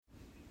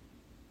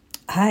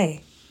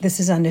Hi, this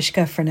is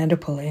Anushka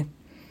Fernandopulle.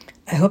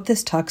 I hope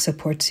this talk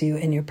supports you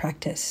in your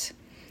practice.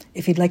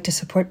 If you'd like to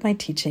support my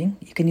teaching,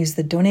 you can use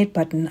the donate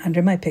button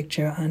under my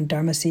picture on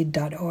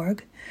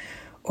dharmaseed.org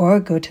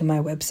or go to my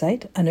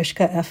website,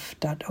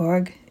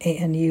 anushkaf.org,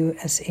 anushkaf.org,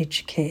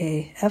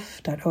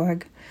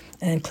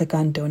 and click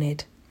on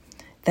donate.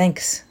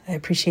 Thanks. I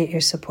appreciate your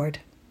support.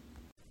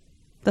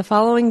 The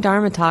following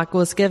Dharma talk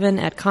was given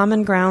at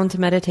Common Ground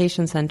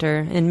Meditation Center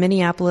in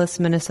Minneapolis,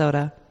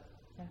 Minnesota.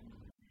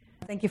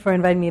 Thank you for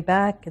inviting me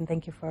back, and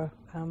thank you for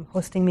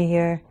hosting me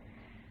here.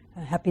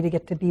 Happy to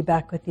get to be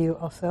back with you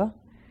also.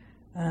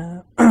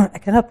 I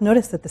can help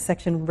notice that the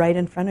section right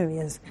in front of me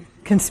is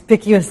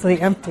conspicuously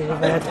empty,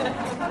 but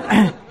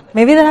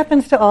maybe that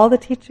happens to all the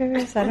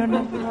teachers. I don't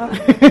know.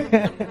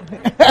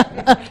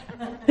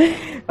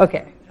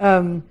 Okay,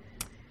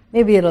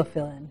 maybe it'll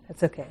fill in.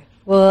 That's okay.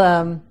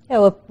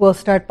 We'll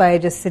start by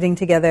just sitting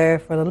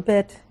together for a little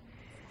bit.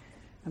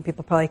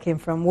 People probably came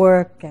from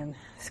work and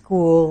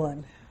school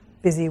and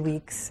busy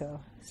weeks, so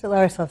just allow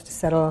ourselves to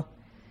settle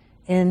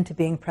into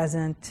being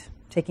present,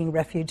 taking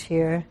refuge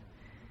here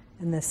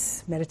in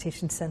this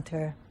meditation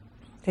center,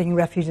 taking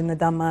refuge in the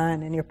Dhamma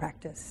and in your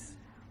practice.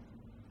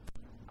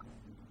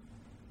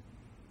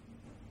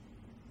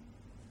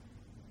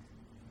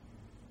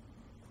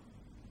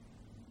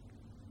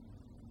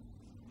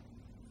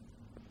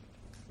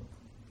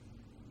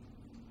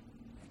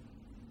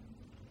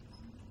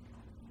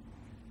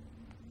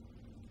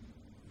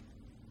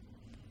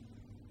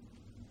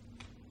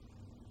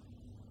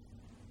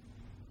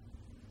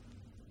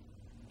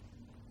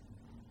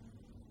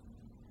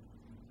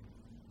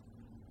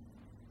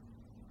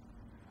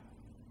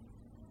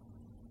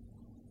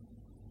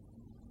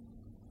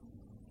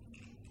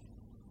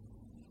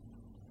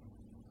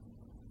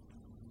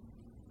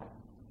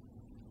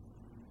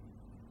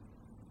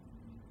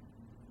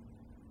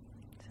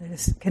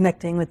 Just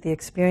connecting with the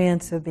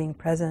experience of being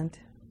present.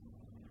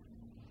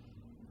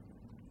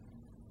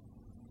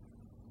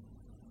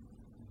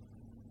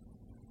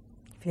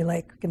 If you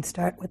like, we can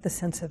start with the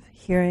sense of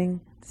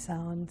hearing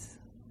sounds.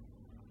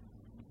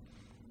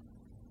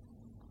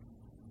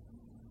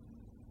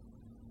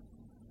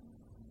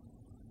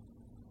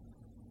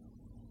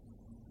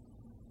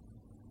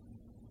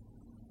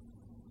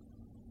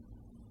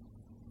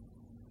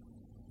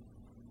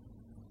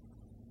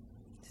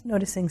 Just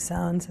noticing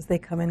sounds as they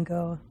come and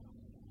go.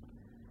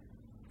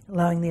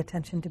 Allowing the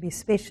attention to be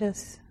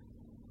spacious.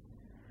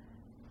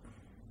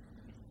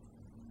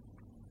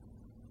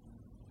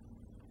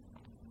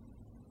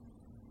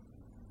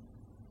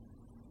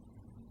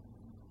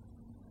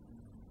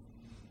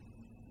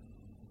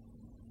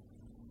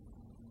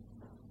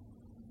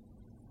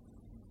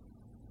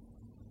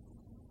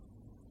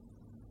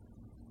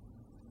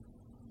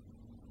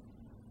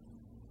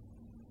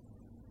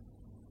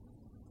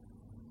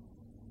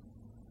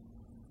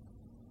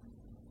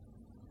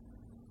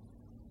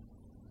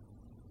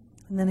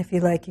 And then if you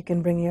like, you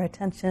can bring your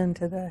attention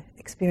to the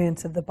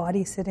experience of the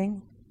body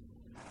sitting.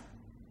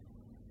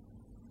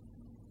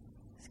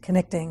 Just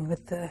connecting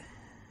with the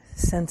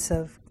sense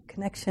of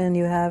connection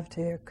you have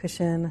to your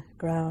cushion,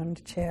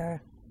 ground,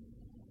 chair.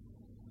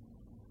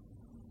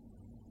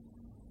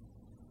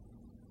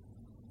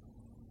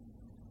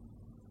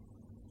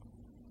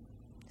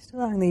 Just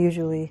allowing the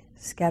usually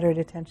scattered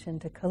attention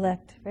to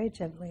collect very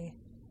gently.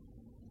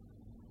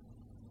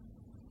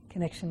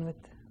 Connection with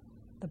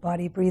the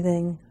body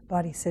breathing,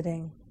 body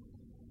sitting.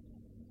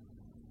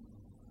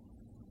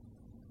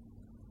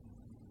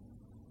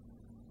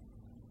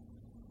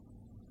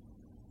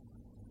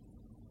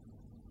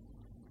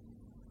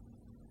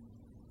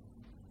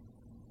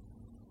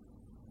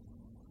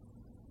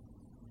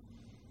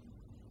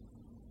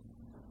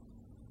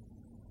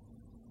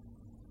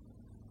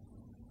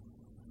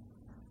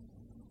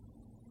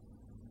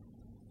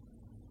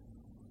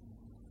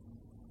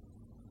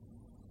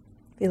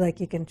 Feel like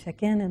you can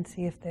check in and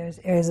see if there's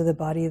areas of the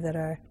body that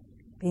are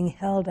being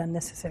held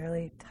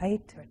unnecessarily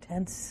tight or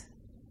tense.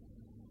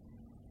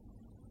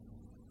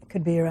 It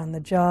could be around the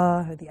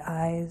jaw or the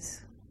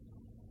eyes.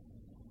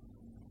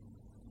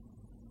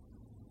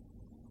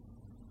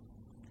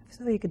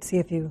 So you could see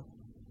if you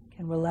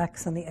can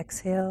relax on the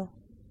exhale.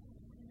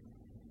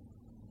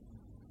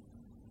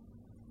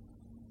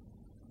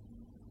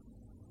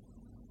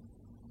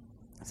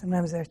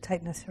 Sometimes there's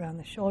tightness around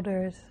the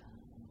shoulders,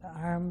 the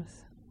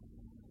arms.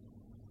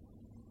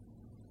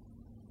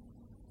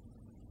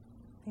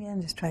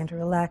 Again, just trying to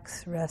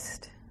relax,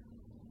 rest.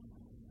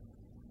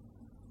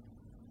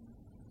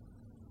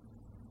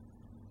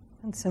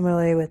 And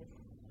similarly with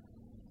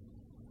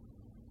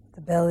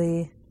the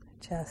belly,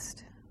 the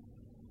chest.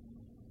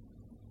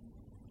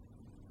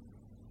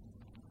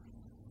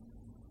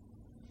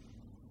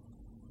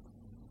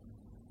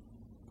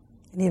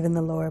 And even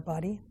the lower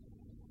body,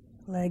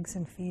 legs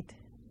and feet.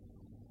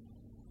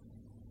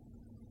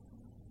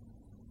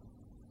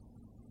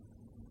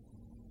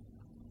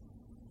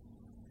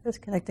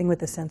 Just connecting with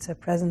the sense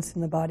of presence in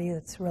the body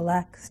that's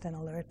relaxed and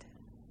alert.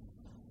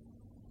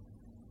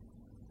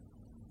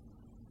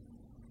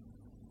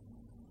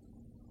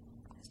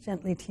 Just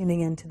gently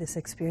tuning into this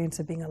experience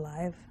of being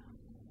alive.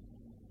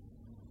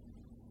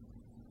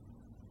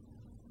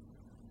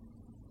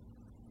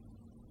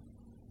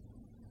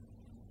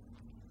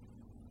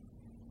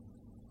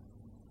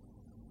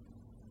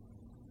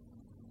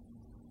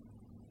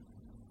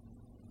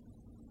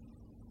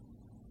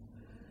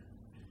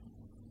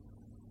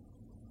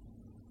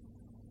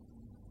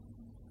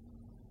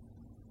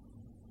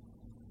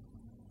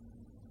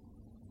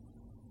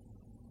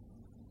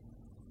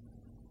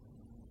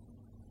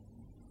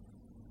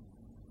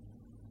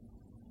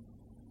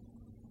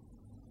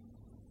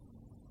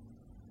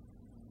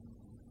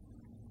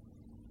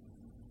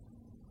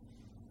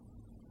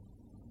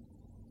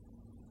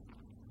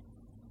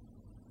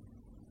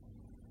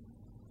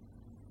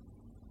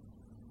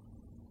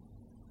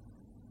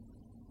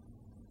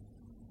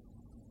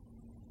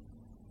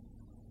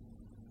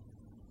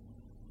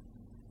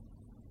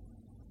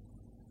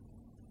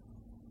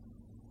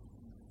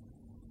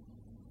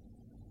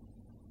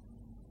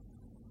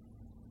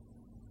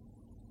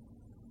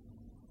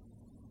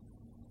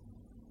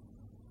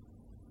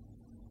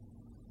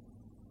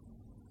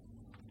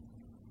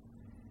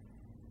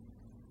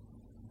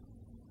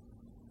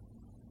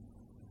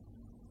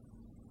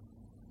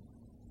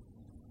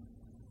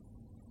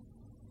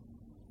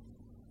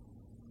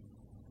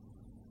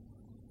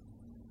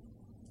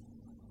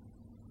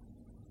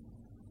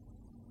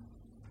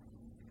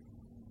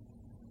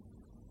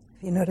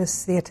 If you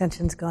notice the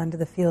attention's gone to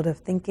the field of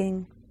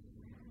thinking,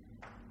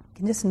 you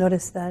can just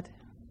notice that.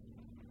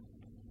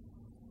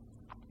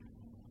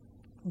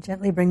 And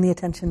gently bring the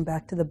attention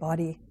back to the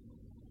body.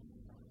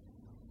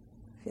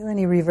 Feel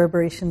any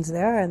reverberations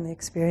there and the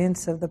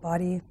experience of the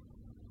body.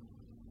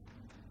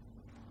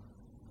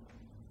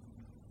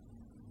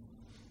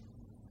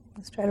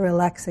 Let's try to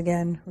relax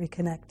again,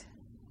 reconnect.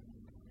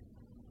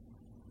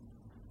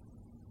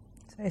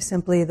 It's very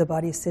simply the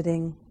body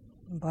sitting,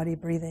 body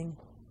breathing.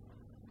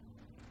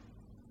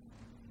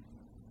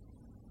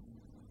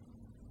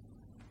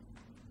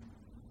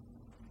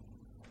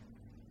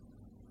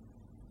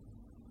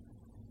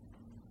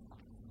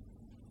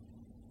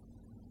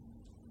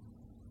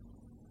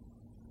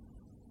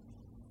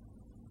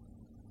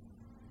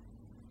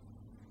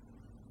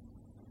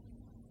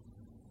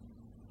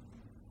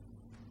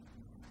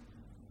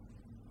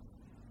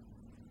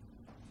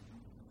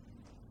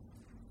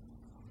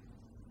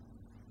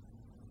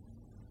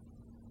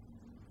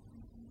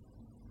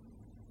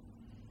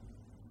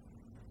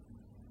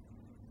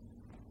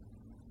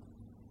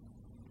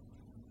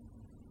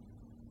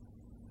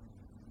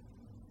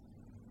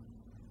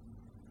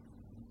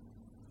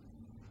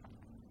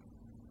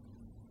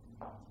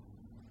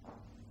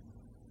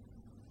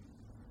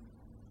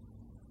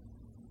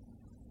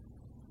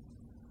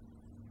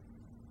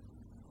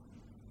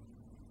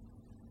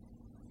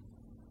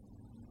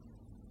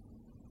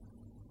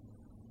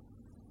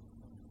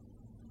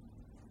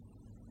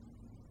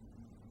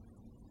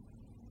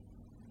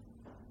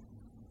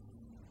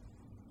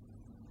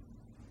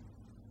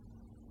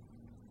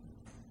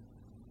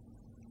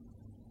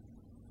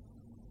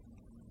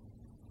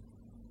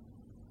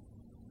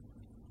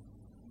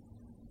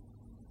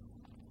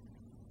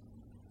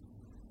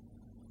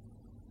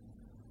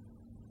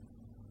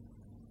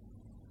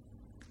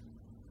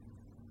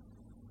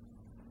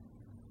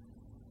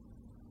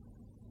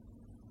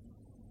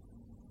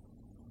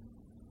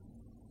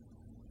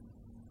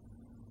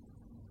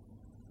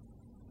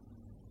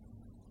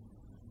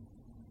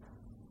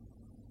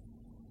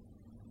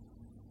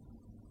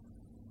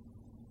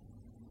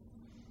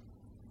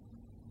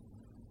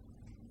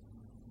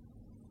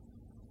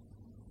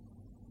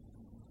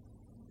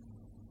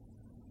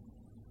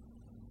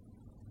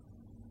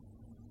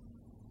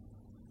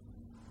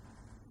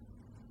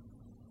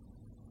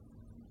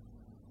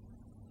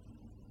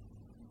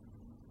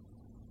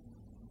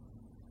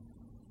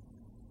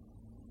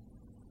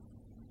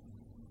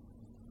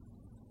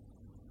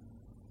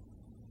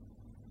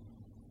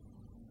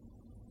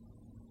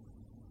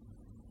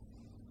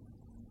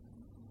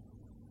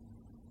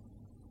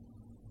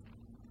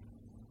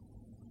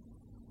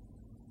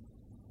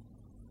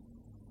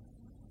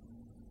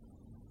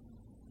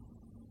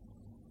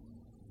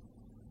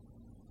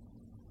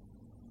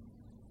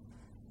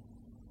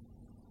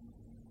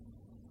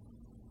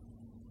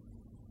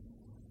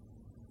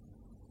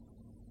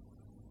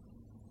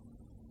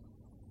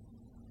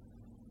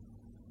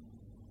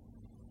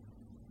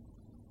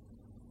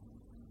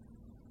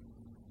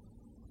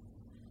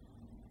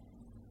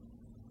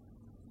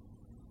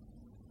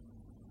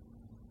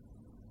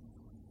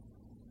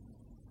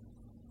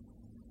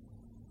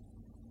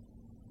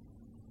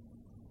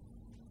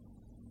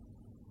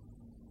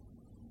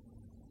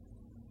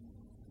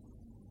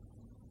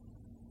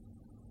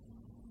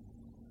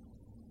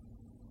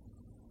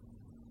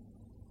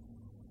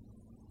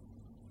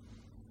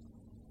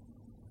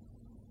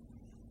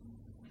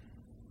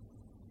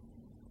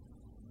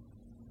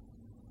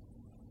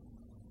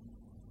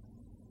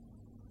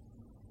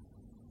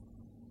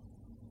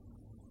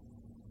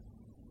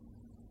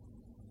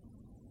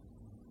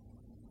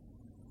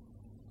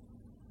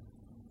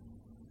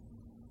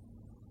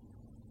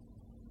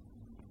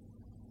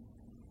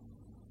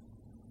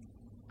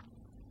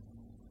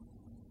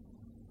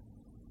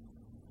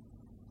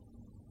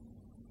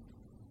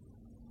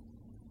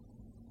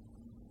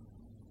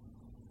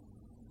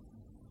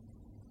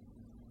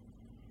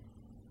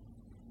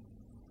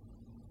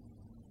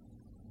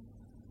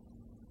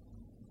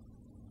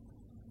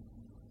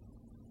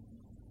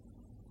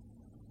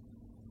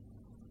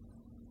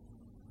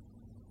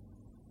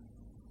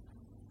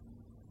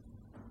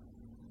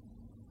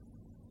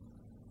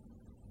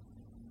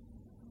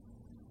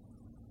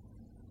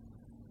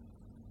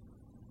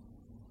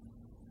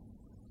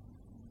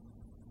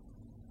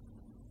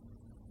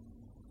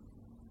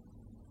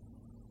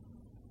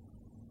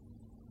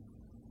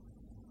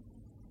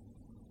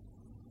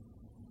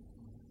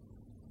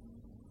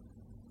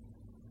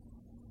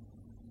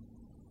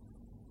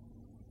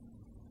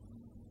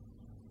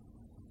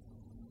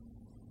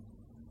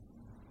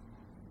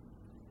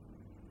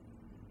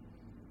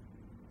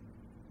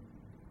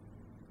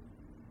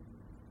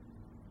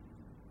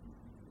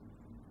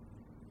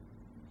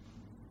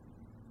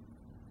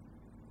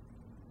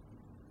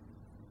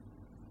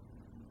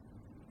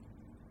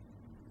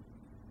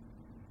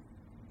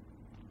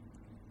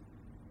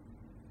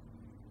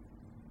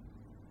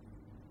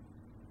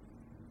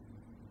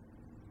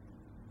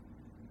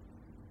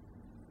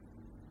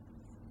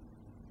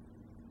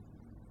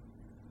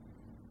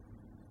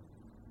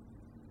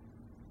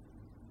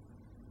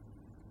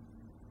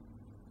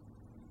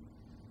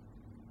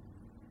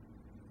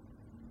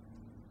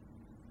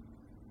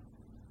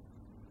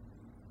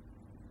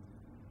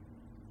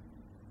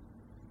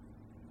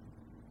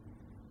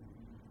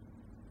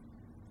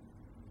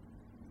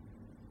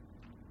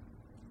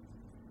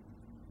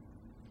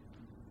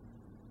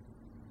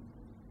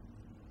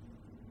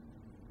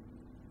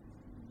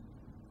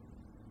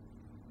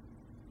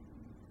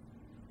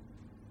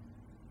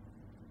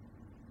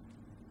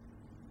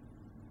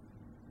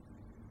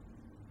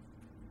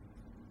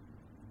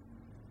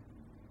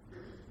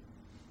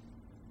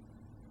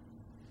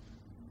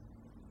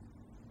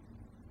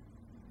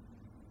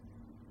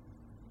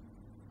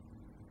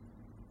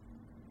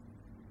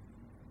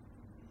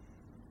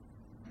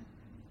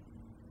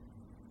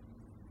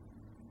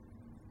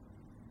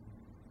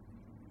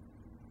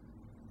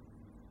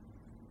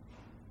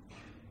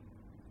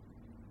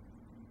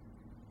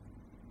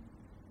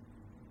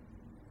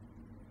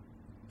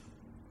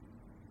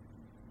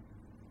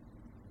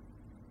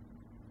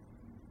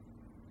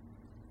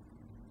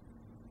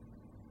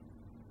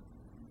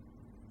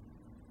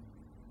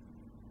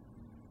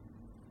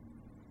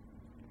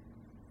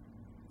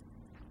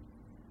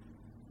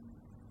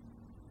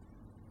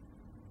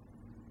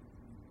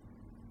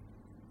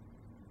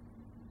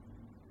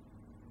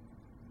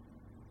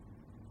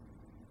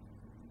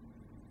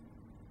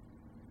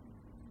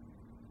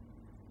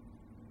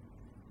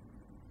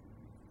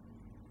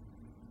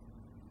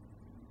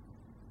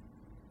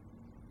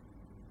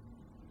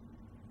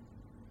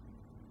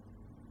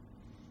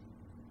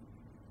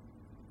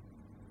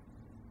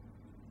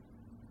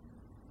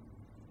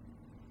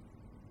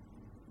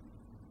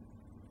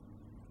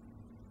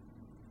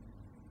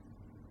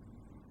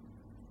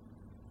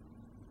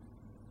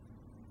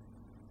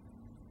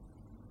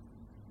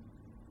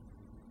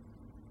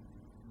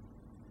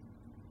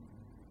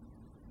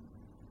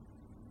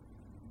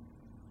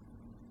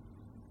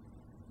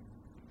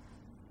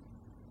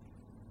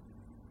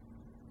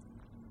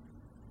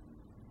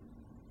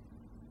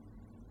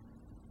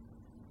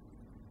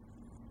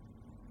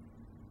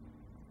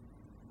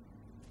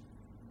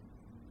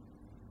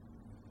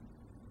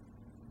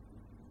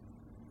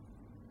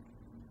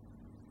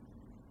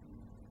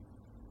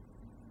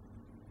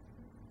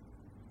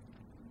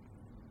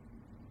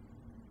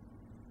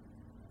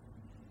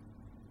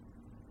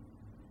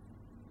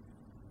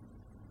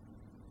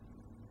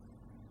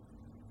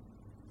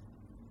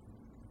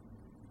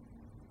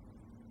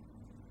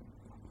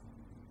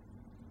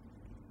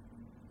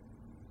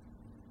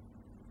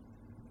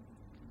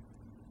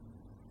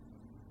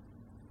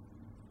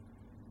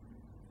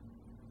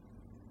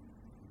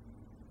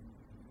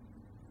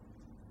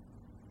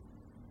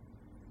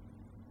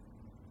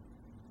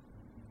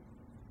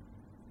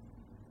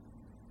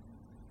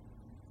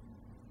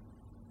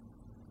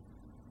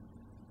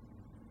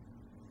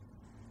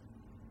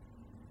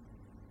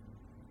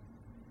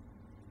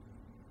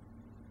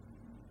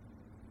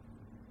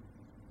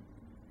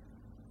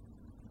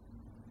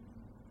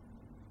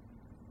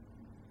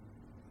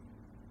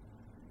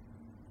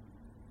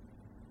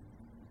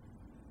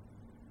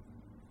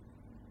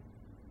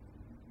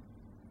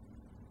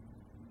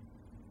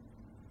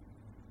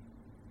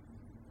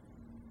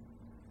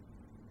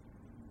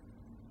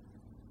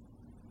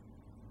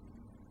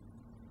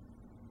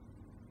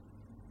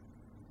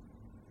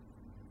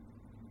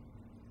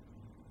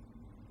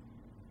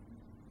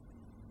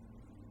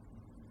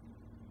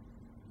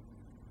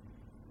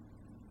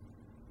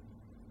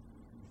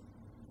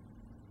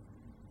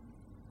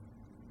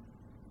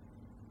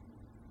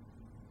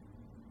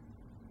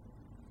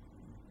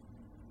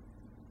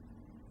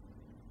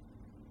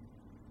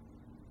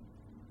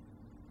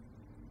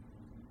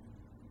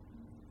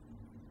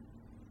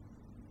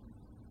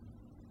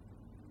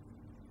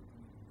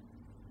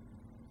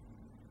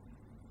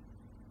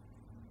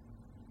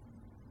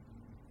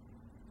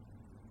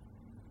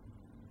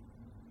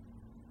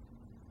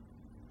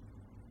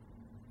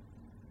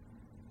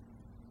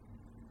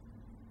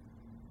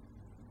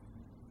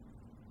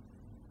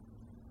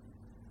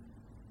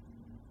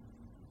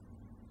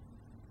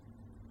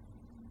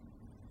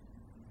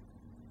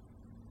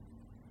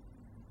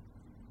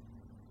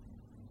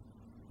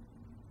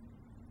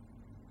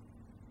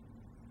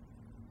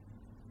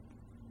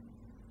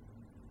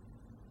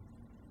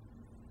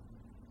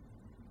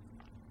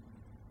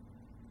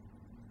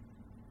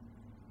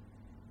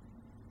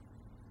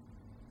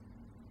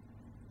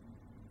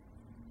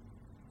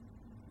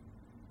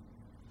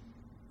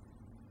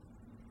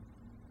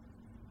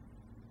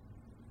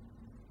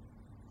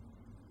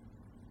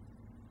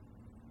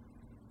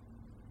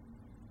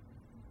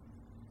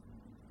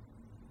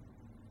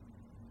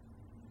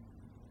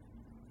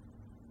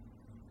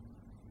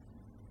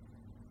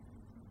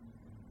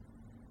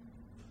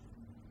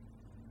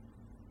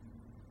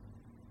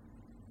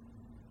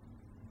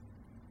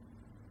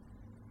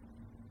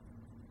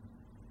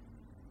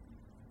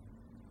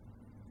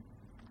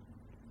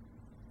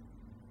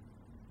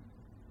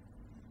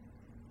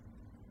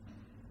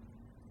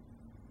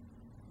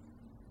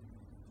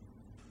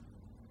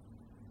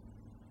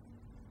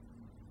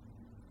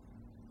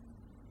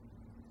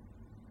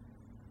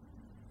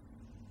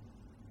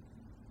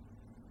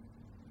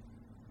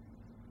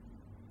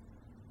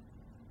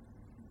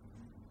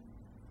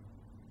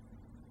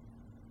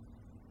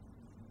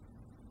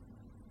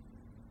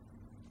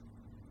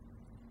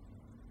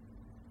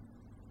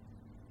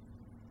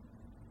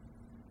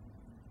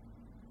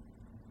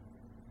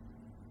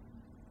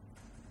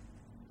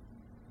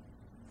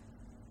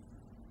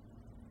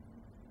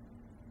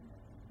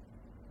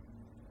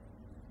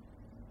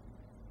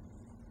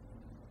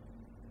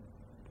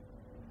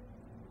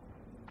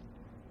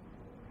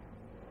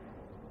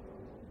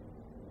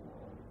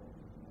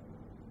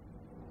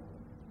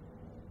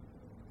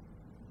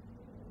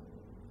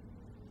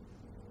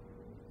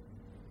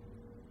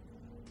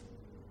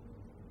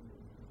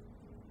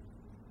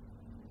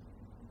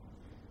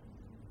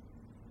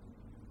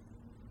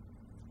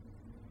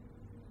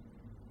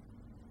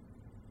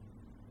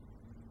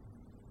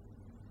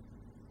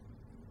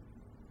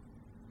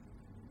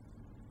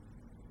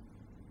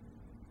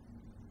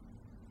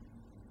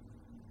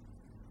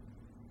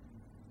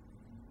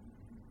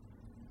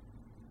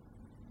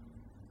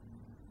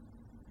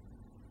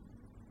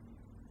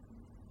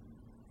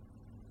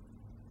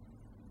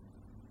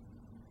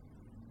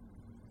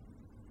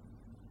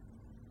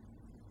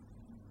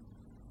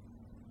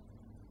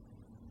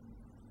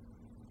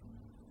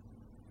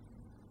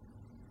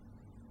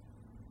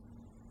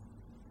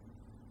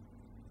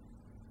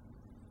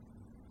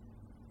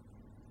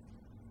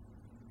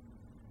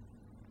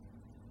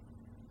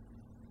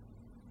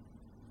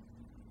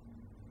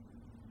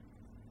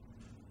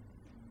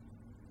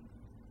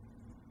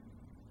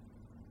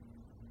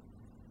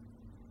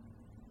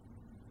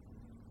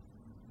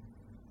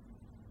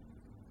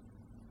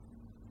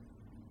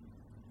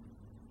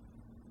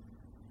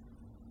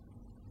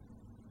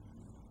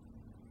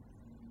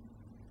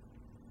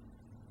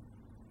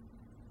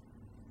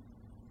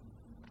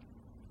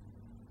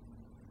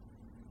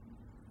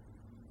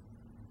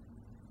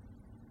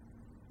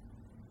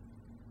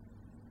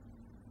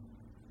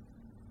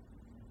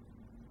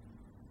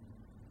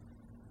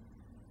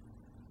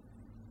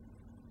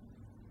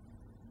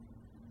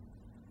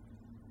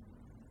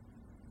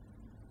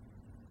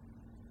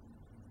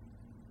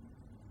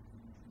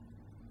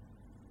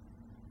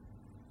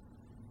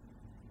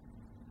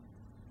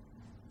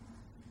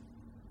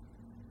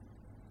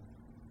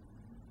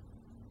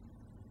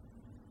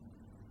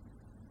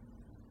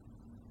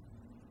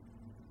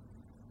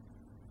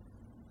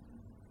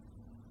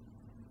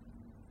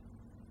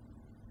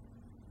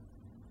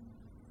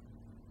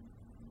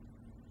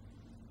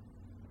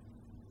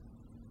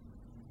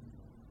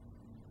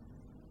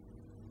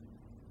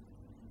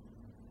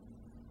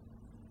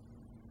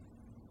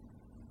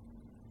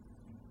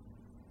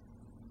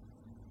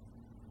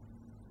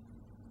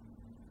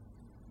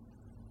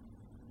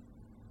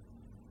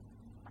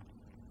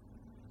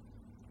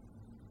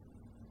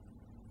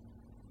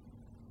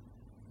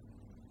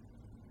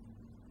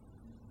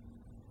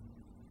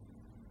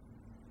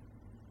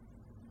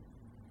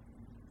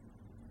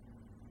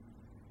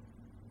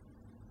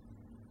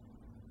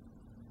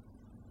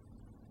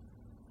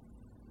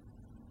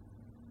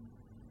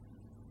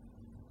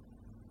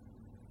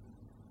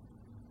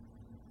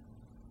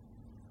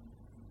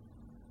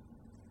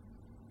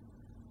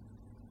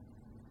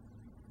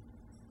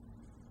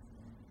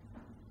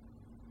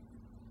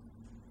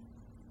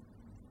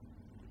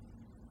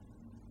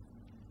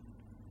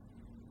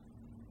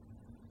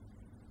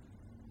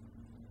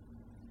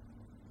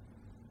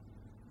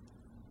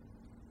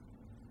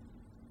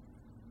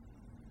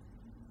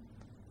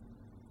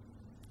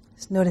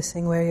 Just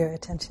noticing where your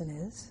attention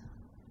is.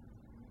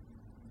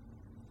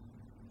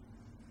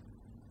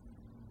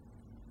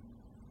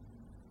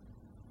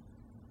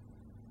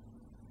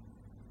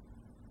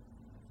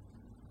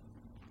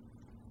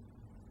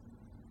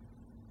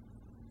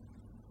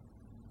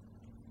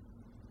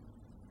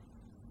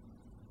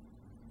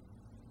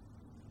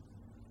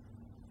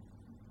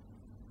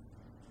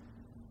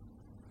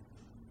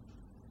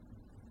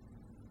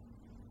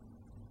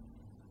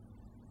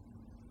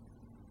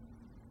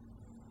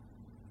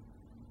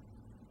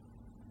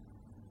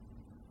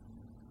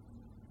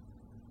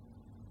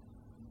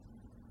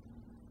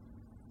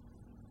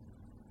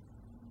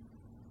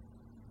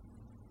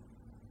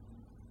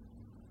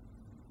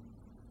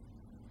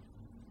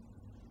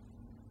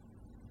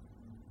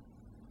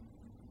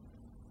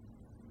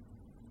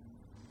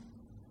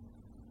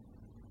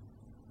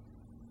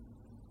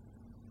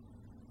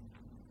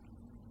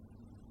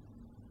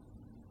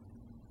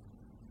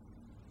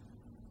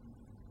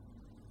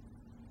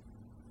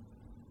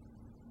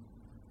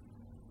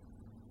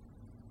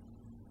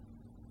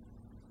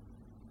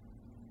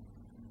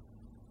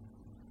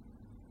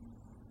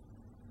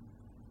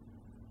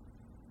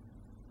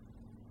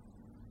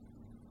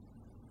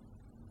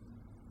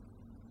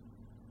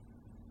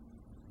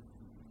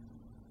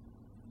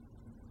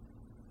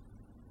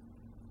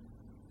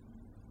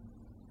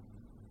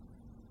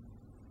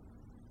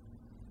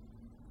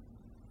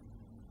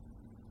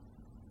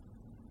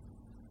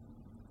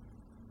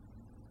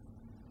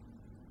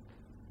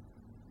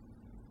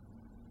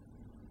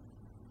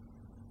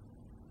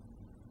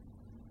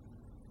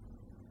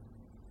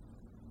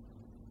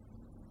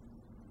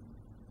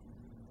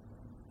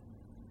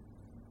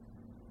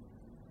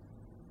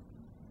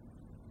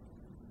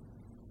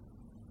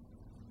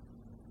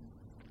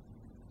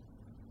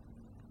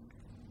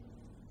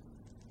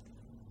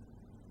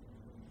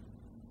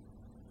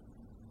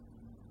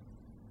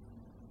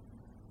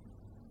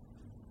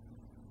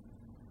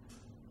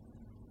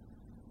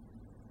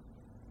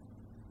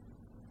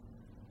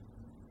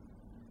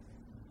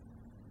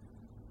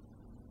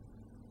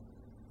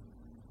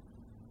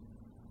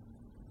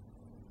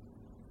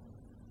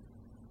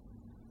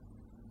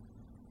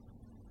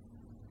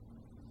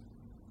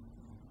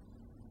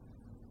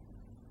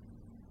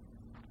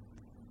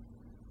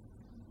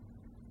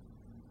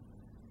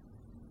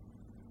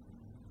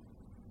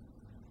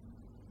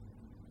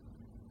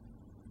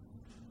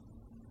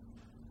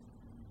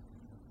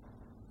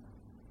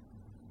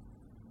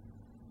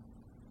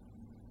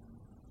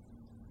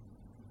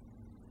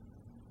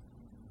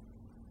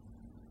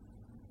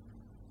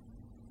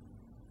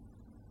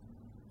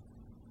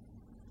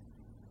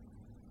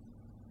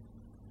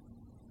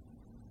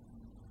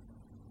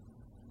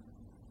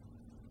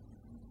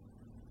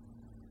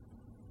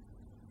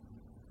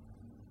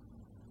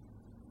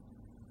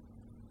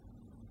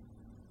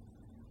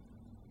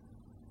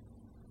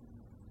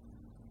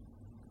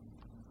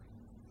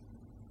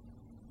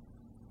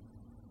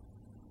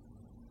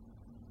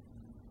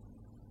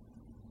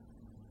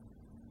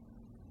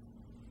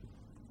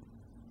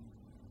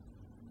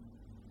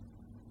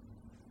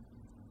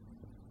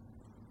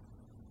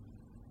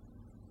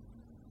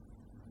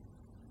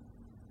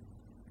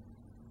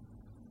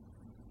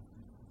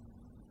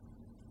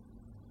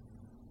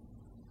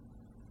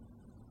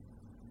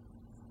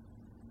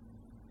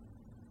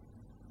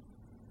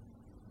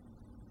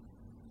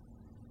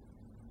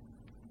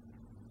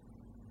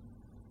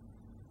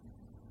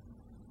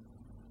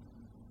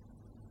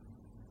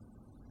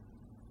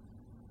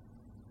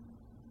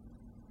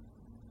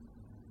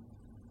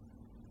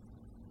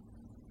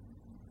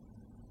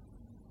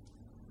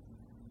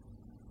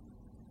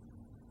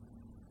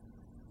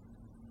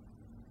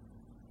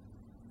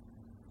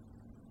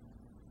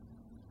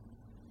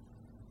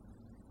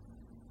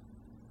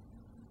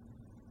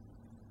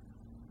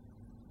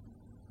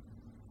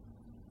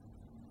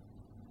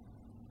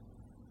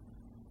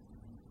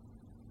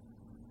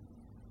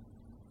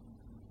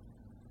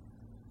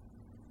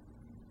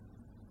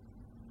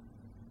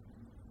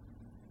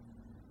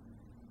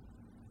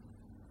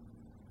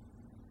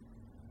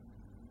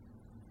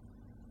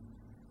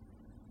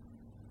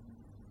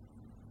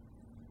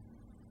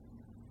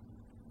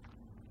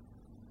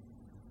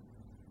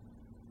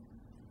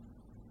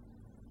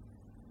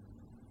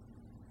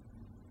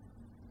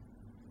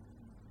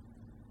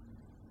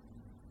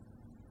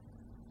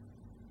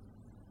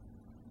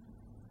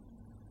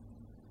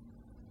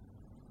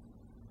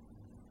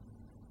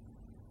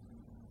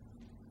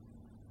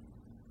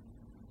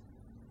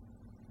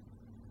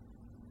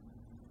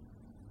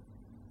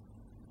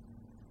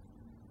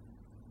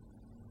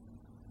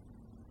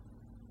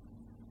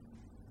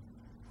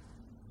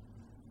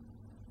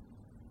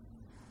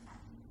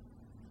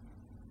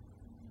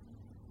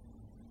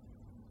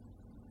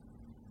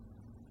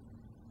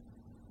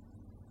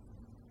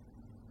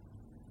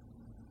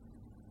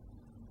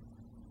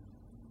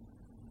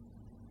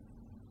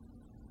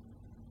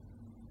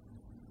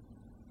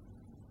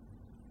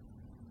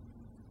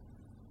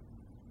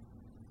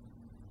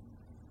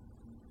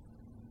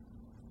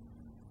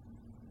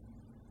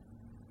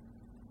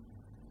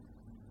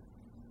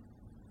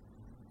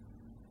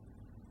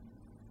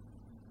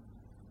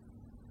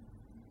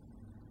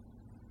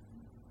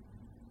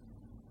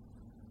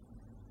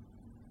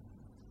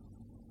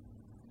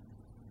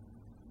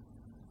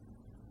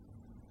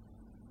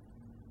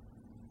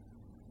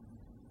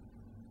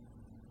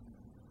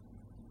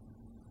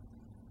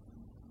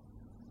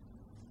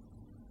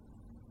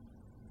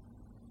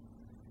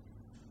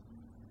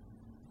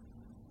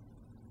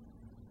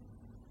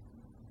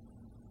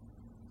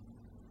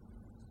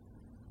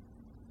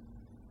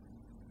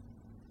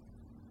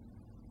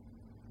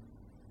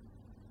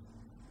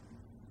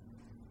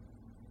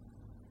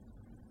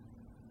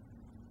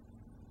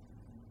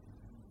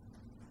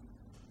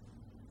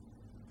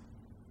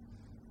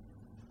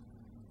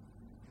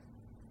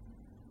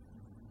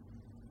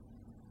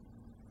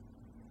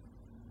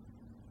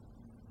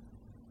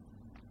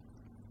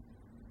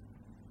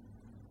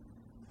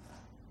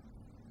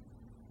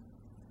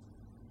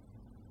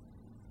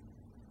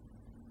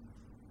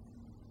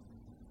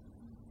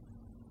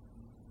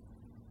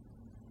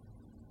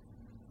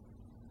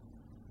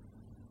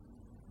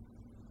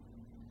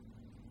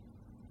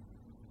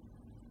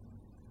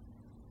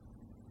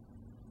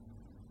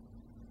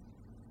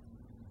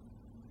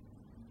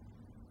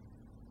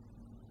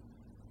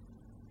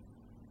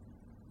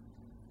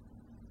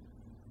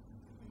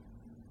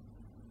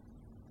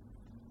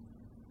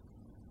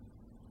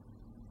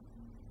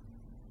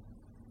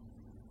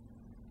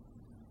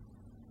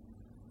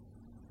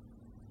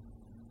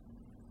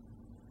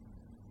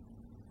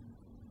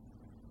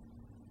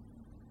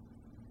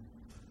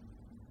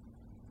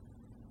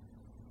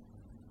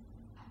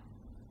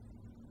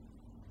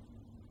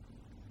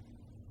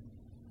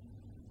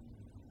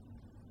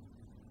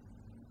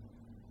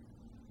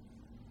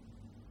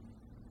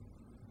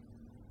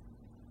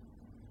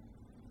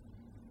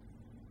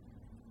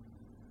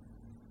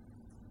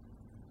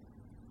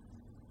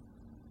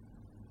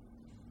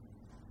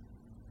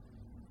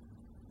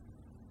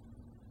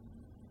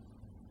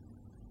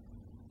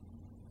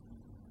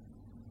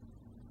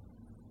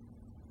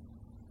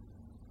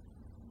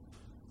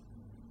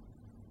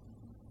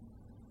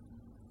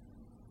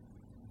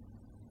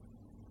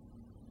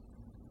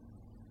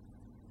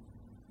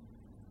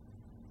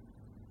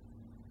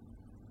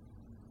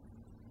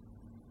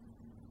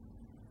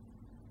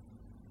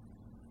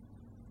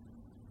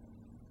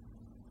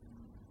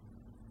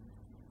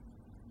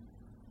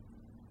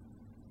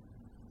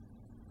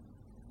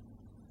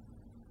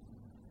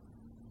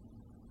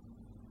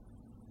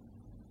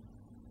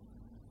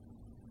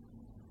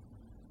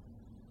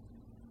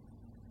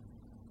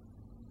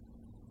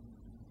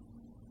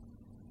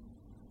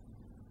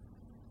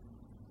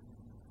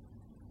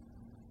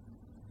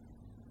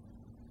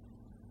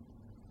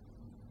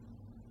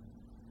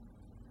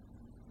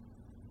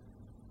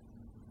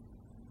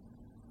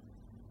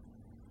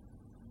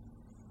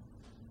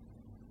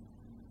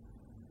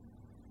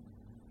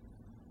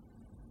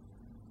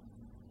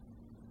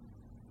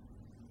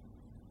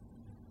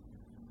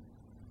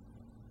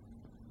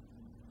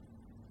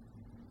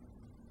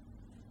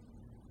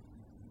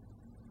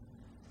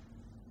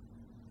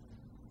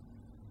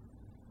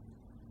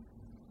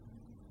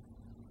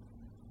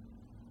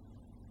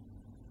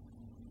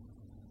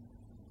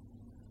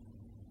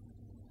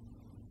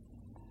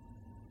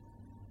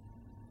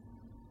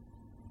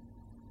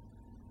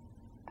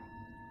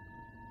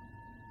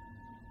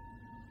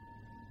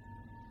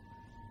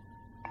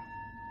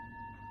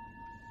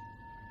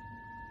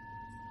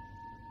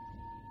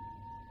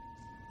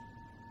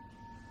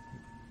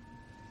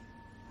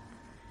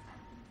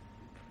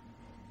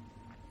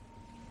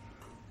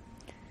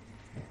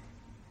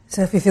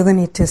 So if you feel the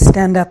need to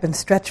stand up and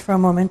stretch for a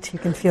moment, you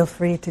can feel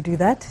free to do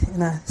that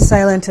in a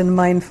silent and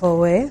mindful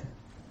way.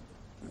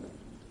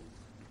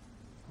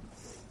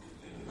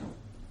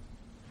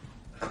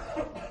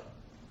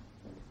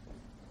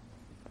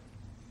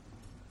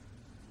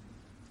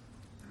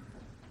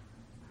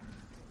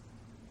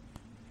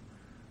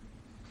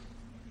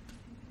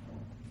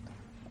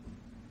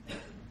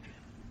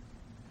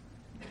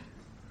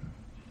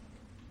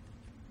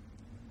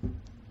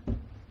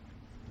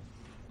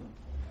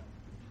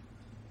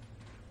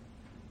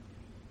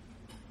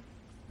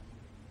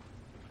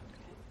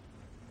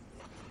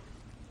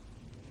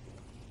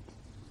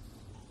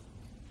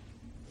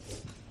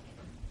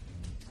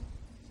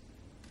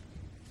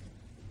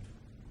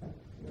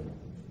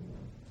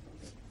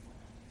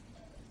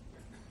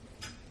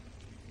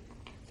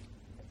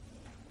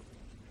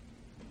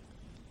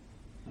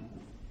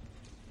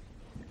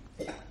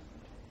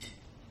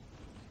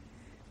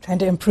 Trying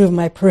to improve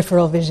my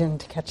peripheral vision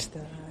to catch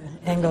the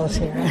angles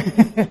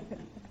here.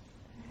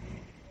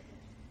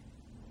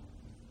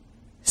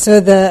 So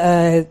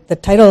the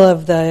title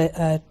of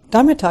the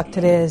Dharma talk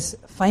today is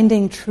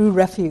Finding True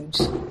Refuge.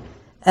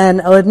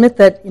 And I'll admit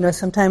that,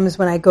 sometimes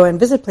when I go and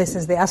visit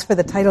places, they ask for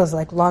the titles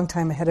like long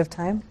time ahead of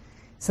time.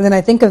 So then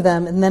I think of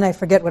them, and then I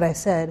forget what I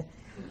said.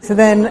 So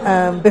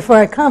then before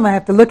I come, I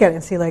have to look at it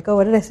and see like, oh,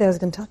 what did I say I was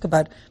going to talk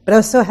about? But I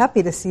was so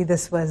happy to see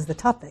this was the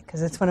topic,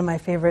 because it's one of my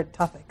favorite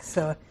topics.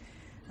 So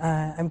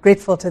I'm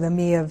grateful to the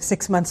me of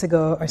 6 months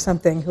ago or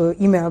something who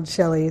emailed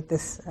Shelley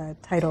this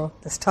title,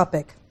 this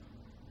topic.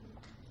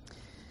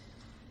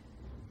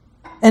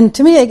 And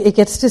to me, it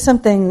gets to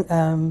something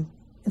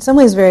in some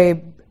ways very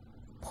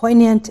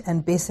poignant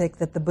and basic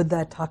that the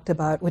Buddha talked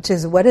about, which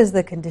is what is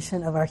the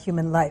condition of our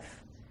human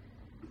life?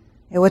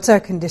 What's our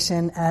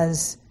condition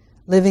as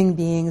living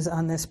beings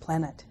on this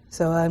planet?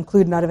 So I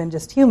include not even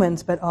just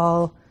humans, but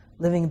all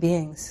living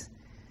beings.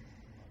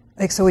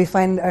 So we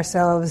find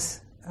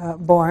ourselves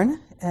born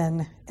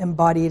and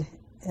embodied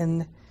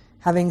in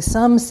having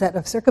some set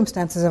of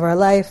circumstances of our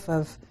life,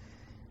 of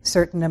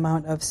certain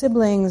amount of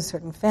siblings,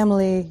 certain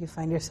family. You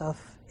find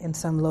yourself in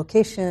some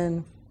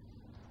location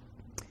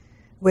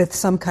with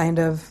some kind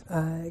of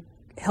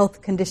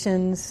health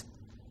conditions,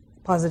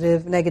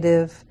 positive,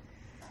 negative,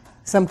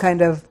 some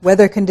kind of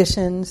weather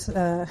conditions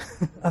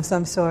of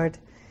some sort.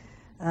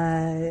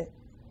 And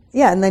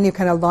then you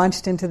kind of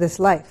launched into this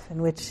life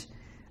in which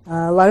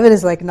a lot of it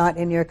is like not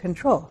in your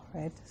control,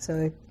 right?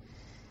 So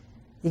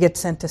you get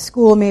sent to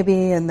school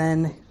maybe, and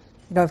then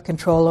you don't have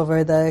control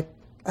over the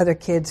other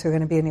kids who are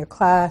going to be in your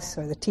class,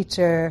 or the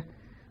teacher,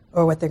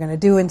 or what they're going to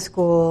do in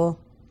school.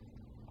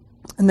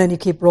 And then you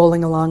keep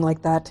rolling along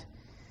like that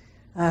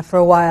for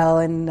a while.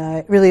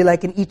 And really,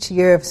 like in each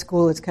year of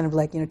school, it's kind of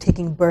like,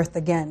 taking birth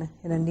again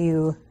in a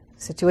new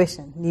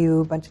situation.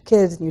 New bunch of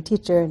kids, new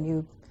teacher,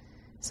 new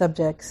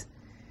subjects.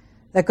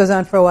 That goes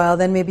on for a while.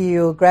 Then maybe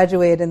you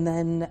graduate, and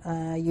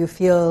then you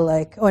feel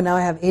like, oh, now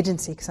I have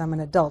agency because I'm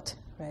an adult,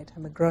 right?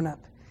 I'm a grown-up.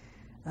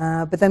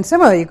 But then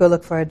similarly, you go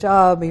look for a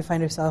job, you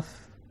find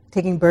yourself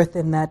taking birth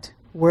in that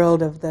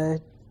world of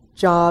the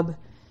job.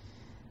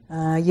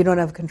 You don't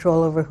have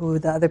control over who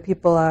the other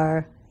people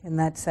are in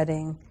that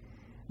setting.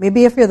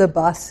 Maybe if you're the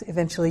boss,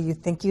 eventually you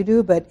think you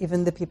do, but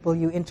even the people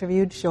you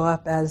interviewed show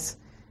up as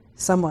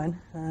someone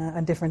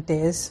on different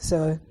days,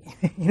 so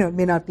it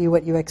may not be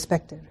what you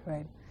expected,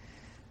 right?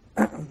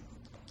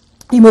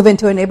 You move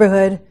into a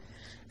neighborhood,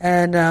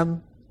 and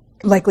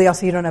likely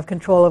also you don't have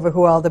control over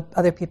who are all the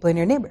other people in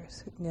your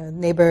neighbors.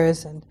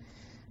 Neighbors and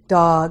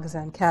dogs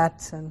and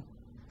cats, and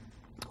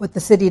what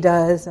the city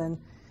does, and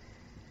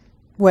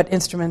what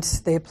instruments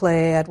they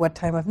play at what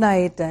time of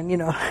night, and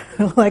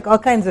like all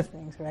kinds of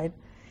things, right?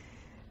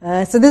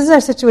 So this is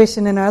our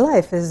situation in our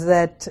life, is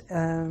that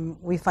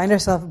we find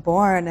ourselves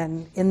born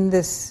and in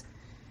this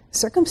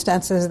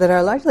circumstances that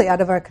are largely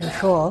out of our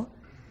control,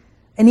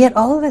 and yet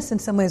all of us in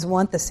some ways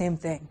want the same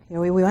thing.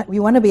 We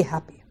want to be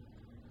happy.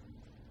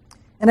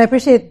 And I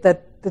appreciate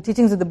that the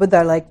teachings of the Buddha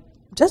are like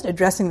just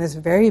addressing this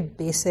very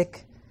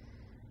basic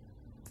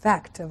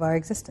fact of our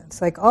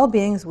existence. Like all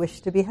beings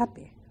wish to be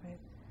happy, right?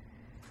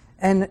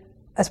 And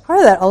as part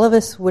of that, all of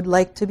us would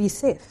like to be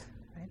safe,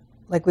 right?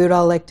 Like we would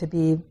all like to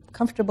be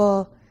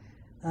comfortable.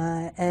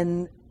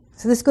 And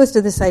so this goes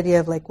to this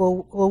idea of like,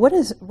 well, what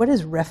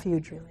is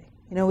refuge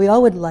really? We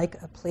all would like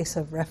a place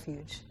of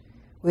refuge.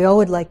 We all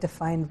would like to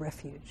find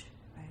refuge,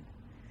 right?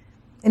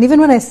 And even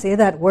when I say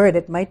that word,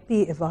 it might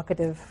be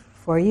evocative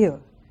for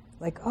you.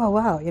 Like, oh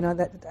wow,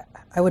 that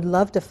I would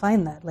love to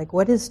find that. Like,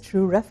 what is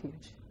true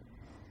refuge?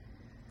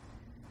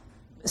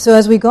 So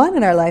as we go on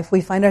in our life,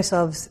 we find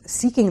ourselves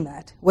seeking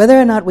that. Whether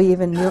or not we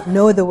even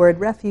know the word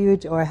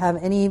refuge or have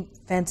any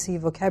fancy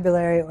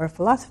vocabulary or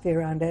philosophy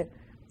around it,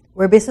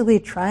 we're basically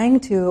trying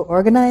to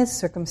organize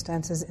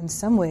circumstances in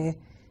some way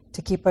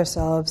to keep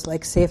ourselves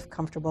like safe,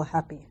 comfortable,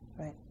 happy,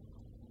 right?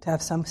 To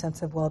have some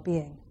sense of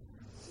well-being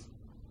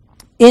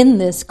in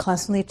this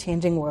constantly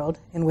changing world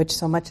in which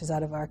so much is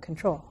out of our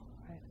control.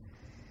 Right?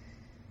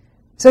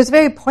 So it's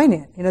very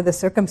poignant, the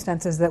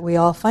circumstances that we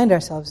all find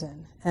ourselves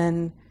in.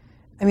 And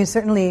I mean,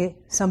 certainly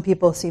some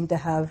people seem to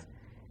have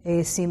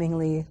a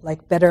seemingly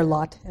like better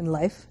lot in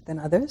life than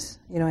others,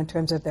 in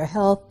terms of their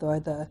health or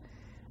the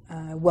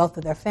wealth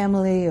of their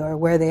family or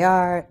where they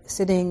are,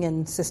 sitting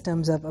in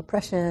systems of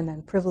oppression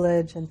and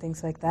privilege and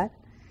things like that.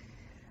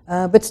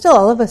 But still,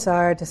 all of us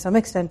are, to some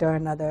extent or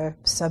another,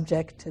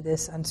 subject to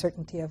this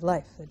uncertainty of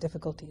life, the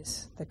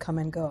difficulties that come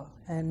and go.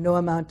 And no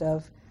amount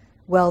of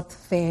wealth,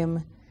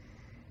 fame,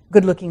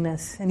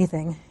 good-lookingness,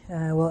 anything,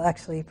 will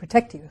actually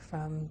protect you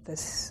from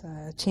this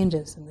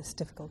changes and these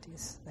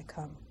difficulties that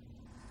come.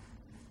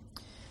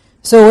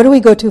 So what do we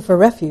go to for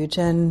refuge?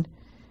 And,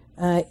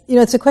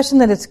 it's a question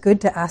that it's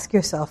good to ask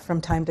yourself from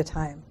time to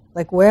time.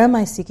 Like, where am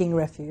I seeking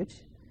refuge?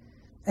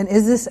 And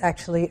is this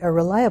actually a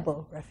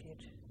reliable refuge?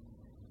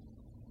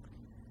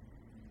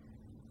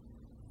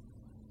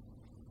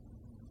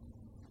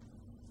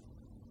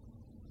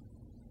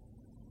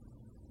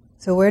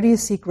 So where do you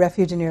seek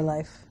refuge in your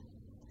life?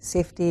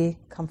 Safety,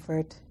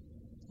 comfort,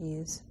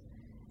 ease.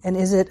 And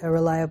is it a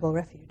reliable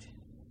refuge?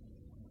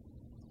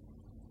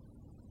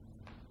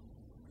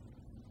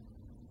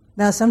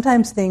 Now,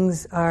 sometimes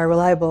things are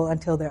reliable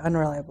until they're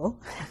unreliable,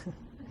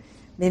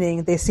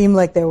 meaning they seem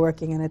like they're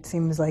working and it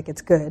seems like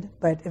it's good,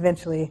 but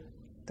eventually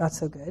not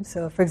so good.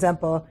 So, for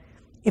example,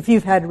 if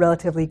you've had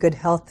relatively good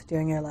health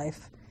during your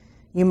life,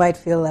 you might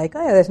feel like,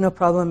 oh yeah, there's no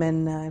problem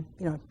in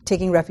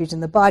taking refuge in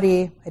the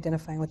body,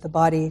 identifying with the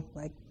body,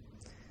 like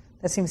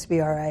that seems to be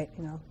all right,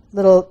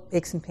 little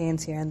aches and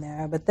pains here and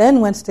there. But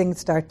then once things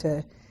start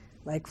to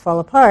like fall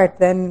apart,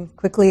 then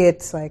quickly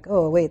it's like,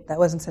 oh wait, that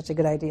wasn't such a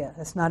good idea.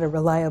 It's not a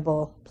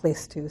reliable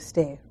place to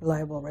stay,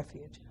 reliable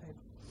refuge. Right?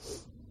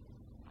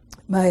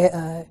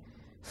 My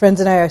friends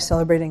and I are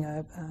celebrating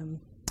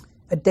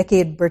a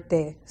decade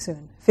birthday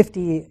soon,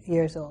 50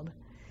 years old.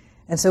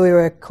 And so we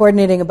were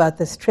coordinating about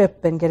this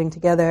trip and getting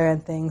together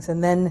and things.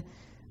 And then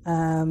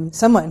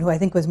someone, who I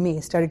think was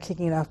me, started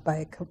kicking it off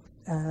by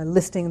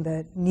listing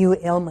the new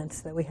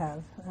ailments that we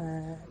have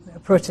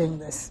approaching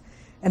this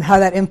and how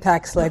that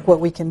impacts like what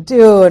we can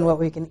do and what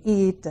we can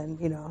eat and,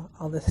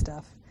 all this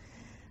stuff.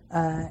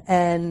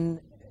 And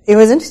it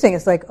was interesting.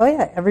 It's like, oh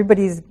yeah,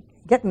 everybody's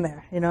getting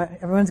there.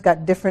 Everyone's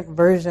got different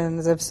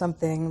versions of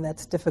something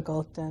that's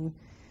difficult, and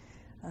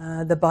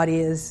the body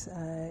is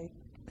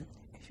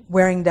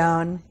wearing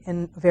down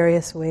in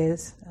various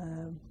ways.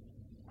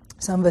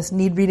 Some of us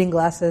need reading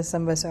glasses.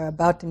 Some of us are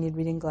about to need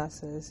reading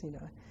glasses.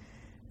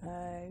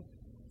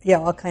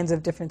 All kinds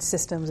of different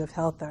systems of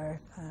health are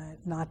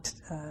not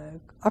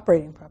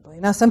operating properly.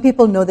 Now, some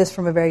people know this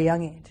from a very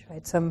young age,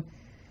 right? Some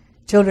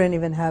children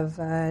even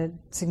have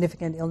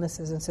significant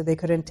illnesses, and so they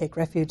couldn't take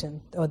refuge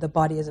in, the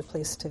body is a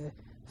place to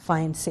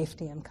find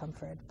safety and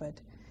comfort. But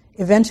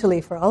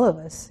eventually, for all of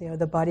us,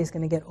 the body's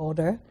going to get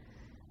older,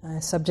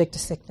 subject to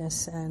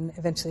sickness, and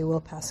eventually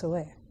will pass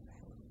away.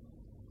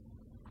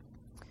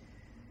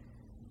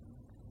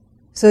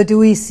 So do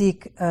we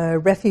seek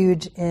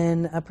refuge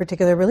in a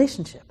particular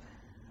relationship?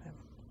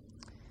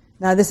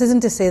 Now, this isn't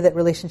to say that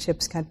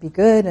relationships can't be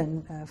good,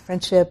 and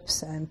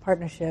friendships and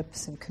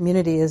partnerships and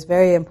community is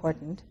very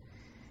important.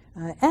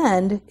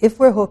 And if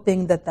we're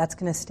hoping that that's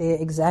going to stay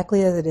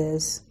exactly as it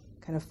is,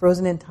 kind of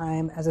frozen in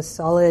time as a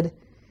solid,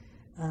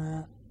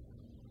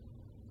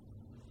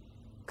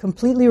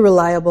 completely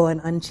reliable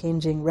and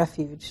unchanging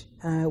refuge,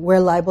 we're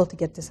liable to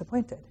get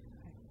disappointed.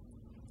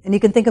 And you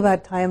can think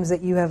about times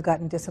that you have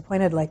gotten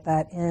disappointed like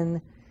that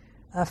in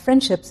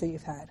friendships that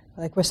you've had,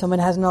 like where someone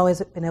hasn't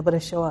always been able to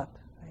show up,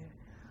 right?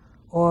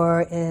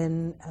 Or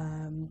in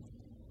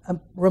a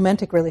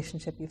romantic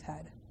relationship you've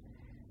had,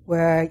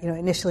 where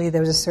initially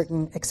there was a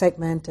certain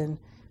excitement and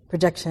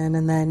projection,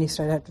 and then you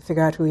start to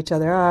figure out who each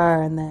other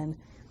are, and then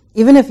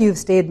even if you've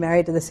stayed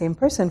married to the same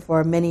person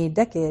for many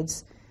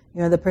decades,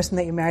 the person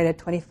that you married at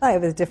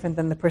 25 is different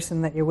than the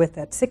person that you're with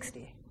at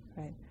 60,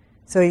 right?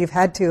 So you've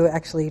had to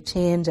actually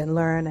change and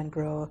learn and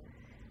grow.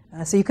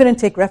 So you couldn't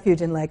take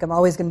refuge in I'm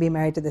always going to be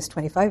married to this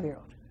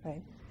 25-year-old,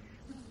 right?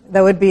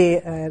 That would be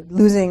a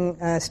losing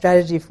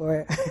strategy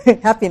for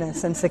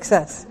happiness and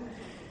success.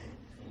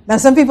 Now,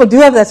 some people do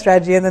have that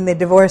strategy, and then they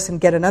divorce and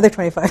get another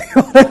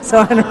 25-year-old and so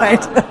on,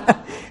 right?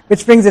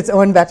 Which brings its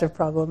own batch of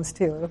problems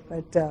too.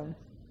 But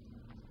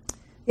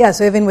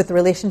so even with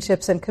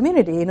relationships and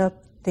community,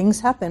 things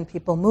happen.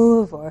 People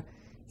move, or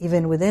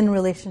even within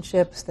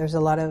relationships, there's a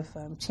lot of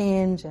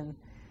change and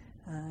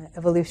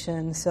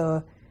evolution.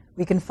 So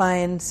we can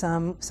find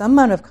some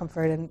amount of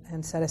comfort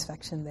and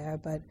satisfaction there,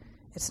 but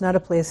it's not a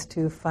place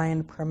to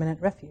find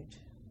permanent refuge.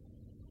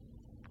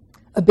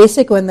 A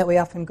basic one that we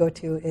often go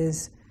to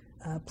is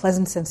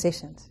pleasant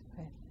sensations.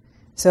 Right?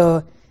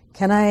 So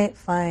can I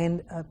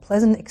find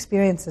pleasant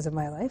experiences of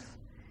my life?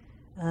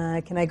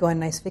 Can I go on a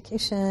nice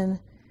vacation?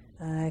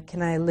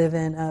 Can I live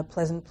in a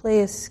pleasant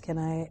place? Can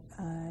I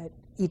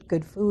eat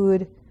good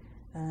food?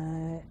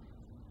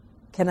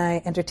 Can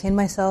I entertain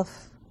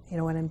myself,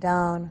 when I'm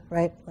down,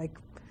 right?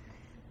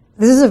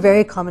 This is a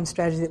very common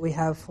strategy that we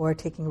have for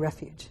taking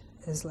refuge,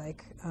 is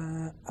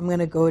I'm going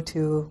to go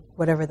to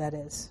whatever that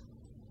is.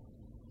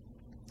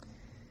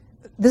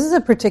 This is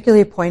a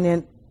particularly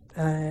poignant,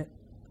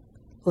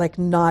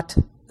 not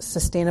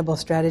sustainable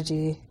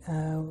strategy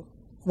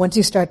once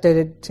you start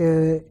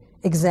to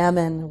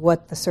examine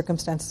what the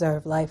circumstances are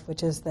of life,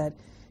 which is that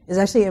it's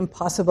actually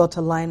impossible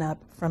to line up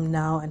from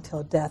now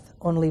until death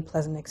only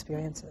pleasant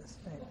experiences.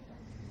 Right?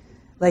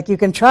 Like you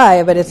can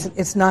try, but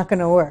it's not going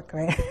to work,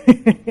 right?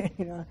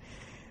 You know,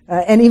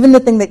 and even the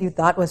thing that you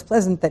thought was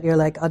pleasant, that you're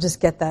like, I'll just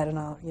get that, and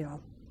I'll, you know,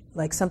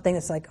 like something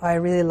that's like, oh, I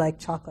really like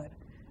chocolate.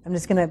 I'm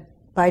just going to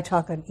buy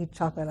chocolate and eat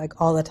chocolate like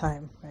all the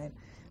time, right?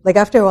 Like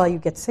after a while, you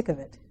get sick of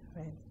it,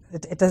 right?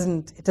 It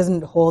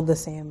doesn't hold the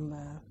same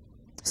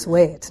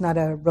sway. It's not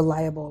a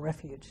reliable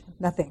refuge.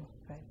 Nothing,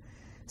 right?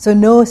 So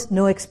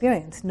no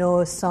experience,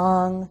 no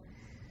song,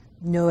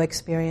 no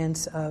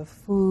experience of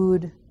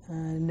food,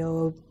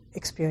 no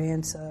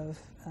experience of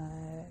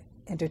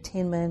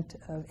entertainment,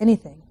 of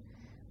anything,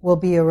 will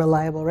be a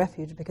reliable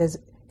refuge, because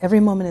every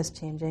moment is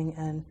changing,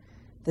 and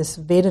this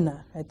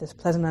Vedana, right, this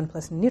pleasant,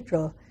 unpleasant,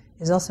 neutral,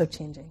 is also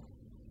changing.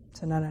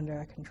 So not under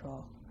our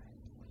control.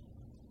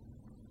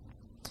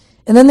 Right?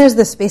 And then there's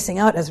the spacing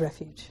out as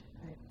refuge.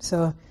 Right?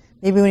 So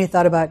maybe when you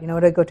thought about, what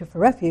do I go to for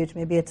refuge,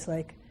 maybe it's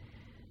like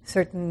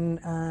certain,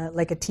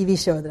 like a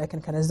TV show that I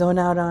can kind of zone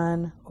out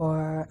on,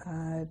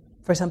 or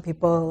for some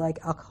people, like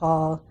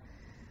alcohol,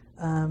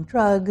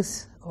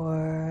 drugs,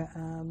 or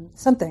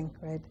something,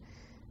 right?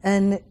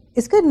 And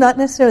it's good not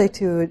necessarily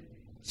to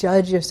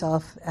judge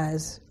yourself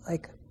as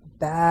like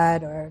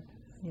bad or,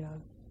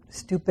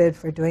 stupid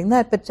for doing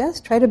that, but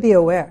just try to be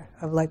aware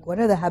of like what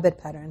are the habit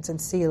patterns, and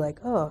see like,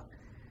 oh,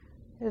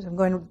 I'm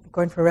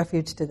going for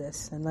refuge to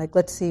this, and like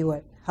let's see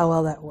how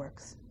well that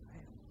works.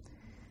 Right?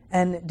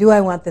 And do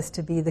I want this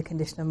to be the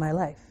condition of my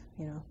life?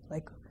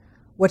 Like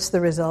what's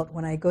the result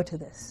when I go to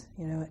this?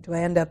 Do I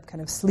end up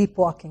kind of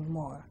sleepwalking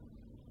more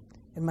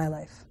in my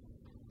life?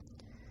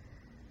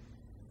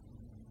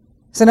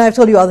 So now I've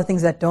told you all the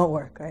things that don't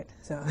work, right?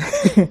 So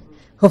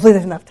hopefully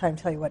there's enough time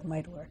to tell you what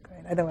might work,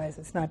 right? Otherwise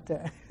it's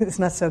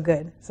not so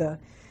good. So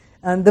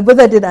the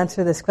Buddha did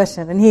answer this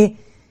question, and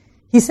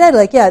he said,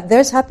 like, yeah,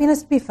 there's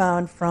happiness to be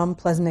found from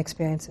pleasant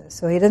experiences.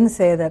 So he didn't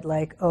say that,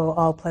 like, oh,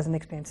 all pleasant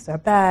experiences are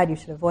bad, you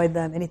should avoid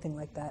them, anything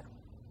like that.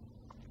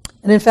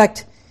 And in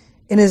fact,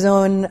 in his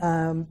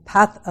own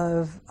path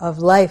of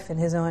life, in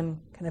his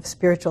own kind of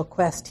spiritual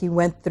quest, he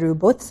went through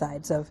both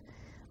sides of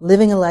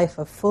living a life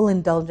of full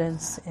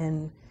indulgence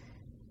in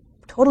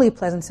totally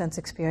pleasant sense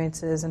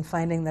experiences, and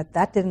finding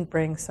that didn't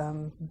bring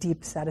some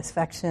deep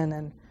satisfaction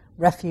and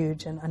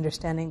refuge and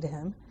understanding to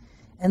him.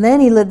 And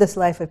then he lived this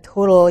life of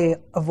totally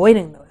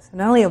avoiding those. And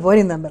not only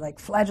avoiding them, but like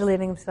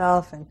flagellating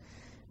himself, and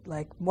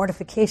like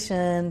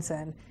mortifications,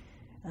 and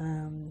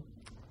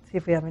see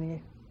if we have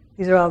any.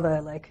 These are all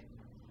the like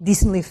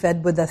decently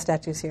fed Buddha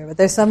statues here. But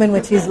there's some in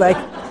which he's like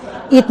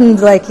eaten,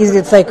 like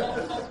it's like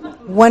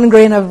 1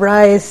 grain of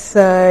rice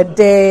a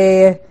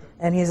day.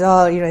 And he's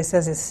all, he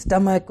says his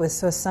stomach was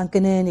so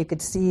sunken in, you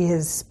could see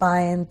his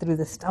spine through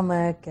the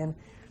stomach. And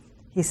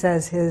he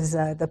says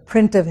the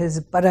print of his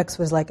buttocks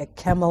was like a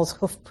camel's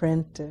hoof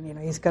print. And,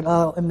 he's got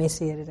all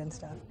emaciated and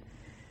stuff.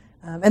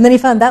 And then he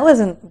found that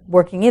wasn't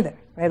working either,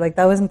 right? Like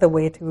that wasn't the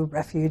way to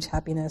refuge,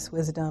 happiness,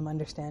 wisdom,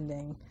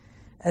 understanding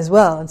as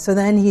well. And so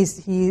then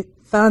he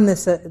found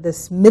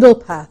this middle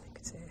path, you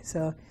could say.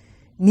 So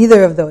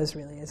neither of those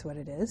really is what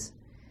it is.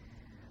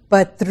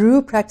 But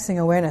through practicing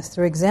awareness,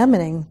 through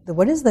examining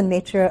what is the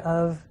nature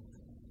of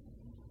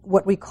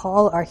what we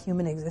call our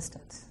human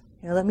existence.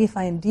 Let me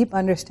find deep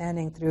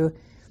understanding through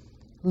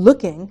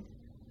looking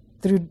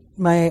through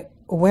my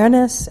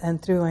awareness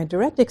and through my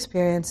direct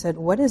experience at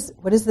what is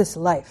this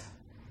life?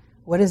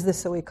 What is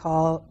this that we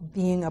call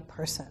being a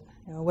person?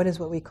 What is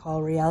what we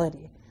call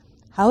reality?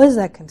 How is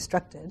that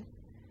constructed?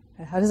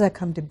 And how does that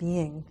come to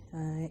being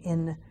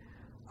in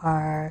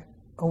our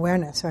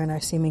awareness or in our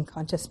seeming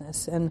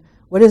consciousness? And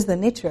what is the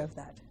nature of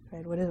that?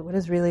 Right? What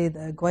is really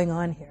the going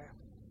on here?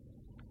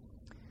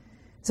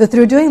 So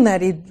through doing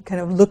that, he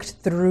kind of looked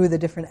through the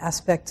different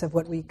aspects of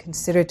what we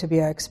consider to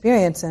be our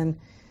experience, and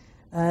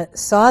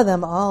saw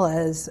them all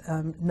as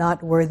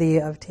not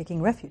worthy of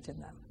taking refuge in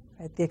them.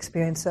 Right? The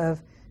experience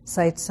of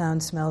sight,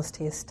 sound, smells,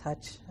 taste,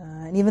 touch,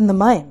 and even the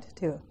mind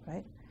too.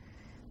 Right?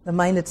 The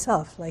mind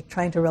itself, like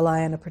trying to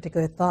rely on a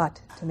particular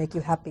thought to make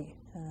you happy,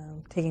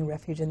 taking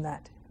refuge in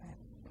that.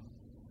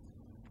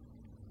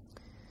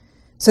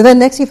 So then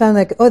next he found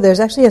there's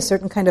actually a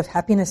certain kind of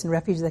happiness and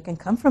refuge that can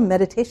come from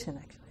meditation,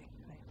 actually.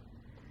 Right?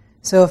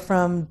 So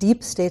from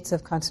deep states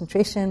of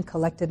concentration,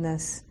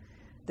 collectedness,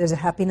 there's a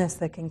happiness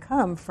that can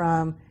come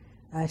from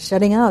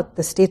shutting out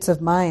the states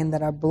of mind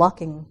that are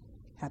blocking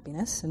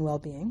happiness and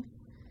well-being.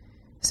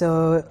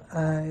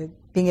 So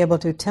being able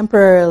to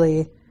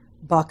temporarily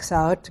box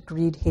out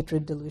greed,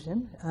 hatred,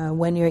 delusion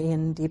when you're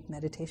in deep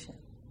meditation.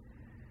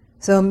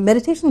 So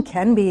meditation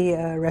can be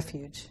a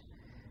refuge.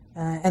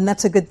 And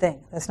that's a good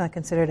thing. That's not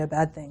considered a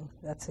bad thing.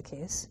 That's the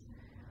case.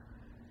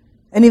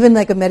 And even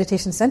like a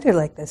meditation center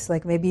like this,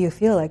 like maybe you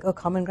feel like, oh,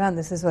 common ground,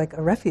 this is like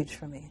a refuge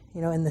for me.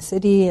 In the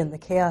city and the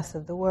chaos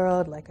of the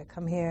world, like I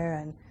come here,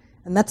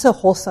 and that's a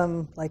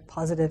wholesome, like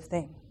positive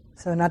thing.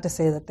 So not to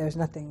say that there's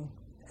nothing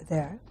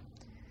there.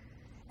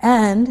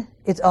 And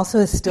it also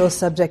is still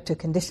subject to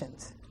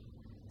conditions.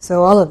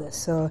 So all of this.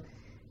 So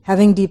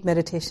having deep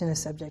meditation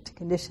is subject to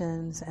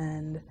conditions,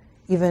 and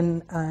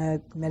even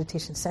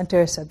meditation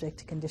center is subject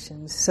to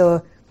conditions.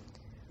 So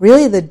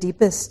really the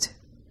deepest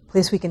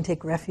place we can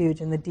take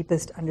refuge and the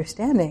deepest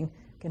understanding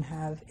can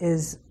have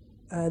is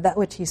that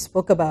which he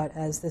spoke about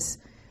as this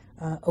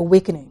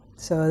awakening.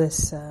 So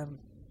this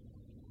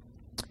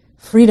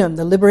freedom,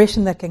 the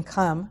liberation that can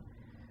come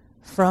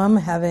from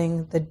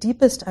having the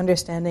deepest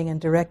understanding and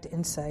direct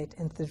insight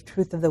into the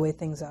truth of the way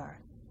things are.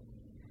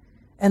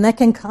 And that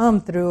can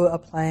come through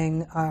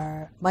applying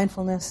our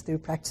mindfulness, through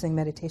practicing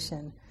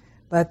meditation.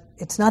 But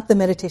it's not the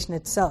meditation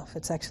itself.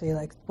 It's actually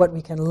like what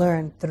we can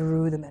learn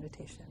through the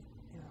meditation.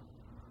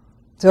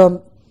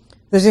 So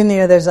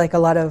there's like a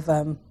lot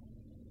of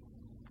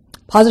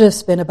positive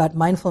spin about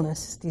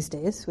mindfulness these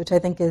days, which I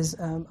think is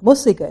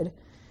mostly good.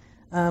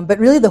 But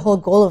really the whole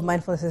goal of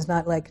mindfulness is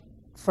not like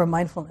for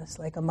mindfulness,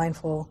 like a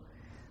mindful,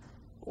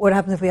 what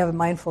happens if we have a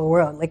mindful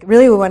world? Like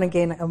really we want to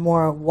gain a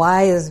more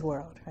wise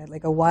world, right?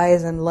 Like a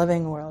wise and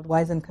loving world,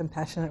 wise and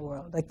compassionate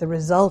world. Like the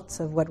results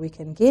of what we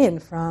can gain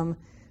from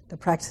the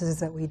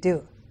practices that we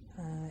do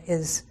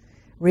is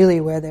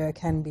really where there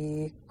can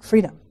be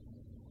freedom.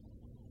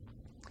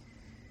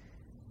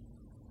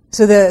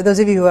 So those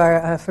of you who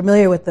are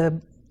familiar with the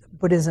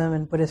Buddhism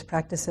and Buddhist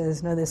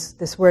practices know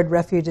this word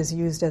refuge is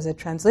used as a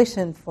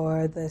translation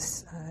for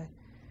this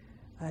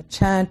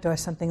chant or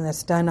something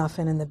that's done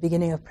often in the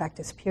beginning of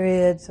practice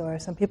periods, or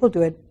some people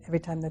do it every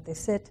time that they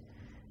sit.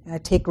 I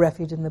take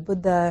refuge in the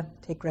Buddha,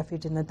 take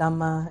refuge in the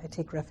Dhamma, I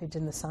take refuge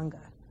in the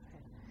Sangha.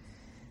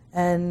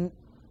 And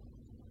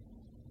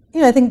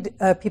I think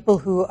people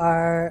who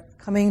are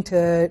coming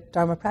to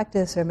Dharma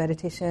practice or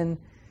meditation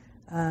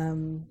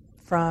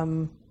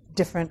from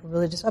different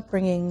religious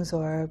upbringings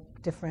or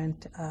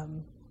different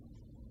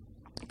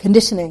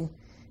conditioning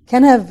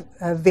can have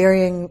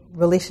varying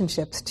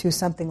relationships to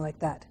something like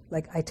that,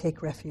 like I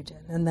take refuge in.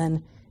 And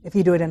then if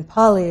you do it in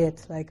Pali,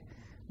 it's like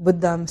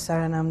Buddham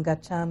saranam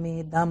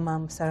gacchami,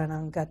 Dhammam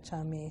saranam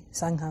gacchami,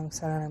 Sangham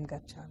saranam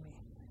gacchami.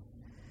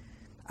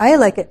 I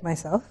like it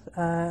myself,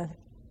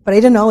 but I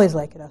didn't always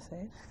like it, I'll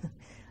say.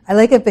 I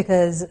like it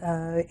because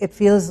it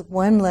feels,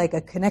 one, like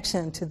a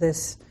connection to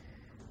this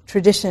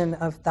tradition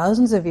of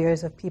thousands of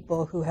years of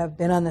people who have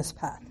been on this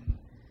path.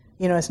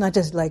 It's not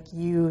just like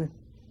you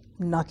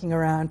knocking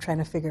around trying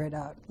to figure it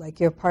out. Like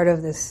you're part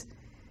of this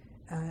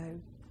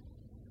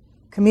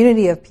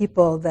community of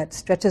people that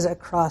stretches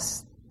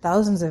across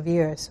thousands of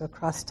years, so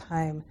across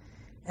time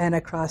and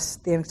across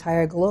the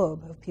entire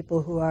globe, of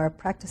people who are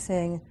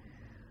practicing,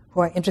 who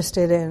are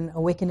interested in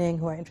awakening,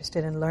 who are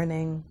interested in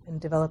learning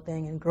and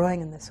developing and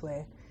growing in this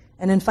way.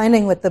 And in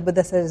finding what the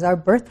Buddha says is our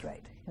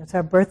birthright. It's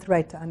our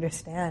birthright to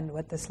understand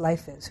what this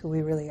life is, who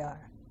we really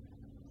are.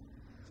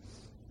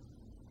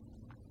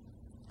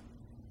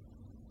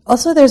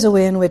 Also, there's a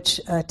way in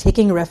which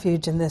taking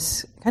refuge in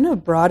this kind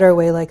of broader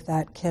way like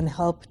that can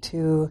help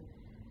to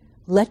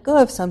let go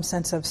of some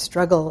sense of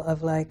struggle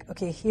of like,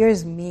 okay,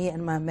 here's me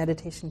and my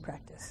meditation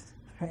practice,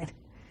 right?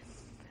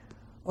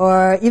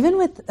 Or even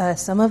with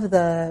some of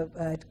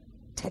the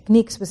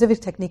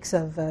specific techniques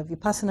of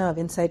vipassana, of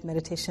insight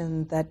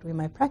meditation that we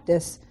might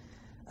practice,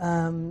 there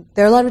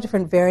are a lot of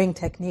different varying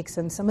techniques,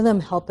 and some of them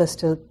help us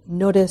to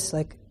notice,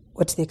 like,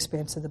 what's the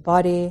experience of the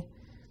body,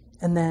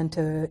 and then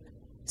to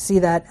see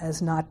that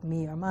as not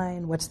me or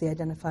mine. What's the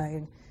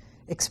identifying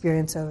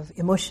experience of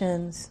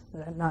emotions,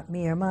 not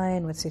me or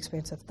mine? What's the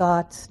experience of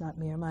thoughts, not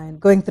me or mine?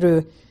 Going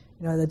through,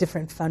 the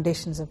different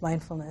foundations of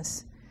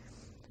mindfulness.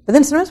 But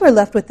then sometimes we're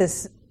left with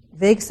this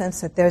vague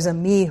sense that there's a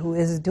me who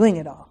is doing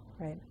it all,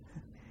 right?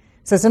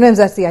 So sometimes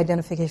that's the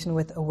identification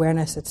with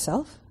awareness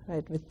itself,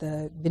 right, with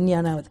the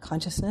vijnana, with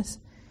consciousness.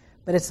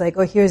 But it's like,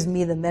 oh, here's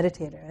me, the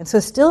meditator. And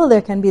so still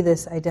there can be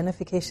this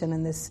identification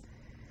and this,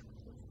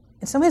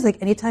 in some ways,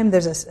 like anytime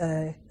there's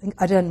I think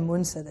Ajahn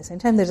Mun said this,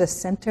 anytime there's a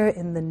center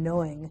in the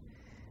knowing,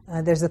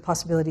 there's the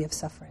possibility of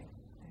suffering.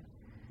 Right?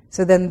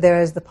 So then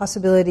there's the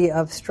possibility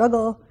of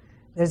struggle,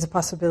 there's the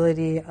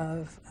possibility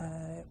of,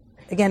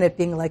 again, it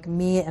being like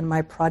me and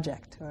my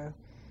project, or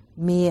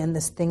me and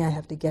this thing I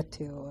have to get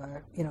to,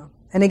 or,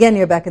 and again,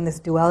 you're back in this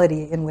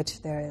duality in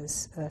which there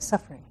is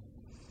suffering.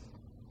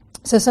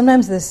 So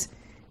sometimes this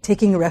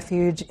taking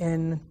refuge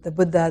in the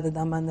Buddha, the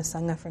Dhamma, and the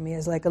Sangha for me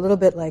is like a little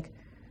bit like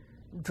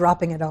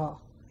dropping it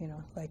all,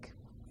 like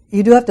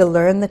you do have to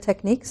learn the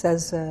techniques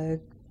as I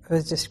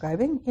was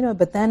describing,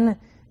 but then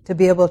to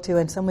be able to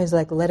in some ways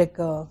like let it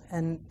go.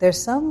 And there's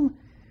some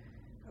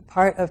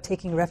part of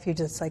taking refuge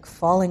that's like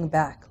falling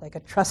back, like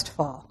a trust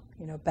fall,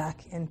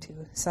 back into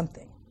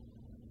something.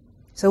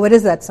 So what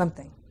is that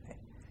something?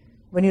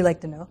 Wouldn't you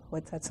like to know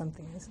what that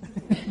something is?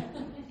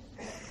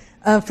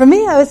 For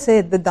me, I would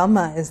say the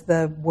Dhamma is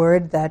the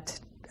word that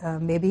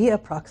maybe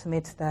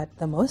approximates that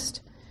the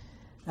most.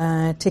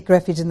 Take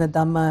refuge in the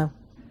Dhamma.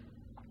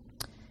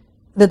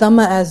 The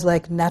Dhamma as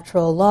like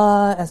natural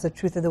law, as the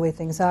truth of the way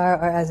things are,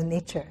 or as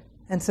nature.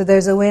 And so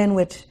there's a way in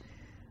which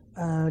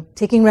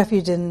taking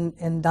refuge in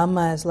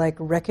Dhamma is like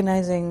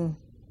recognizing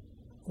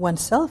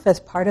oneself as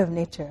part of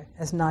nature,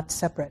 as not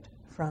separate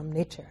from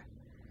nature.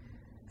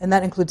 And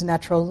that includes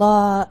natural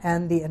law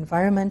and the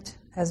environment,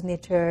 as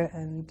nature,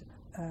 and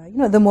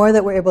the more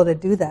that we're able to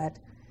do that,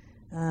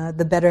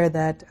 the better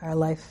that our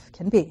life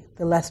can be.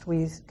 The less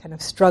we kind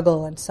of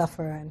struggle and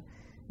suffer and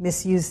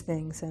misuse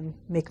things and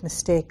make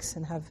mistakes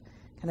and have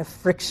kind of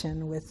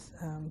friction with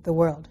the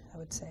world, I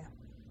would say.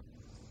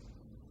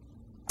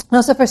 And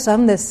also for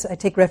some, I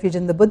take refuge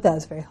in the Buddha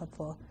is very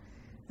helpful.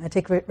 I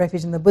take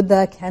refuge in the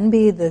Buddha can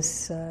be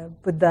this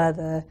Buddha,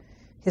 the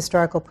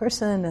historical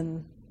person,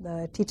 and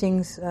the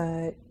teachings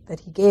that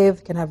he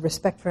gave, can have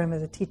respect for him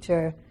as a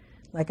teacher.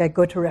 Like I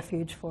go to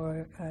refuge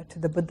to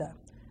the Buddha.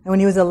 And when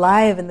he was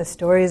alive in the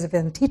stories of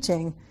him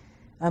teaching,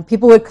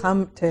 people would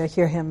come to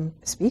hear him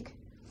speak.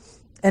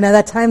 And at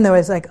that time, there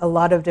was like a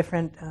lot of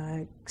different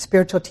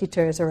spiritual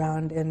teachers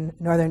around in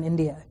northern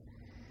India.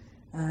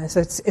 So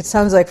it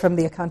sounds like from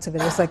the accounts of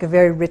it, it's like a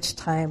very rich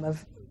time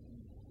of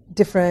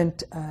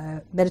different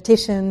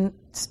meditation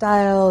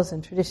styles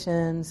and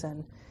traditions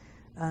and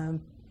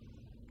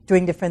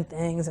doing different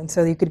things. And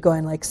so you could go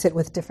and like sit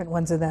with different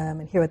ones of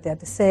them and hear what they had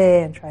to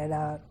say and try it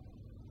out.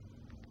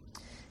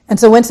 And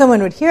so when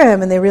someone would hear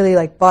him and they really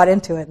like bought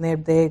into it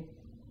and they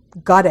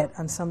got it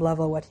on some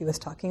level what he was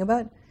talking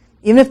about,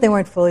 even if they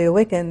weren't fully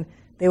awakened,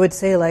 they would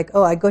say like,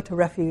 oh, I go for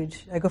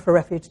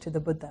refuge to the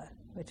Buddha,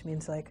 which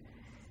means like,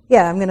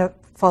 yeah, I'm going to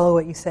follow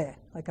what you say.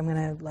 Like I'm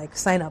going to like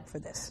sign up for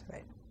this,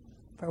 right,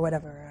 for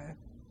whatever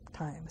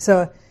time.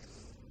 So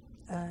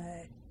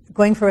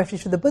going for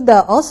refuge to the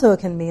Buddha also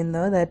can mean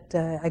though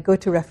that I go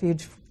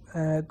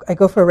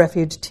for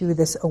refuge to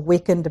this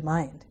awakened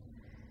mind.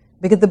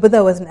 Because the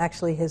Buddha wasn't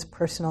actually his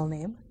personal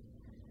name.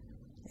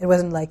 It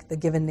wasn't like the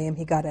given name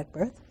he got at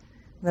birth.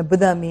 The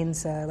Buddha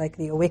means like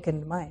the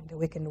awakened mind,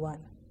 awakened one.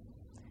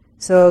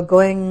 So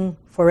going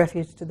for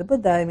refuge to the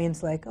Buddha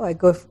means like, oh, I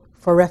go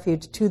for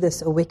refuge to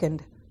this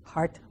awakened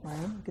heart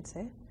mind, you could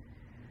say.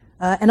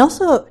 And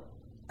also,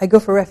 I go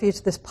for refuge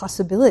to this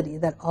possibility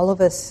that all of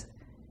us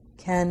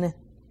can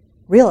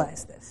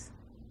realize this.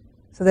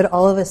 So that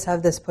all of us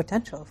have this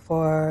potential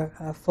for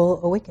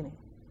full awakening,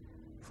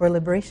 for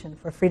liberation,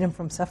 for freedom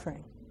from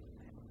suffering.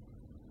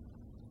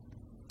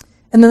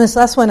 And then this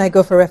last one, I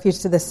go for refuge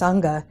to the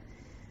Sangha.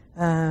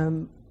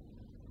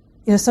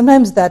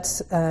 Sometimes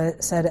that's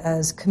said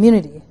as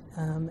community,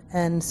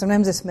 and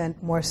sometimes it's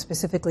meant more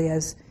specifically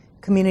as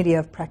community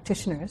of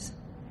practitioners.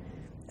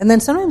 And then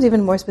sometimes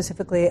even more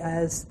specifically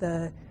as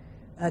the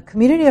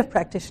community of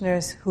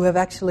practitioners who have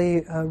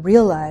actually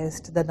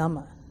realized the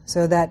Dhamma,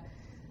 so that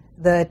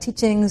the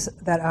teachings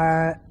that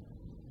are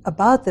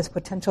about this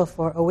potential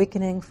for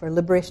awakening, for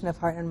liberation of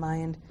heart and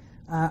mind,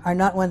 are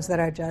not ones that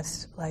are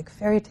just like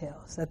fairy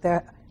tales, that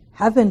there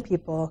have been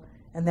people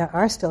and there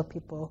are still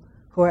people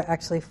who are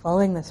actually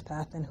following this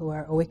path and who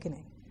are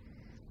awakening.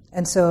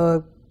 And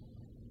so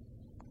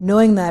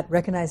knowing that,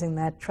 recognizing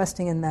that,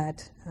 trusting in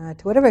that,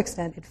 to whatever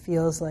extent it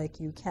feels like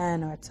you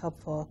can or it's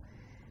helpful,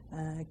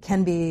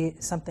 can be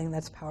something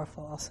that's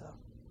powerful also.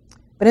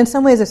 But in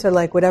some ways it's sort of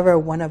like whatever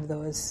one of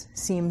those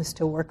seems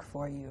to work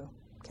for you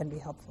can be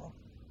helpful.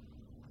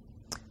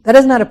 That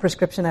is not a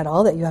prescription at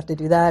all that you have to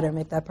do that or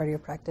make that part of your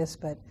practice,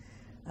 but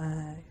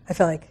I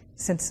feel like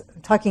since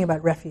I'm talking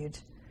about refuge,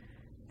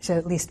 I should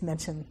at least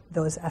mention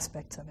those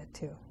aspects of it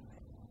too.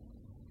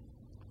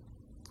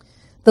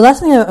 The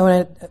last thing I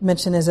want to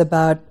mention is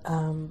about,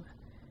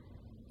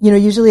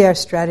 usually our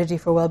strategy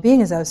for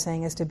well-being, as I was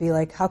saying, is to be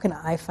like, how can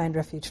I find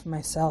refuge for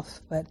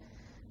myself? But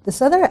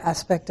this other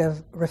aspect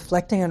of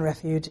reflecting on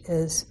refuge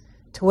is,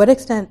 to what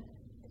extent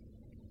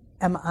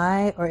am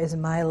I or is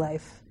my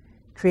life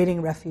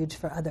creating refuge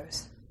for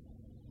others?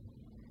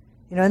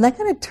 And that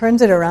kind of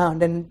turns it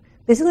around. And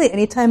basically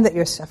any time that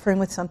you're suffering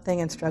with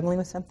something and struggling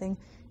with something,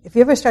 if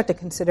you ever start to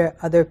consider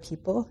other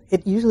people,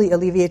 it usually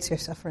alleviates your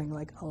suffering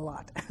like a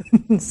lot.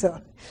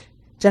 So,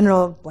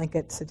 general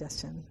blanket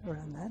suggestion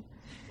around that.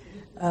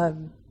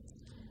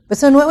 But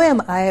so in what way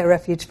am I a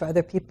refuge for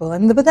other people?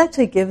 And the Buddha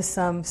actually gives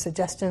some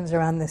suggestions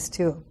around this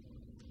too.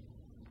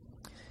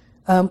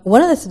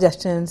 One of the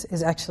suggestions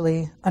is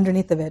actually,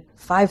 underneath of it,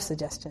 5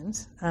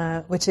 suggestions,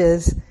 which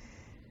is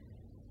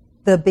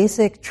the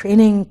basic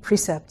training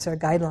precepts or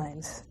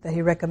guidelines that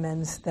he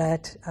recommends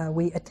that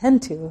we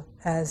attend to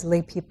as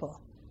lay people.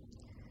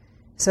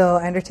 So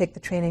I undertake the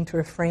training to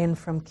refrain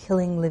from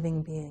killing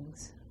living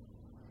beings.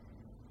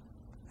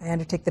 I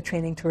undertake the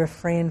training to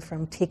refrain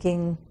from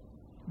taking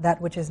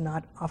that which is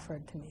not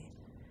offered to me.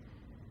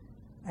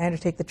 I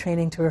undertake the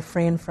training to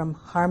refrain from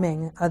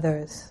harming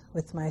others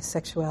with my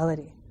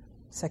sexuality,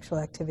 sexual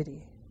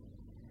activity.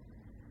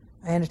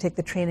 I undertake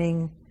the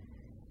training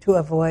to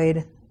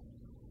avoid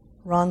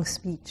wrong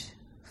speech,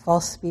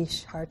 false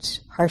speech,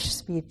 harsh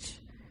speech,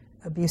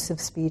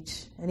 abusive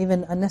speech, and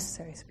even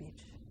unnecessary speech.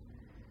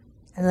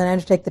 And then I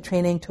undertake the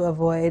training to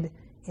avoid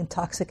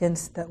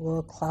intoxicants that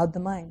will cloud the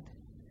mind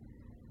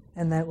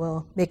and that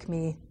will make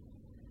me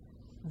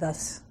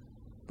thus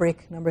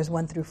break numbers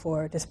 1 through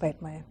 4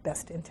 despite my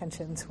best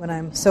intentions when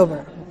I'm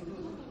sober.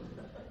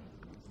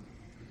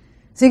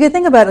 So you could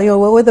think about,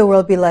 what would the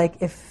world be like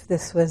if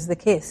this was the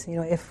case?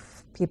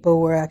 If people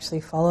were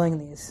actually following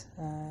these,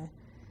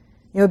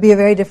 it would be a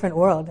very different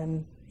world.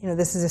 And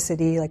this is a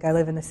city, like I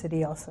live in a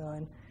city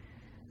also,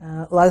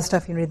 A lot of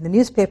stuff you read in the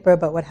newspaper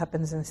about what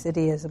happens in the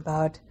city is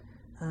about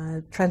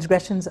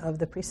transgressions of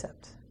the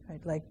precept,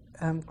 right? Like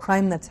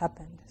crime that's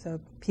happened. So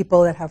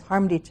people that have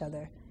harmed each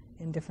other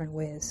in different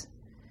ways.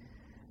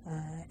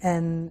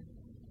 And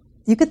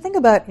you could think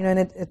about, and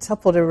it's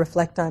helpful to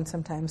reflect on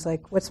sometimes,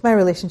 like, what's my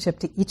relationship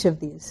to each of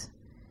these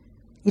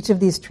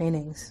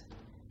trainings?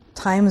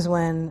 Times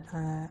when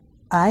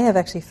I have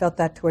actually felt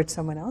that towards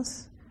someone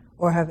else,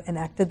 or have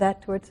enacted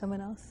that towards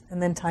someone else,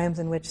 and then times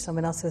in which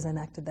someone else has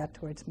enacted that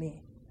towards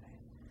me.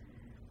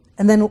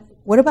 And then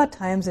what about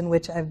times in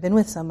which I've been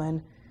with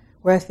someone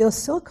where I feel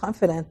so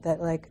confident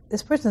that, like,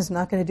 this person is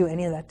not going to do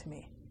any of that to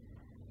me,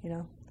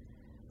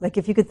 Like,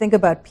 if you could think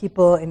about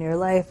people in your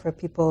life or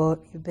people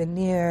you've been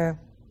near,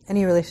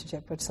 any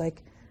relationship where it's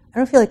like, I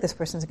don't feel like this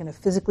person's going to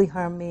physically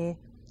harm me.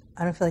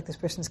 I don't feel like this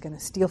person's going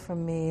to steal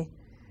from me.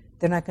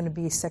 They're not going to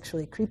be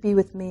sexually creepy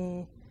with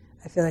me.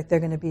 I feel like they're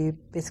going to be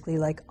basically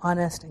like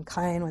honest and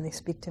kind when they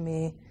speak to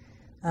me.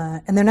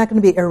 And they're not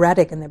going to be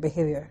erratic in their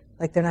behavior.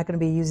 Like, they're not going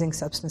to be using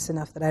substance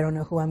enough that I don't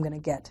know who I'm going to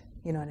get,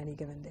 on any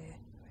given day.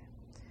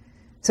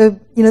 So,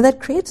 that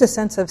creates a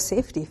sense of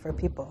safety for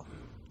people.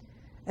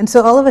 And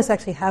so all of us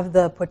actually have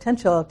the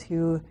potential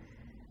to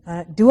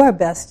do our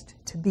best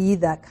to be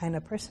that kind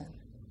of person.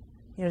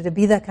 To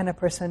be that kind of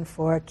person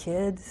for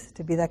kids,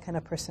 to be that kind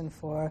of person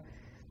for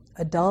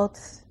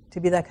adults, to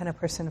be that kind of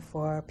person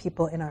for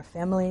people in our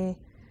family,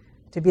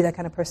 to be that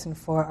kind of person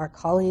for our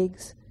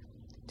colleagues,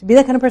 to be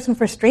that kind of person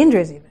for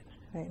strangers even,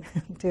 right?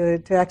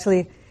 to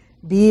actually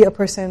be a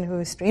person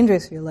who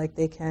strangers feel like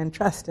they can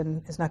trust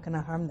and is not going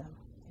to harm them.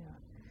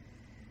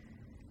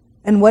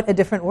 And what a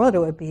different world it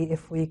would be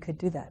if we could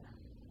do that.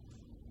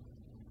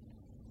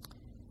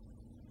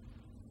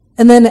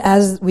 And then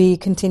as we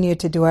continue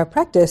to do our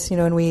practice,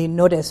 and we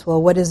notice,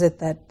 well, what is it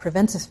that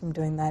prevents us from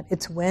doing that?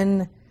 It's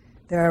when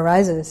there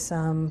arises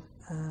some,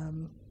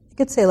 you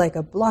could say like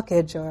a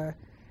blockage or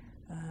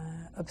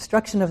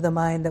obstruction of the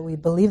mind that we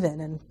believe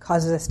in and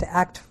causes us to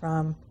act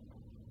from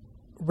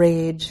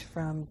rage,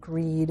 from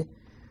greed,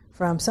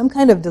 from some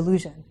kind of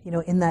delusion,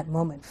 in that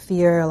moment.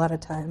 Fear, a lot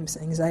of times,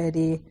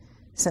 anxiety,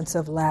 sense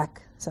of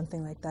lack,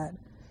 something like that.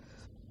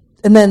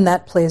 And then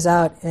that plays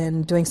out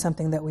in doing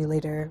something that we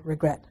later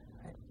regret.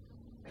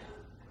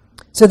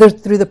 So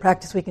through the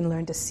practice, we can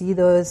learn to see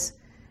those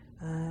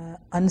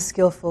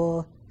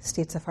unskillful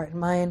states of heart and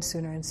mind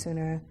sooner and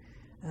sooner.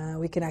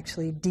 We can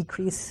actually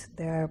decrease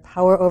their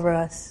power over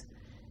us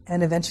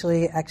and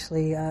eventually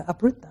actually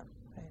uproot them.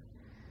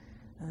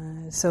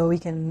 Right? So we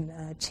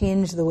can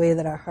change the way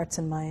that our hearts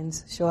and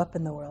minds show up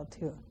in the world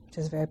too, which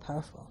is very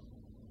powerful.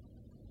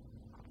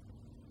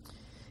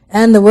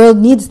 And the world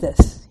needs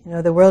this.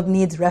 The world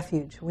needs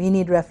refuge. We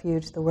need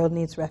refuge. The world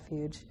needs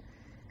refuge.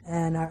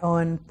 And our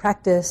own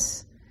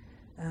practice,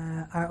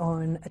 our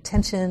own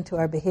attention to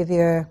our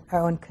behavior, our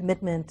own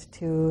commitment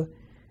to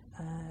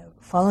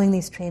following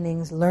these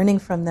trainings, learning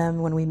from them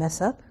when we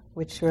mess up,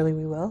 which surely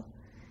we will,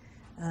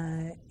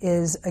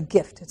 is a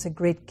gift. It's a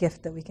great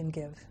gift that we can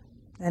give.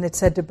 And it's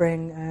said to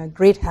bring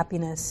great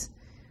happiness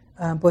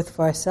both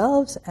for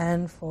ourselves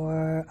and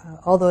for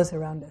all those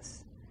around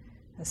us.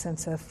 A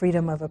sense of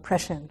freedom of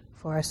oppression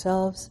for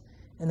ourselves,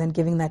 and then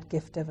giving that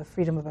gift of a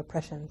freedom of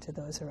oppression to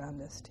those around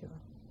us too.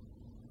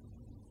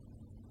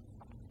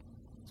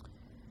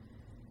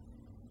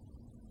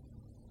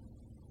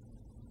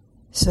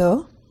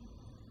 So,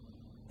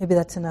 maybe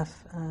that's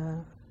enough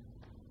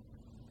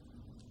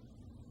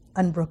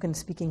unbroken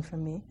speaking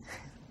from me,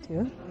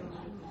 too.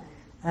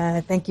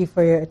 Thank you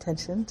for your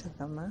attention to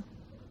Dhamma.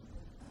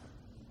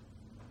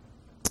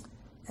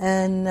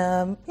 And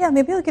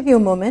maybe I'll give you a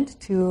moment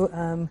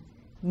to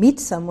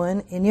meet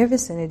someone in your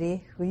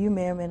vicinity who you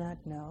may or may not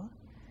know.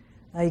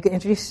 You can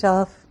introduce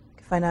yourself, you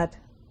can find out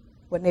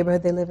what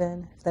neighborhood they live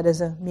in, if that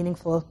is a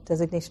meaningful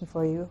designation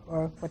for you,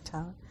 or what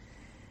town.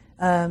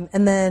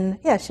 And then,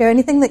 share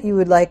anything that you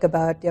would like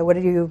about,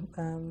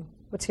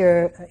 what's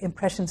your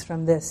impressions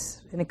from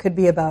this? And it could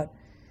be about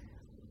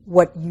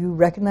what you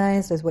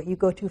recognize as what you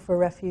go to for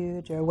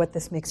refuge, or what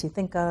this makes you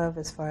think of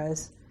as far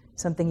as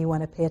something you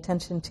want to pay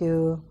attention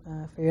to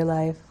for your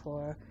life,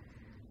 or,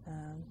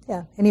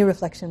 any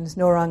reflections,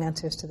 no wrong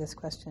answers to this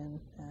question.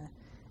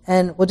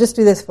 And we'll just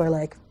do this for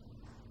like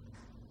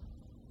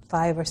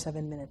 5 or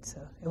 7 minutes,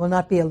 so it will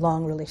not be a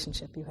long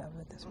relationship you have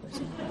with this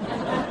person.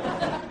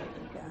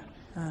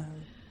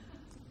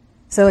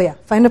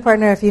 Find a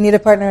partner. If you need a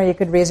partner, you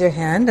could raise your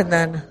hand, and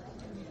then...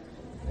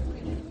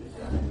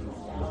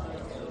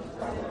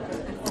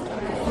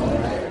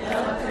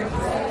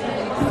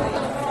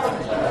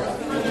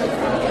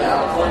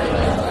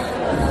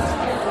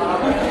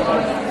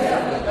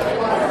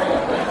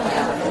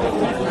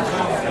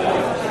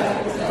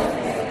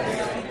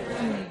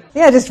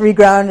 just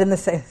reground in the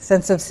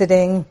sense of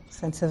sitting,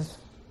 sense of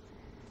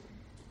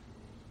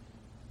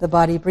the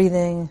body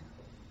breathing,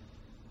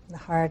 the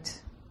heart.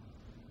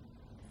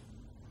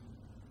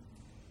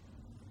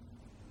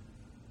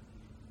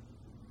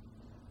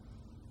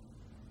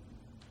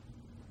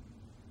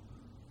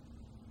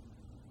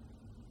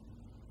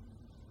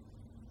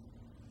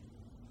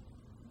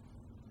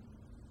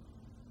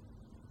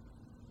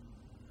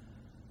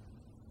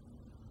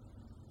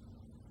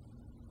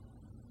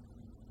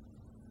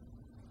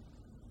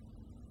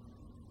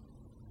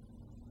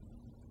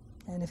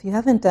 And if you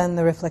haven't done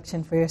the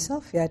reflection for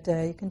yourself yet,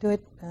 you can do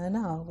it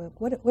now.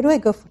 What do I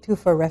go to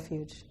for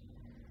refuge?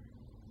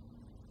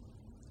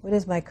 What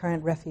is my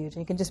current refuge?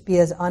 And you can just be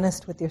as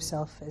honest with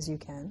yourself as you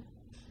can.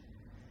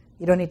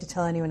 You don't need to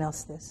tell anyone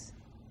else this.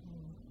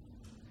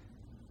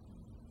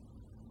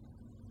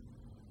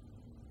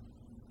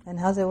 And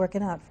how's it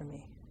working out for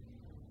me?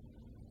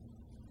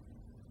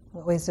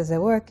 What ways does it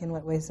work? In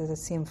what ways does it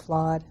seem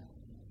flawed?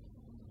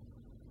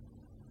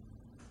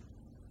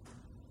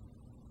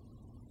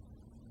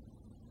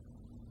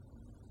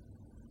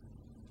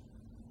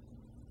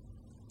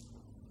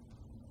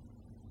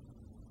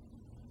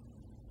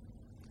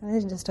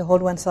 And just to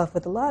hold oneself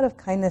with a lot of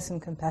kindness and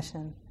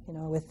compassion,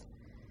 with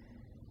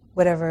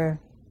whatever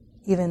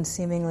even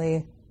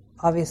seemingly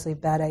obviously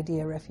bad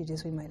idea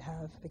refuges we might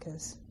have,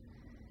 because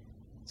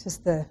it's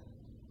just the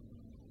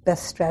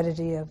best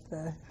strategy of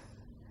the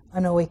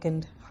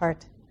unawakened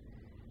heart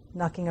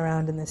knocking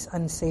around in this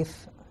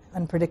unsafe,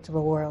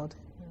 unpredictable world.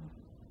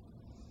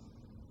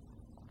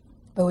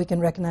 But we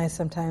can recognize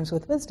sometimes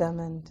with wisdom,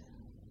 and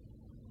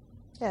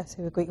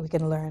so we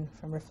can learn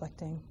from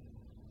reflecting.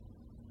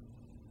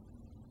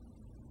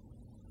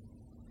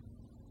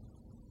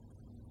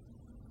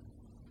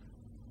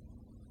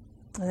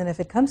 And then if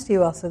it comes to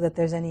you also that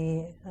there's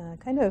any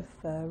kind of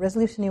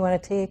resolution you want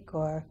to take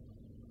or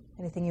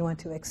anything you want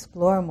to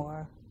explore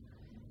more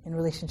in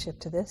relationship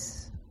to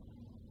this,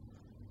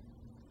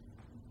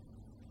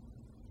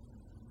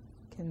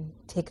 you can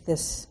take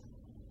this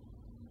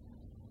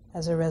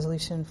as a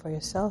resolution for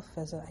yourself,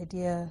 as an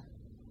idea,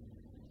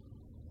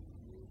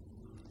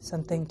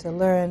 something to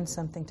learn,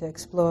 something to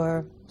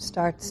explore,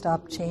 start,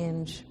 stop,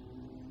 change,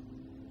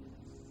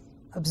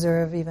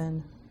 observe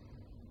even.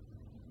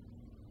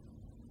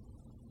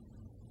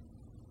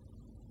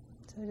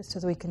 So just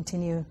as we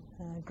continue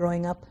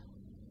growing up,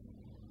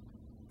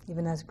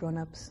 even as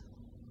grown-ups.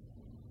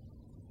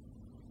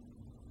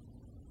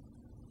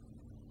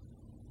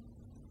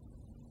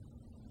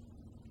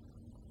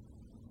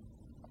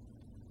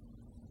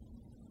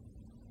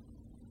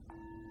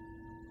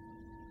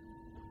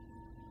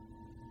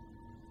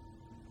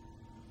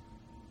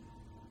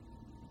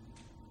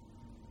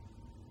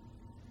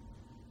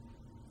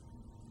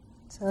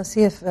 So let's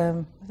see if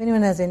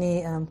anyone has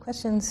any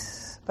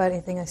questions about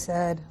anything I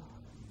said.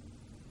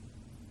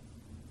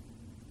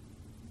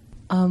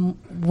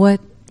 What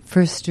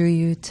first drew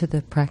you to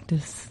the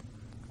practice?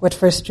 What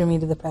first drew me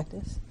to the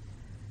practice?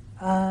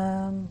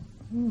 I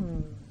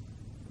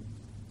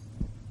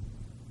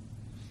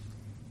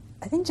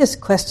think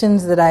just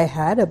questions that I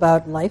had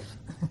about life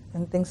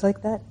and things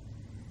like that.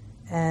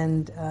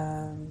 And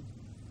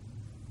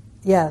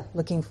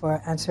looking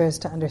for answers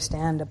to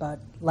understand about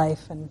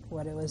life and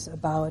what it was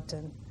about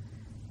and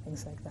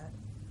things like that.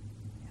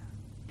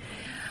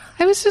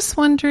 I was just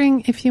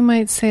wondering if you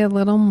might say a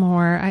little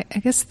more. I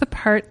guess the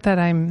part that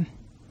I'm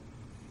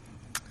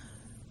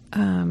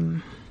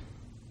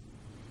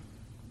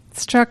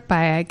struck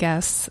by,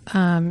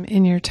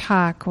 in your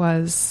talk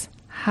was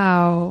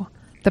how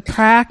the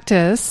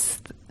practice,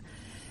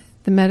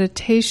 the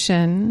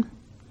meditation,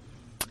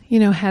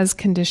 has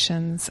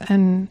conditions.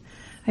 And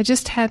I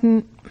just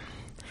hadn't,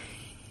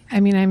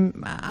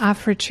 I'm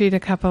off retreat a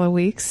couple of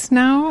weeks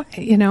now,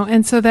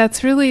 and so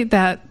that's really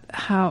that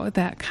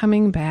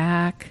coming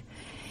back.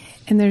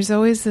 And there's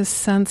always this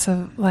sense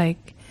of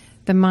like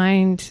the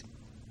mind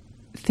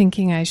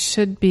thinking I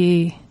should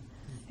be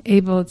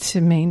able to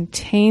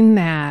maintain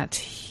that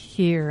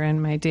here in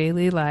my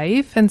daily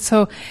life. And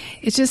so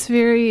it's just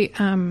very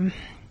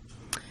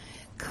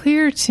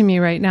clear to me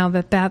right now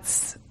that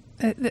that's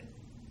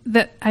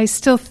that I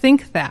still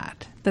think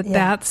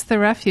that's the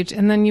refuge.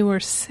 And then you were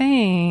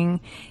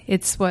saying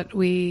it's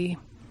the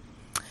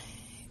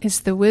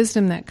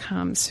wisdom that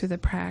comes through the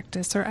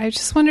practice. Or I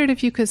just wondered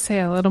if you could say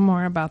a little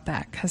more about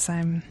that, because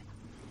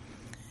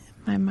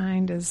my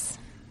mind is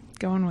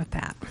going with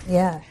that.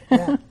 Yeah.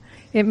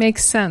 It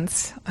makes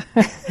sense.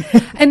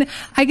 And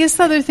I guess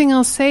the other thing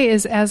I'll say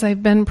is, as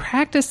I've been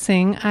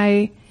practicing,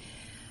 I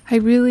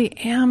really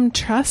am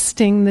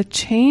trusting the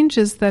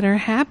changes that are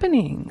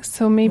happening.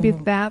 So maybe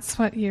that's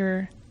what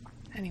anyway.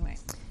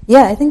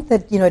 Yeah, I think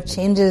that,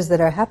 changes that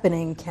are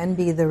happening can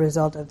be the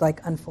result of like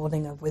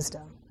unfolding of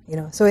wisdom.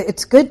 So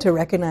it's good to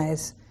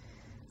recognize,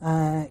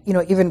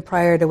 even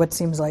prior to what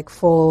seems like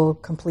full,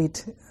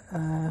 complete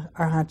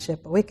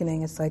arhatship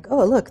awakening, it's like,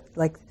 oh, look,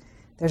 like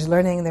there's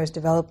learning, there's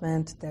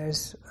development,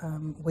 there's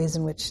ways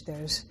in which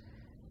there's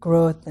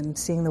growth and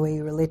seeing the way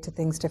you relate to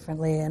things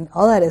differently, and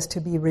all that is to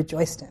be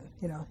rejoiced in.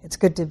 It's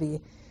good to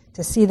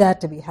see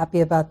that, to be happy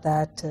about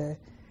that, to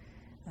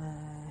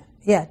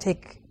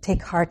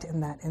take heart in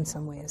that in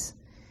some ways.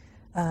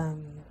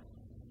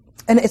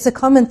 And it's a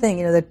common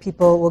thing, that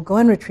people will go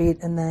on retreat,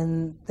 and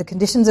then the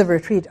conditions of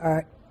retreat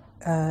are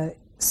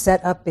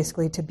set up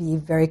basically to be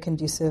very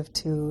conducive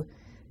to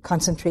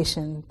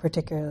concentration,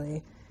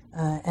 particularly,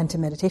 and to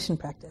meditation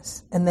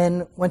practice. And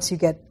then once you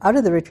get out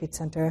of the retreat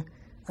center,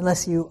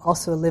 unless you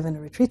also live in a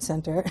retreat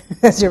center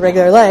as your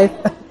regular life,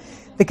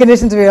 the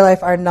conditions of your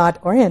life are not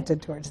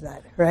oriented towards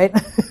that, right?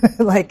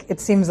 Like it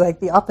seems like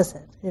the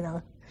opposite,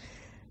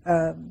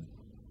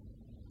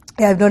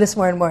 I've noticed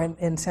more and more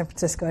in San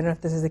Francisco. I don't know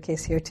if this is the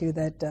case here too.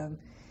 That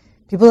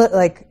people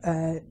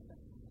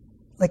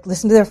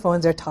listen to their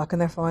phones or talk on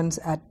their phones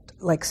at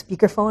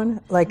speakerphone,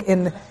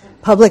 in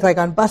public,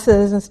 on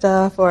buses and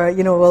stuff, or I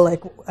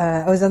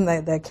was on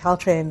the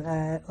Caltrain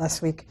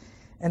last week,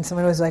 and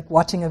someone was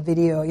watching a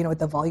video, with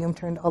the volume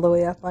turned all the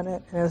way up on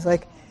it, and I was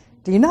like,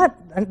 do you not?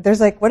 There's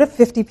what if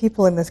 50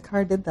 people in this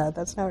car did that?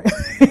 That's not,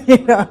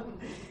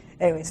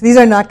 Anyway, so these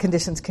are not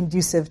conditions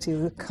conducive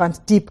to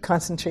deep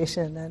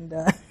concentration and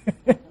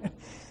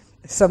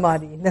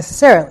samadhi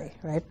necessarily,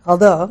 right?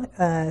 Although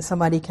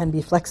samadhi can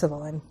be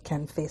flexible and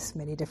can face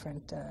many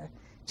different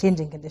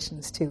changing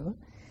conditions too.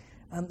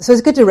 So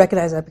it's good to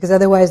recognize that, because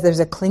otherwise there's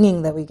a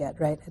clinging that we get,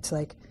 right? It's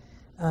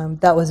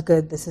that was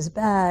good, this is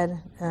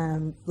bad,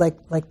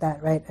 like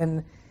that, right?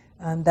 And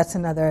that's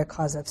another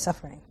cause of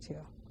suffering too.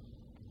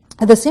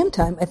 At the same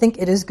time, I think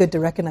it is good to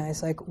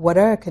recognize what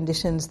are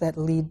conditions that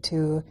lead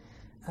to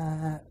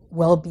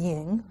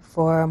well-being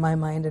for my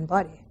mind and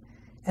body.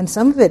 And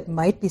some of it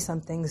might be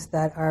some things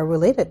that are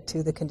related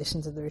to the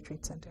conditions of the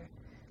retreat center,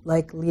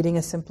 like leading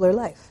a simpler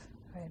life,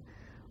 right?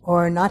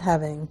 Or not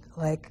having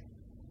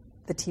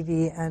the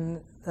TV and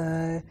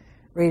the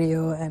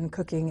radio and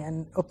cooking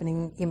and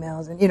opening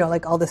emails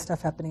and all this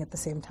stuff happening at the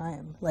same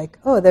time.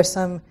 There's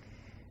some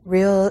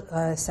real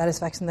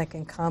satisfaction that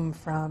can come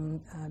from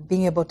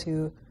being able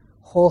to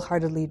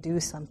wholeheartedly do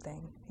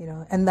something,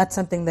 and that's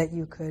something that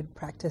you could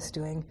practice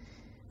doing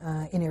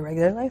in your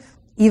regular life,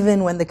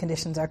 even when the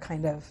conditions are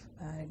kind of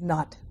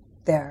not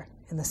there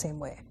in the same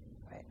way,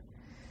 right?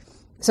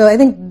 So I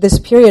think this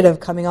period of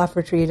coming off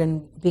retreat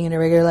and being in a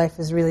regular life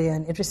is really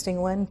an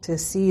interesting one, to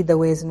see the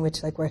ways in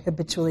which we're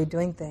habitually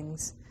doing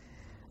things,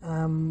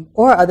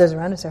 or others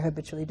around us are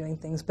habitually doing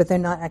things, but they're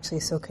not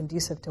actually so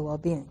conducive to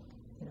well-being.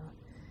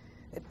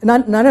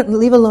 Not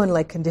leave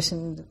alone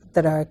conditions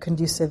that are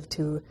conducive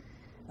to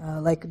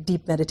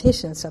deep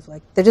meditation and stuff,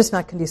 they're just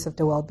not conducive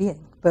to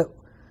well-being, but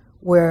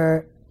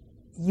we're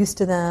used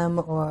to them,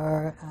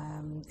 or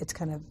it's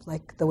kind of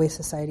the way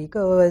society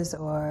goes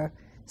or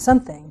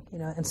something,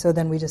 and so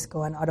then we just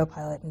go on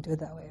autopilot and do it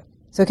that way.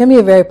 So it can be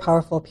a very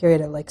powerful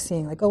period of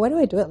seeing why do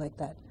I do it like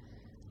that?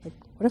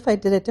 What if I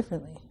did it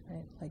differently,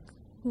 right?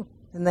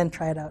 And then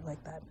try it out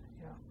like that,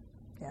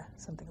 yeah,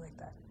 something like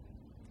that.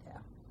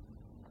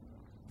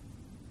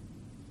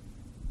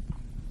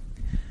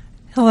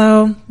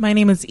 Hello, my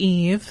name is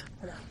Eve.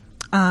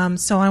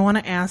 So I want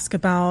to ask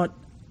about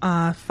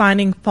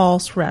finding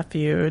false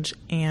refuge,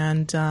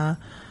 and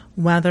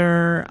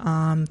whether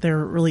there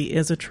really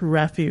is a true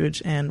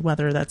refuge, and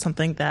whether that's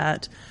something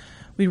that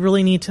we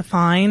really need to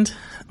find,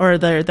 or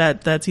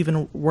that's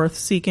even worth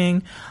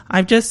seeking.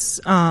 I've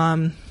just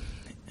kind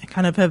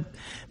of have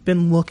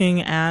been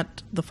looking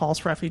at the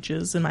false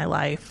refuges in my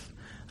life,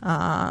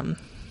 things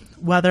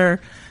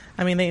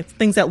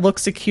that look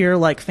secure,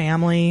 like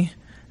family.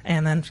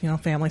 And then,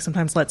 family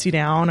sometimes lets you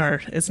down,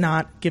 or is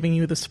not giving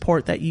you the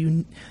support that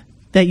you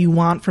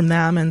want from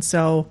them. And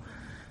so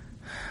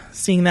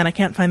seeing that I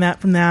can't find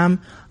that from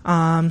them,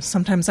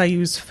 sometimes I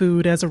use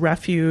food as a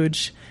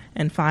refuge,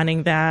 and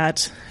finding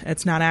that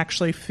it's not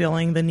actually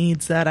filling the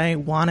needs that I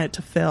want it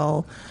to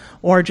fill,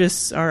 or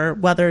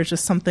whether it's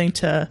just something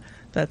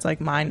that's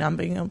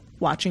mind-numbing,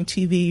 watching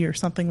TV or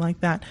something like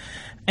that.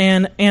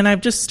 And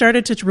I've just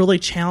started to really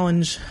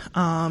challenge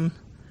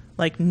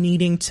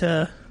needing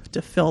to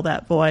fill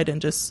that void,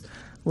 and just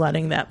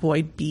letting that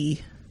void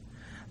be,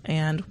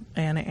 and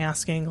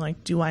asking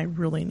do I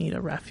really need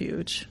a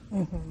refuge?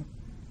 Mm-hmm.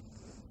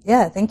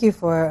 Yeah, thank you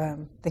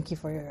for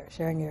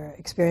sharing your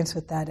experience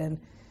with that. And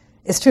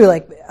it's true,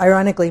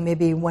 ironically,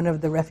 maybe one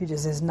of the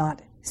refuges is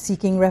not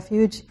seeking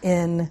refuge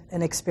in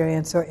an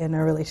experience or in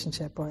a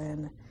relationship or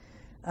in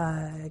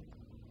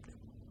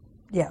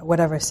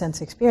whatever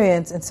sense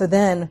experience. And so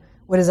then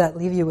what does that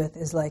leave you with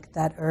is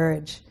that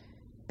urge,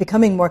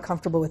 becoming more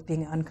comfortable with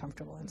being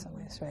uncomfortable in some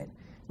ways, right?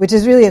 Which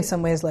is really in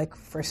some ways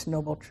first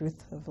noble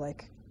truth of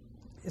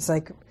it's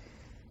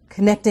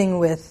connecting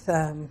with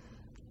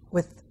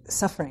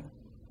suffering.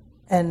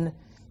 And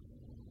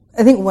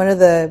I think one of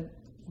the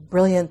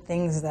brilliant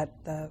things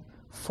that the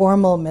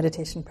formal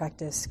meditation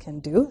practice can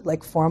do,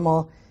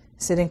 formal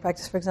sitting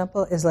practice, for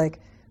example, is let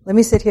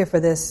me sit here for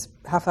this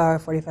half hour,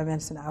 45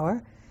 minutes, an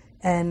hour,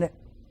 and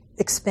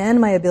expand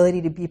my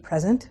ability to be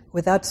present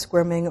without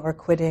squirming or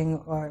quitting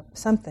or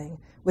something,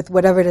 with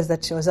whatever it is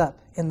that shows up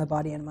in the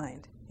body and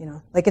mind.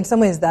 In some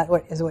ways that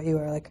is what you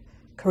are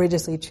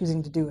courageously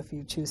choosing to do if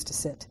you choose to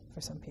sit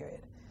for some period.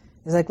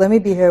 It's let me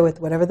be here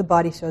with whatever the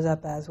body shows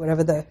up as,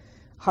 whatever the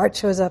heart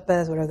shows up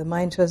as, whatever the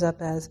mind shows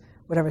up as,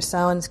 whatever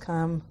sounds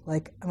come.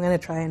 I'm going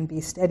to try and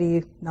be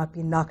steady, not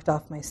be knocked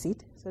off my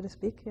seat, so to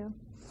speak.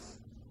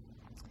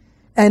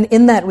 And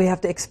in that we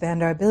have to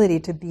expand our ability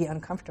to be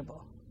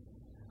uncomfortable,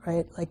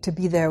 right? To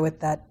be there with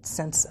that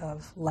sense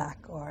of lack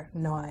or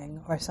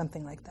gnawing or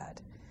something like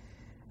that.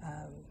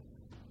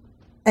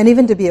 And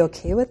even to be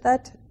okay with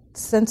that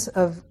sense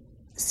of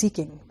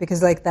seeking,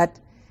 because that,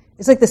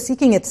 it's the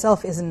seeking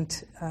itself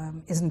isn't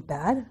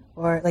bad,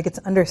 or it's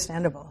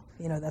understandable.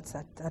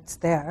 That's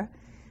there.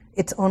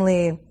 It's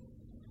only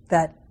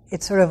that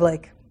it's sort of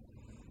like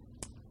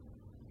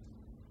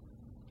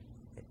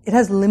it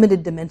has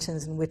limited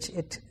dimensions in which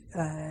it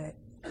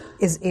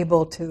is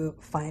able to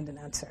find an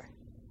answer,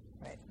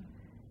 right?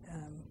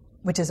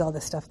 Which is all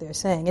the stuff they're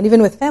saying. And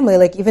even with family,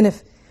 like even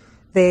if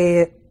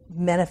they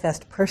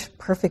manifest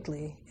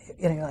perfectly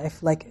in your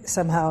life, like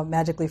somehow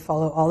magically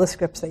follow all the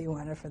scripts that you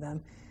wanted for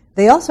them,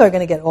 they also are going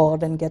to get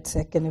old and get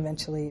sick and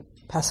eventually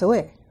pass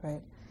away,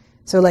 right?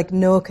 So like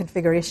no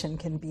configuration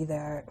can be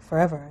there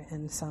forever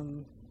in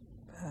some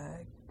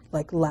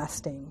like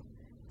lasting,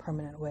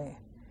 permanent way.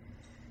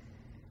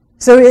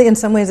 So in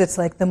some ways it's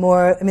like the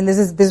more, I mean this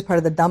is part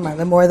of the Dhamma,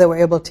 the more that we're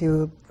able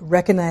to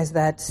recognize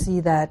that,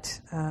 see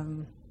that,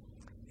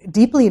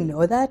 deeply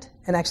know that,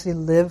 and actually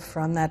live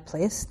from that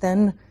place,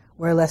 then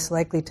we're less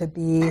likely to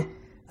be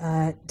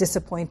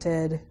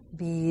disappointed,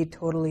 be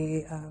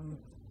totally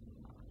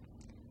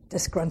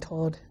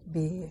disgruntled,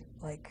 be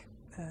like,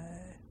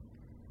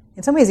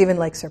 in some ways even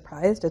like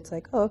surprised. It's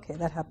like, oh, okay,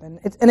 that happened.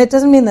 And it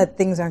doesn't mean that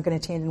things aren't going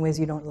to change in ways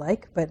you don't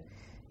like, but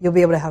you'll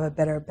be able to have a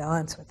better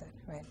balance with it,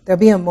 right? There'll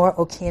be a more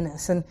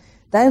okayness. And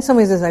that in some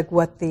ways is like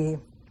what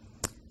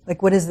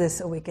is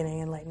this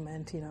awakening,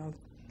 enlightenment,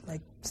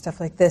 like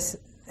stuff like this.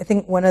 I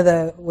think one of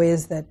the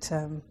ways that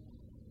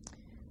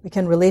we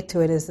can relate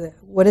to it is that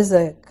what is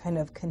a kind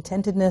of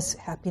contentedness,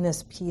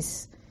 happiness,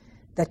 peace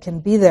that can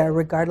be there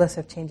regardless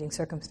of changing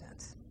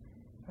circumstance,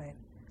 right?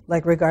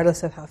 Like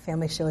regardless of how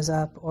family shows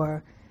up,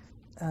 or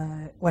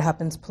what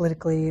happens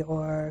politically,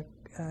 or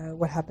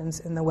what happens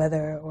in the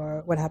weather,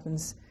 or what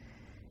happens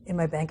in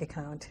my bank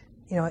account.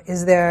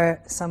 Is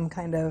there some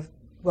kind of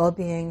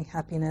well-being,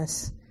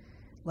 happiness,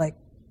 like,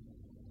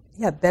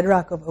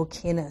 bedrock of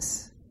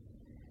okayness?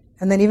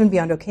 And then even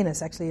beyond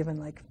okayness, actually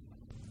even like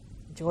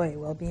joy,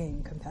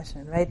 well-being,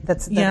 compassion, right?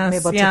 That I'm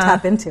able to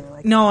tap into.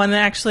 Like, no, and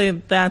actually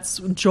that's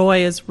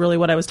joy is really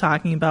what I was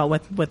talking about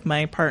with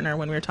my partner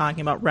when we were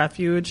talking about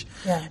refuge.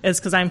 Yeah. Is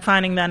because I'm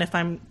finding that if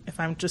I'm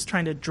just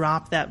trying to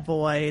drop that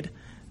void,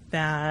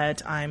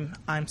 that I'm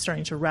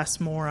starting to rest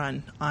more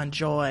on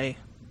joy.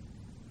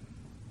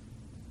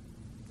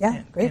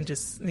 Yeah, great. And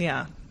just,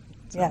 yeah.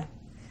 So. Yeah.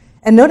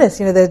 And notice,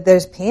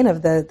 there's pain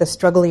of the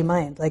struggly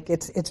mind. Like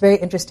it's very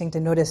interesting to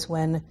notice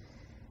when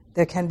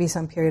there can be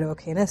some period of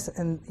okayness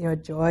and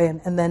joy,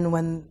 and then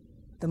when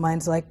the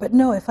mind's like, but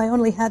no, if I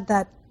only had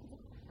that,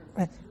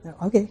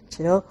 okay,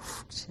 chill,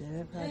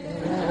 okay,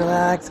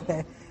 relax,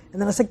 okay, and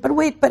then it's like, but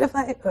wait, but if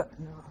I, no,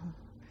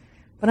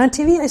 but on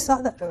TV I saw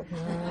that, no.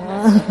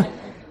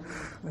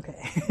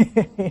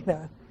 Okay,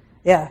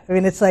 yeah. I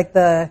mean, it's like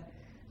the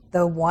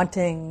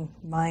wanting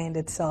mind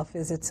itself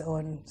is its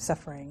own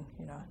suffering,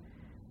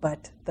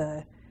 but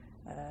the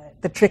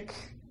trick.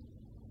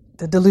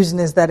 The delusion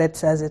is that it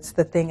says it's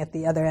the thing at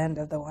the other end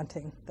of the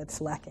wanting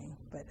that's lacking,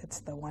 but it's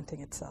the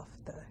wanting itself.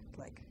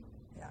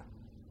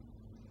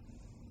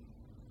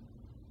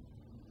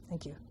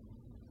 Thank you.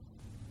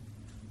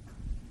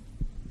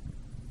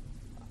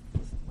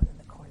 Someone in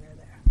the corner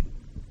there.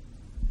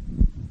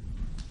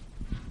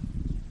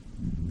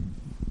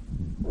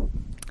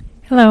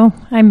 Hello,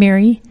 I'm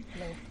Mary.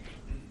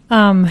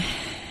 Hello.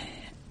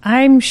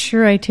 I'm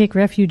sure I take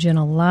refuge in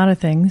a lot of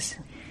things.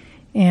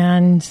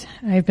 And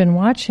I've been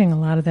watching a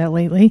lot of that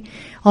lately.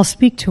 I'll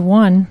speak to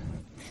one.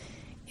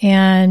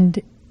 And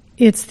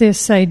it's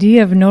this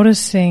idea of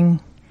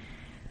noticing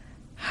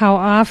how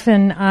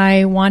often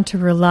I want to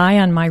rely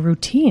on my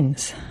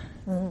routines.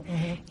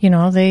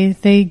 Mm-hmm.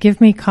 They give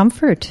me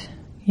comfort,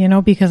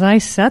 because I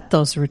set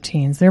those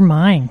routines. They're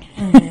mine.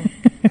 Mm-hmm.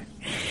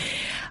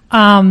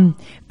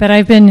 But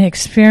I've been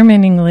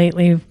experimenting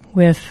lately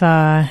with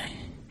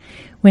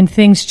when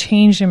things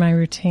change in my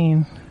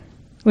routine,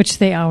 which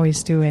they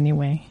always do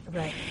anyway.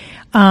 Right.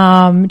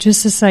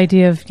 Just this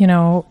idea of,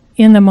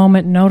 in the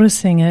moment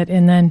noticing it,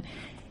 and then,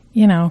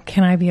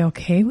 can I be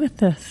okay with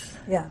this?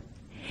 Yeah.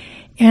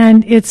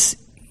 And it's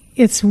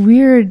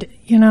weird,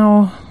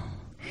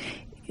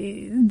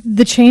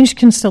 the change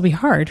can still be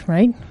hard,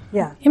 right?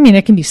 Yeah. I mean,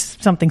 it can be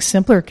something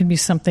simpler, it can be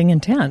something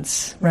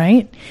intense,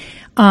 right?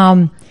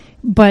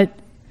 But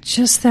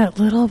just that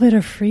little bit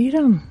of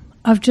freedom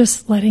of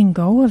just letting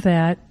go of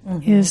that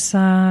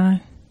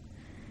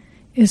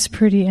is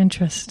pretty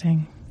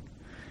interesting.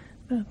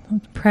 The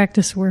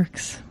practice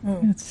works.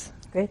 It's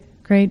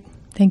great.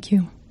 Thank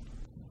you.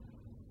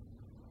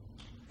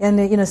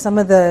 And some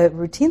of the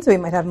routines we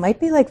might have might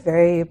be like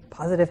very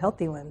positive,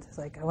 healthy ones. It's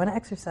like I want to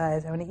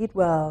exercise, I want to eat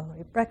well,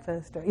 eat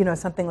breakfast, or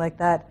something like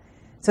that.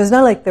 So it's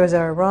not like those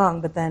are wrong,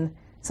 but then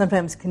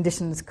sometimes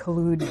conditions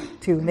collude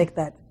to make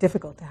that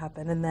difficult to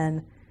happen. And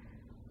then,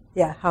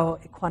 how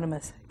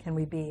equanimous can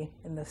we be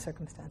in those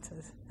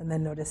circumstances? And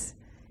then notice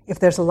if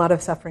there's a lot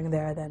of suffering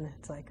there, then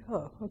it's like,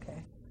 oh,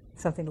 okay,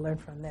 something to learn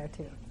from there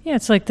too. Yeah,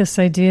 it's like this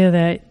idea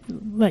that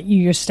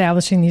you're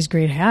establishing these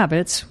great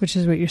habits, which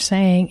is what you're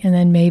saying, and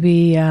then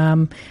maybe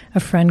a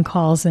friend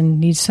calls and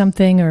needs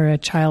something, or a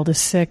child is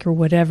sick, or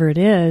whatever it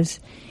is,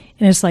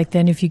 and it's like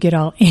then if you get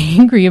all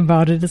angry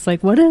about it, it's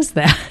like, what is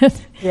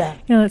that? Yeah.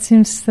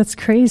 That's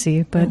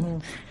crazy, but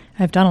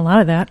I've done a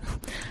lot of that.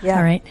 Yeah.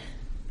 All right.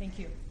 Thank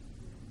you.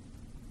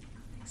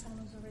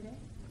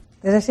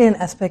 There's actually an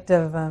aspect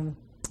of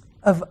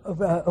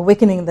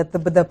awakening that the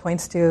Buddha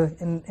points to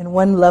in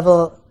one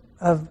level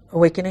of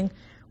awakening,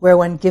 where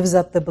one gives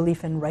up the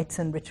belief in rites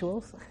and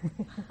rituals.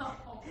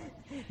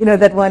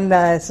 That one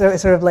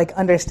sort of like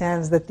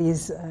understands that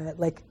these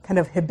like kind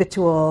of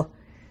habitual,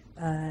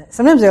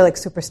 sometimes they're like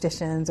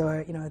superstitions,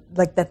 or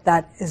like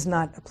that is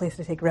not a place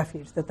to take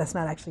refuge. That's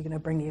not actually going to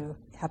bring you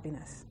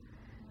happiness.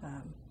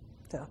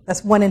 So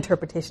that's one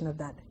interpretation of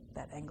that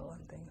angle on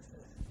things.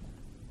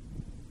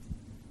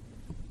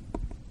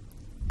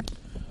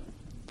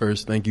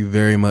 First, thank you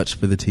very much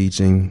for the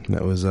teaching.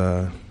 That was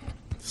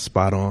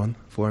spot on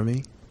for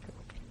me.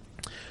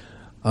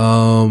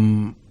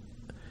 When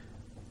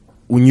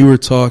you were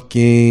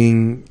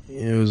talking,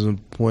 it was a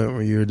point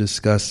where you were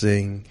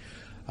discussing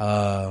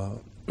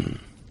how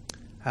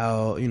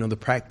the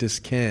practice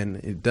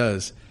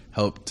does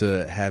help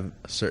to have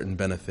certain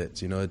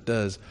benefits. It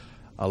does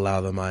allow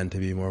the mind to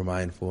be more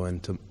mindful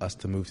and to us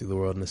to move through the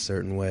world in a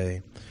certain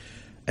way.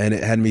 And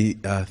it had me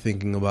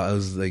thinking about, it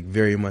was like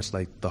very much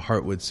like the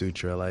Heartwood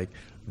Sutra, like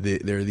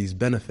there are these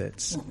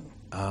benefits.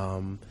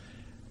 And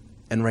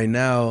right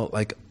now,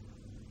 like,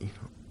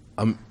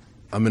 I'm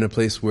in a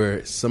place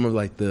where some of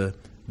like the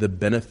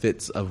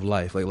benefits of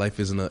life, like life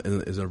is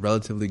is a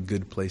relatively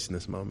good place in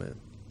this moment.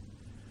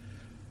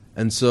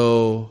 And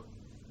so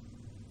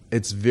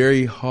it's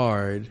very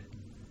hard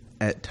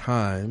at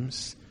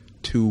times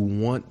to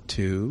want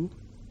to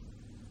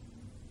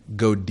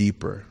go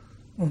deeper.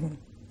 Mm-hmm.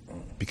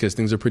 Because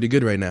things are pretty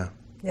good right now.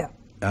 Yeah.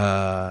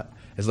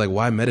 It's like,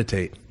 why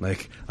meditate?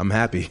 Like, I'm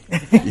happy,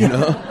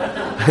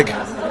 like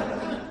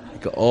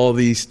all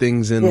these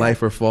things in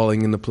life are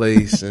falling into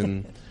place.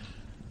 And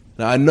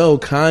now I know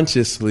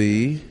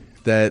consciously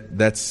that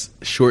that's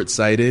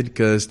short-sighted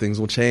because things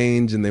will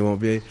change and they won't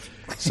be.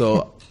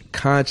 So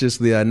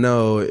consciously, I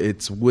know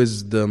it's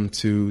wisdom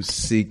to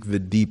seek the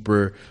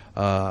deeper,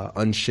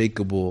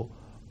 unshakable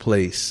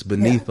place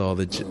beneath all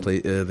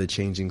the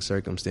changing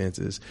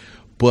circumstances.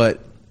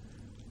 But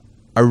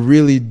I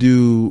really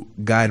do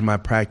guide my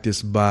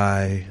practice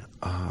by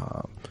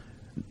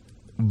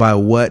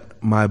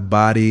what my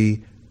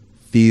body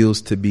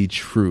feels to be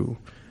true.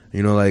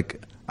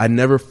 Like I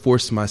never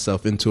force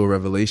myself into a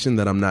revelation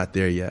that I'm not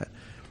there yet.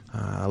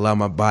 I allow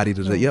my body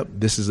to say, "Yep,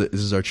 this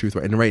is our truth."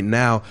 And right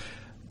now,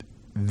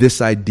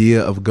 this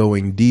idea of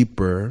going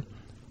deeper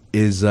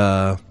is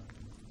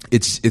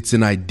it's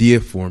an idea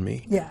for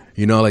me. Yeah.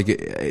 Like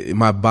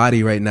my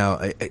body right now,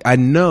 I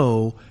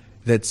know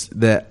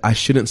that I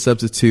shouldn't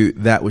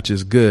substitute that which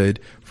is good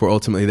for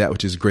ultimately that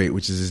which is great,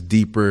 which is this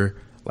deeper,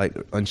 like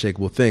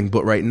unshakable thing.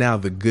 But right now,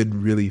 the good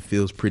really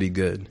feels pretty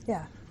good.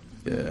 Yeah.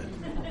 Yeah.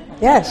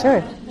 Yeah,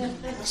 sure.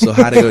 So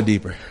how to go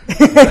deeper?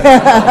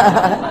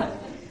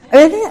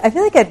 I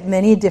feel like at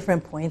many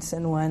different points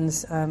in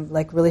one's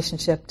like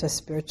relationship to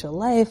spiritual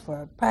life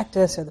or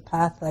practice or the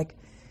path, like,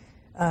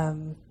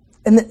 one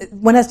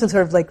has to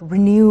sort of like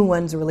renew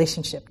one's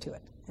relationship to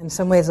it. In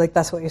some ways, like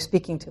that's what you're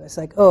speaking to. It's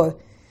like,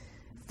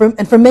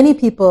 for many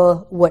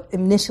people, what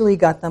initially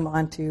got them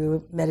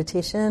onto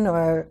meditation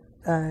or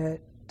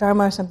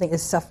dharma or something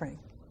is suffering,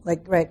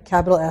 like, right,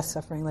 capital S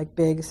suffering, like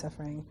big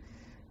suffering,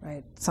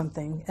 right,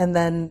 something. And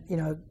then,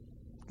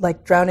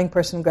 like drowning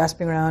person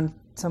grasping around,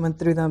 someone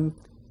threw them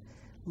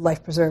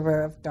life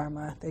preserver of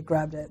dharma, they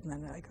grabbed it, and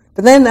then they're like,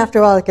 but then after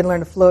a while they can learn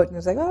to float, and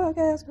it's like, oh,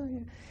 okay, let's go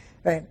here,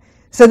 right?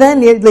 So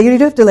then you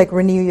do have to like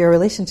renew your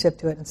relationship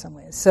to it in some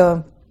ways.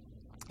 So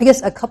I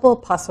guess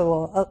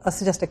I'll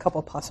suggest a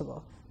couple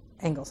possible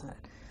angles on it.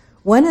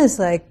 One is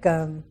like,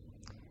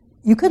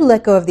 you could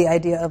let go of the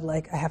idea of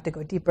like, I have to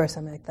go deeper or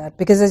something like that.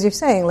 Because as you're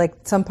saying, like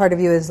some part of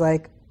you is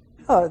like,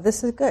 oh,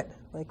 this is good.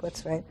 Like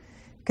what's right?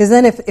 Because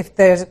then if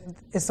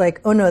it's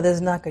like, oh no, this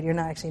is not good, you're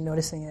not actually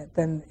noticing it,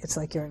 then it's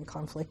like you're in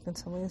conflict in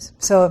some ways.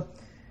 So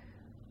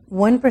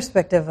one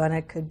perspective on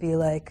it could be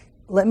like,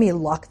 let me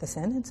lock this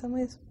in some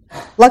ways.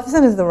 Lock this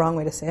in is the wrong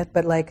way to say it,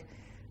 but like,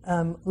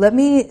 let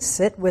me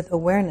sit with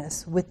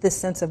awareness, with this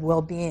sense of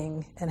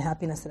well-being and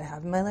happiness that I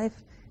have in my life,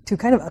 to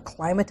kind of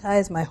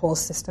acclimatize my whole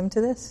system to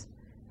this,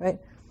 right?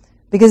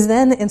 Because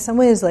then in some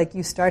ways, like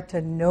you start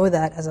to know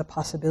that as a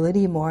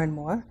possibility more and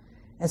more.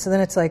 And so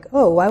then it's like,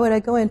 oh, why would I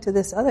go into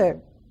this other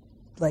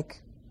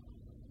like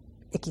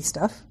icky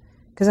stuff?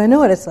 Because I know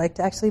what it's like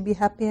to actually be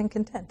happy and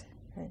content,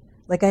 right?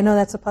 Like I know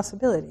that's a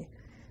possibility.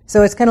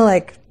 So it's kind of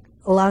like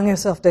allowing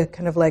yourself to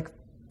kind of like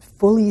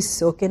fully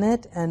soak in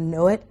it and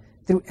know it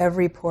through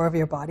every pore of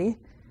your body.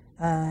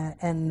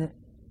 And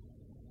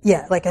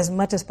yeah, like as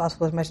much as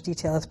possible, as much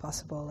detail as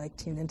possible, like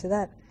tune into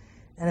that.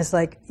 And it's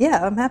like,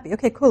 yeah, I'm happy.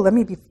 Okay, cool. Let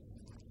me be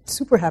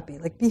super happy.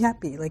 Like be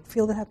happy. Like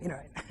feel the happy.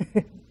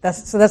 Right?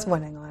 That's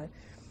one angle on it.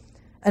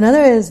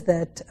 Another is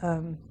that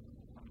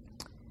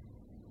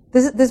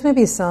this may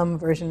be some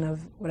version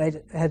of what I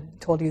had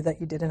told you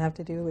that you didn't have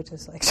to do, which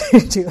is like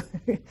to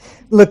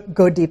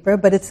go deeper.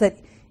 But it's that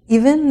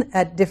even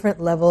at different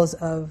levels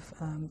of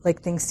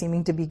like things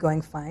seeming to be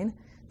going fine,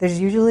 there's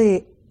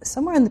usually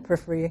somewhere in the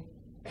periphery,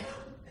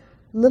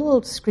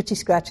 little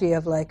scratchy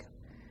of like,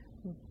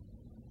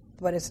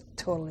 but it's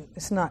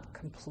not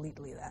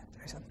completely that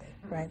or something,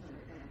 right?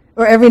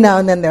 Or every now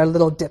and then there are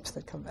little dips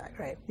that come back,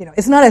 right?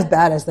 It's not as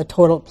bad as the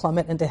total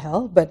plummet into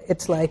hell, but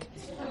it's like,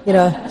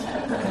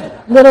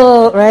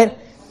 little, right?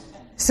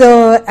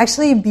 So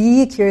actually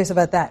be curious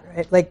about that,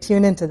 right? Like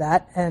tune into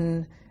that.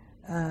 And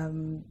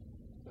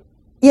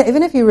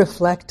even if you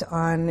reflect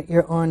on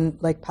your own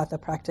like path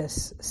of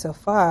practice so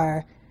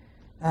far,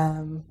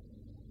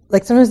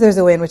 like sometimes there's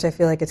a way in which I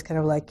feel like it's kind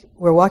of like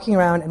we're walking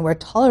around and we're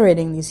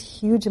tolerating these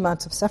huge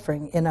amounts of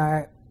suffering in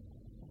our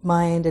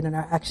mind and in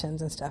our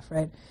actions and stuff,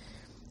 right?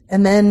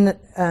 And then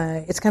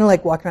it's kind of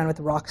like walking around with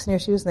rocks in your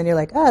shoes, and then you're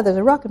like, there's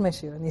a rock in my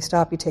shoe. And you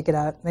stop, you take it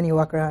out, and then you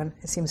walk around,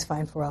 it seems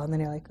fine for a while, and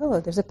then you're like,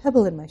 there's a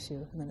pebble in my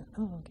shoe. And then,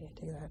 okay,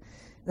 take it out.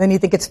 And then you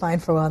think it's fine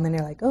for a while, and then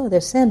you're like,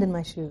 there's sand in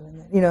my shoe.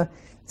 And then,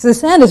 so the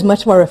sand is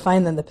much more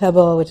refined than the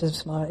pebble, which is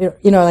smaller,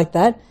 like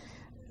that.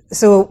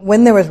 So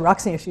when there was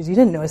rocks in your shoes, you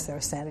didn't notice there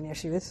was sand in your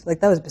shoes.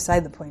 Like that was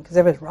beside the point, because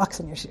there was rocks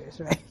in your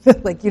shoes, right?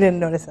 Like you didn't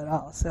notice at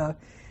all. So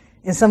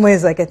in some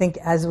ways, like I think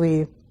as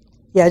we,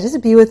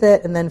 just be with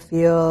it and then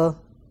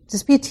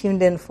just be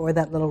tuned in for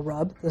that little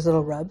rub, those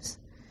little rubs.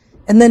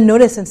 And then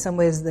notice in some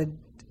ways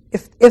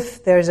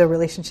if there's a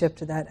relationship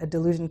to that, a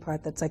delusion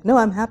part that's like, no,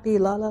 I'm happy,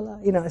 la, la, la.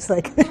 It's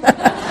like, get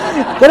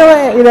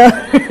away,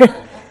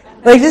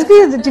 Like just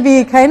to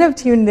be kind of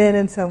tuned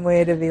in some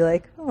way to be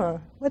like,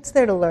 what's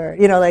there to learn?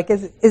 Like,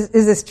 is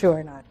this true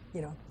or not?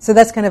 So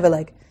that's kind of a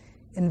like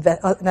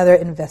another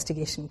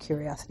investigation,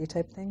 curiosity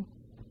type thing.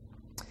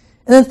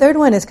 And then the third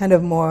one is kind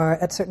of more,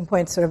 at certain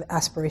points, sort of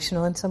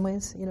aspirational in some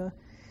ways,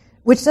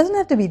 which doesn't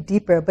have to be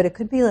deeper, but it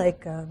could be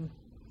like,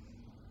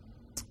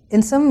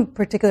 in some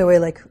particular way,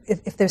 like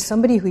if there's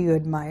somebody who you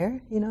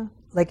admire,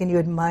 like, and you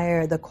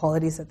admire the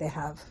qualities that they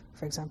have,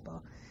 for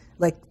example,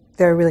 like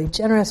they're a really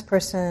generous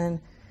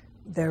person,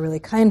 they're a really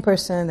kind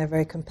person, they're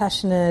very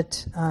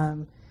compassionate,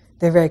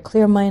 they're very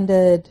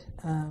clear-minded,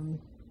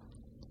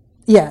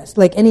 yes,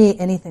 like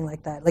anything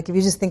like that. Like if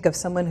you just think of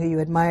someone who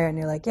you admire and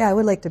you're like, I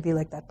would like to be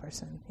like that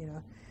person,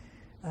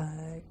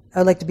 I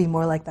would like to be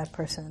more like that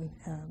person.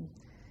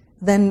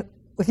 Then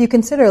if you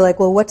consider like,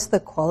 well, what's the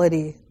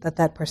quality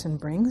that person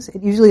brings?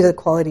 It usually is a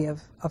quality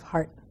of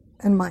heart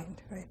and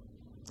mind, right?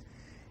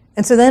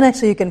 And so then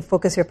actually you can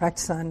focus your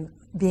practice on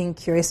being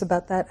curious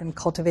about that and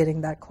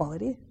cultivating that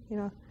quality,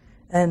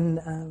 and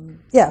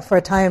for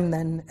a time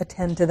then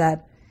attend to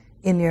that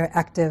in your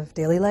active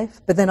daily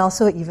life, but then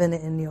also even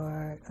in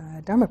your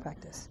dharma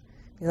practice.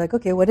 You're like,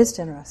 okay, what is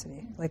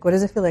generosity? Like, what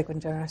does it feel like when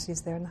generosity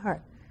is there in the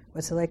heart?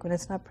 What's it like when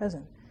it's not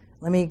present?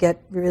 Let me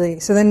get really...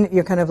 So then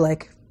you're kind of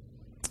like...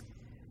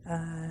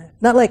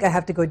 not like I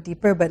have to go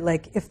deeper, but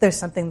like if there's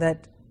something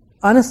that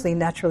honestly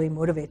naturally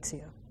motivates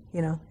you,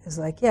 is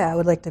like, I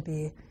would like to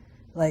be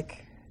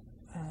like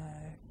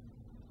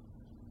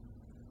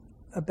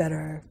a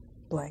better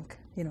blank,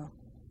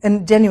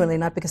 and genuinely,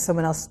 not because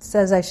someone else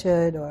says I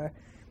should or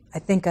I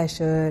think I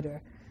should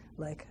or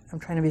like I'm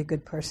trying to be a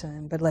good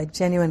person, but like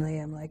genuinely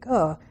I'm like,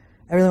 I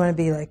really want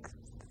to be like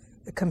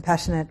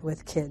compassionate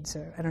with kids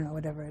or I don't know,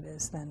 whatever it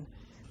is, then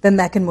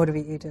that can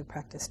motivate you to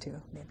practice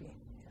too, maybe.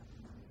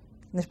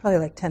 And there's probably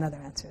like 10 other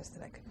answers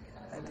that I could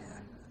give.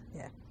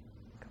 Yeah.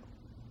 Cool.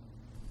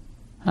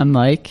 I'm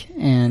Mike,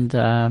 and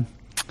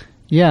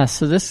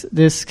so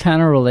this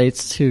kind of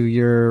relates to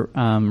your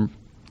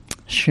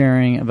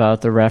sharing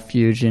about the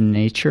refuge in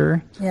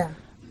nature. Yeah.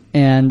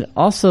 And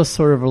also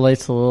sort of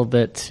relates a little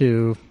bit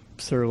to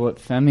sort of what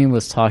Femi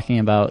was talking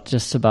about,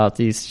 just about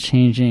these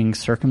changing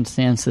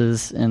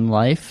circumstances in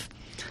life.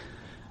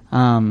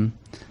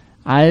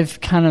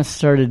 I've kind of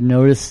started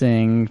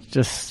noticing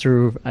just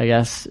through, I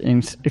guess,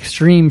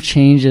 extreme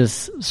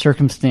changes,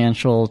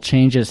 circumstantial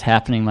changes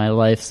happening in my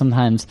life,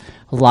 sometimes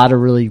a lot of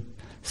really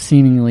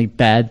seemingly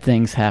bad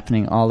things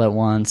happening all at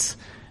once,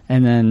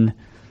 and then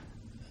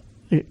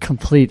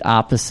complete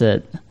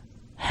opposite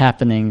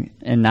happening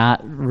and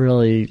not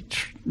really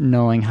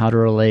knowing how to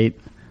relate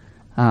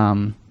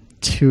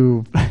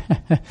to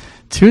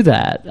to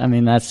that. I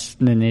mean, that's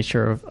the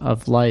nature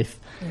of life.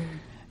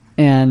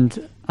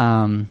 And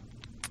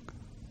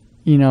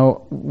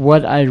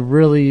what I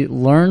really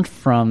learned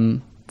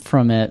from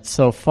it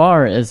so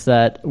far is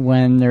that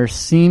when there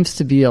seems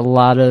to be a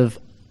lot of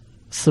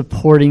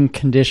supporting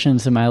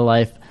conditions in my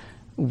life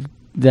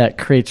that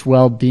creates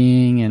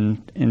well-being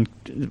and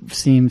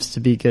seems to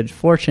be good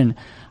fortune,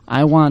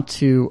 I want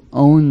to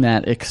own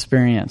that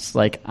experience.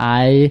 Like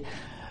it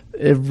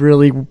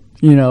really,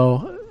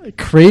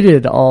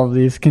 created all of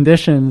these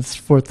conditions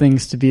for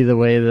things to be the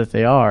way that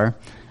they are.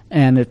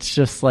 And it's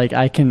just like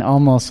I can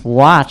almost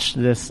watch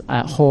this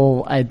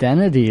whole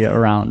identity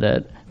around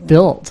it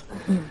build.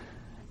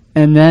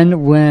 And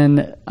then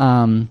when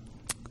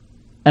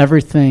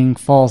everything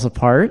falls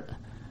apart,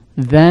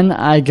 then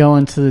I go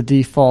into the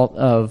default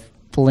of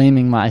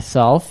blaming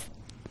myself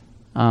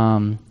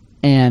and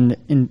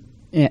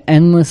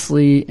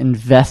endlessly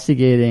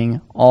investigating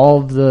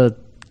all of the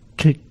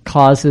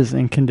causes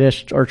and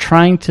conditions, or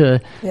trying to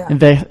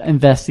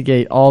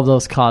investigate all of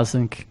those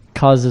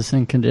causes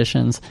and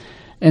conditions.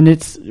 And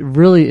it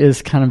really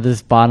is kind of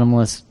this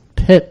bottomless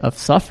pit of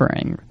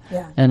suffering.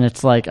 Yeah. And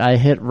it's like I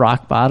hit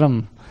rock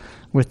bottom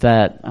with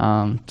that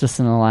just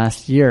in the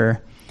last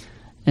year.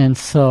 And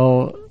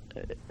so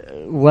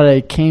what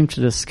I came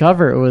to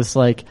discover was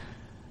like,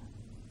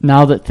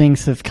 now that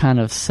things have kind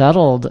of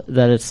settled,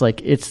 that it's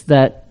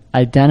that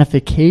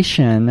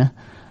identification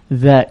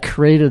that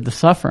created the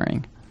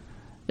suffering.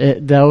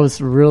 That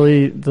was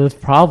really the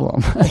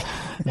problem.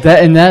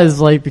 that has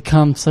like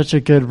become such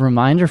a good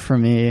reminder for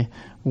me,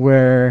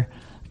 where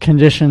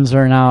conditions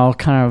are now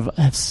kind of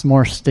it's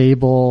more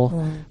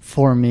stable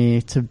for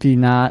me to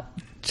not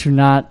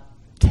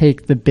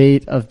take the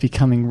bait of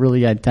becoming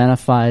really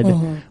identified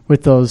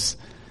with those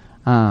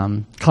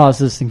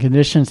causes and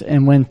conditions.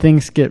 And when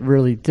things get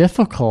really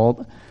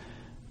difficult,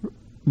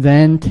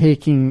 then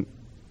taking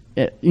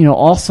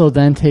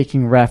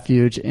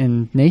refuge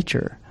in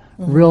nature,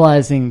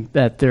 realizing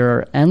that there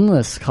are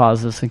endless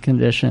causes and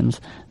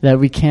conditions that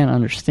we can't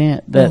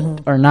understand,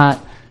 that are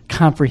not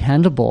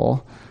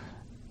comprehensible,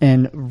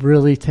 and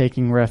really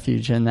taking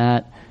refuge in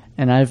that.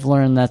 And I've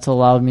learned that's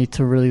allowed me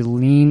to really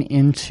lean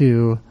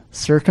into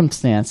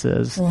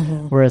circumstances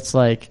where it's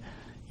like,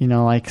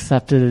 I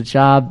accepted a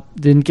job,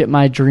 didn't get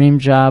my dream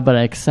job, but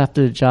I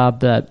accepted a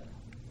job that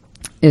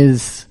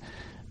is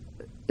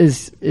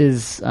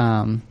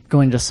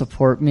going to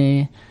support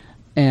me.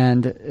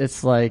 And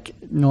it's like,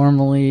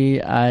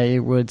 normally I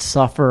would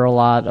suffer a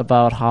lot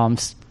about how I'm,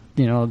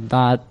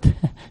 not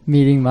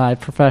meeting my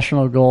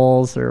professional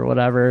goals or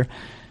whatever.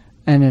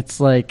 And it's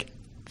like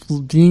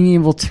being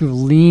able to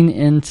lean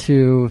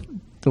into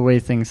the way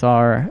things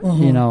are,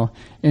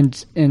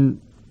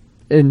 and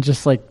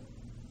just like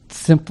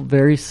simple,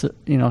 very,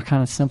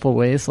 kind of simple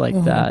ways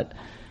like that.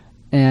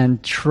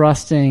 And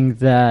trusting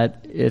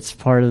that it's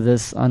part of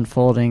this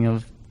unfolding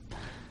of,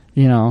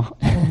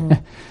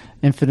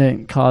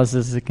 infinite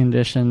causes and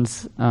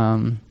conditions.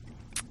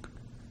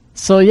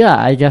 So yeah,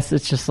 I guess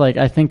it's just like,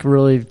 I think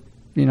really,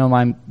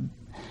 my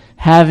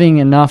having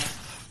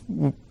enough,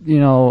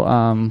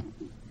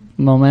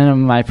 momentum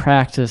in my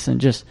practice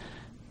and just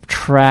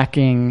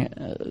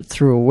tracking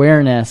through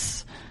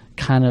awareness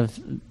kind of,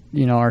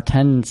 our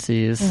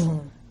tendencies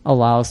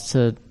allows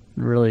to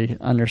really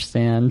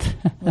understand,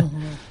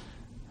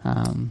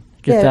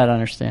 get that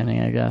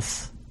understanding, I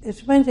guess. It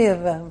reminds me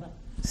of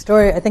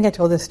story. I think I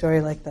told this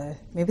story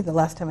maybe the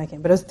last time I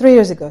came, but it was 3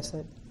 years ago,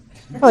 so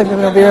probably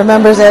nobody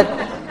remembers it.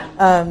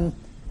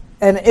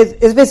 And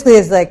it basically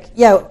is like,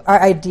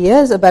 our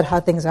ideas about how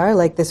things are,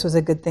 like this was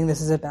a good thing, this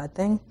is a bad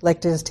thing,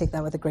 like to just take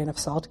that with a grain of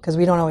salt, because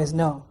we don't always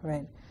know,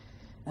 right?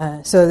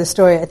 So the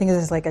story, I think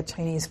this is like a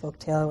Chinese folk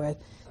tale where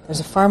there's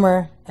a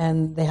farmer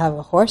and they have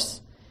a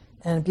horse,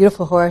 and a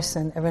beautiful horse,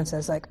 and everyone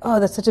says like, oh,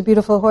 that's such a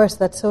beautiful horse,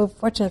 that's so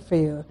fortunate for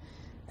you.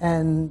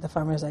 And the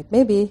farmer's like,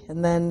 maybe.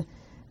 And then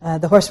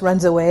the horse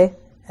runs away,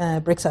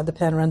 breaks out the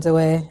pen, runs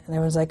away, and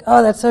everyone's like,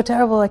 oh, that's so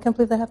terrible, I can't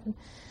believe that happened.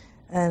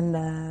 And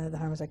the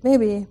farmer's like,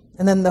 maybe.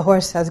 And then the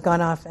horse has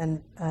gone off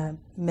and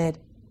made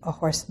a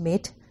horse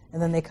mate,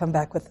 and then they come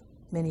back with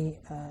many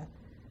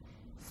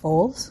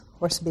foals,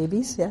 horse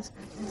babies, yes.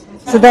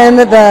 So then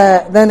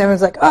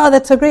everyone's like, oh,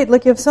 that's so great,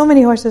 look, you have so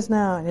many horses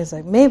now. And he's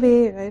like,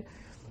 maybe, right?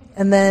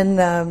 And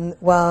then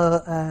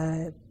while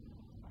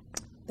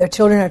their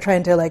children are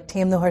trying to like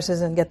tame the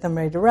horses and get them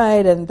ready to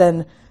ride, and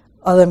then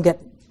all of them get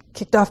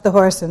kicked off the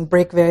horse and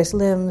break various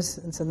limbs,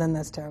 and so then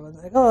that's terrible.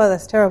 It's like, oh,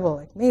 that's terrible,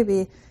 like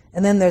maybe.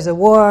 And then there's a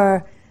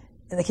war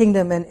in the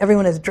kingdom, and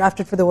everyone is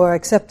drafted for the war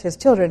except his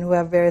children, who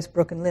have various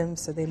broken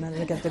limbs, so they manage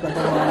to get to go to the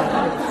war.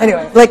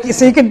 Anyway,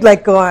 so you could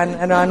like go on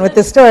and on with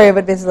this story,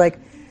 but basically like,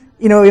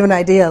 we have an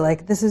idea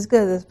like this is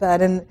good, this is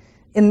bad, and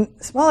in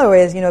smaller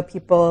ways,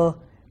 people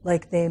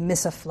like they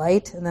miss a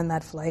flight, and then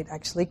that flight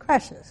actually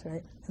crashes,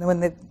 right? And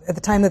when at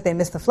the time that they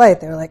missed the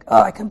flight, they were like,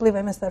 oh, I can't believe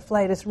I missed that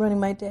flight, it's ruining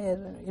my day,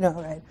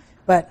 right?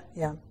 But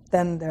yeah,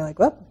 then they're like,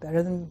 well,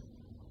 better than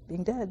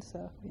being dead,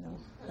 so,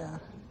 yeah.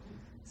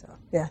 So,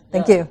 yeah,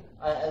 thank you.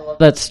 I love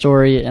that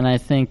story, and I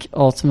think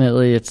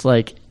ultimately it's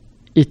like,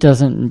 it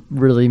doesn't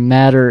really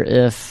matter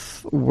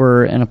if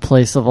we're in a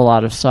place of a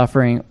lot of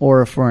suffering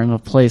or if we're in a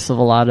place of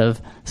a lot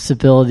of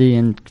stability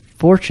and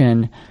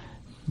fortune.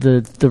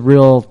 The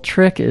real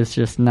trick is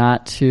just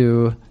not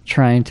to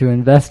trying to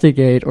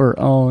investigate or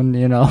own,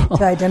 to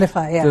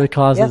identify, the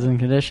causes and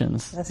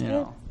conditions. That's good.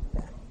 Yeah.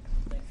 I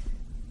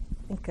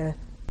think a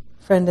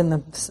friend in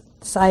the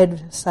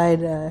side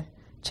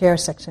chair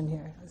section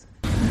here.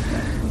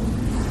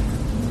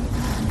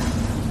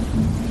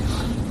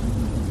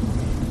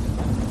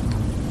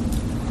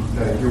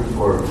 Thank you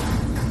for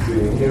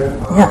being here.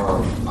 Yeah.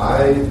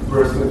 I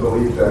personally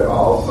believe that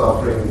all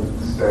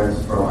suffering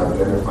stems from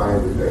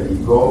identifying with the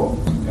ego,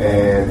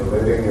 and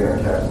living in a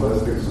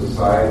capitalistic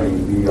society,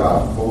 we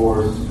are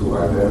forced to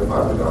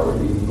identify with our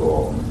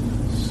ego.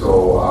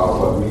 So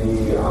for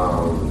me,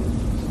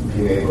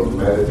 being able to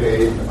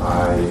meditate,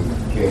 I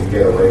can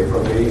get away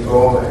from the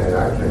ego, and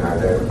I can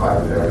identify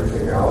with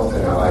everything else,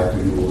 and I like to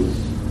use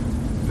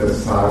the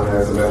sun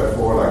as a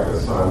metaphor, like the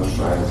sun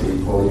shines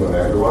equally on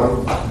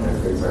everyone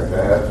and things like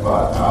that.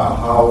 But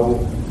how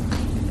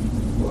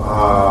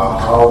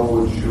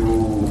would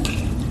you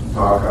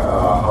talk?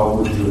 How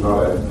would you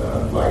not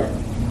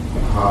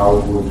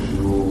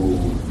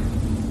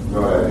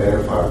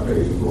identify with the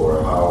ego,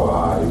 or how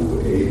are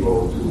you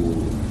able to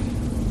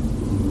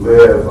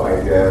live,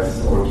 I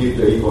guess, or keep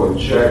the ego in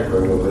check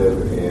when you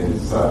live in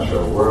such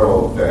a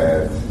world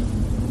that,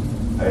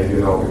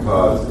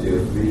 because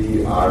if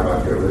we are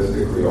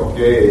materialistically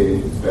okay,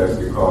 that's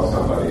because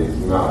somebody is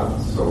not.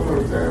 So,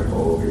 for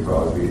example,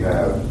 because we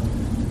have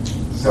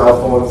cell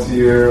phones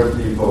here,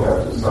 people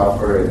have to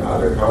suffer in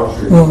other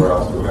countries for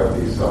us to have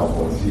these cell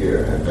phones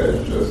here, and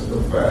that's just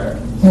a fact.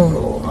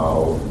 So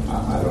how,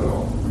 I don't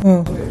know,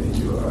 maybe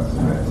you are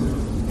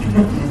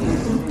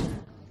semantics.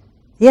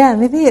 Yeah,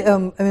 maybe,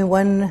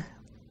 one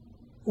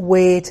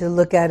way to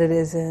look at it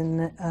is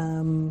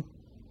in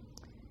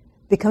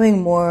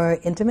becoming more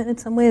intimate in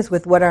some ways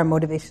with what our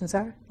motivations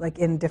are, like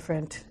in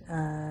different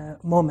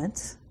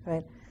moments,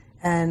 right?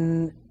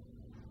 And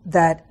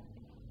that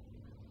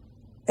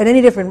at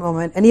any different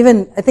moment, and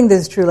even I think this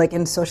is true like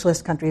in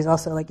socialist countries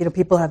also, like,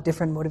 people have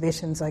different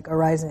motivations like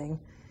arising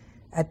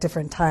at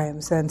different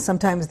times. And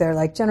sometimes they're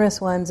like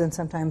generous ones, and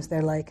sometimes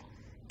they're like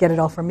get it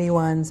all for me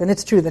ones. And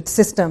it's true that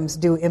systems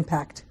do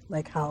impact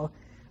like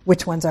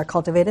which ones are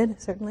cultivated,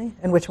 certainly,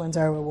 and which ones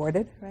are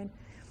rewarded, right?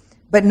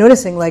 But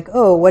noticing like,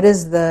 what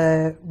is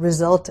the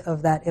result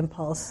of that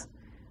impulse?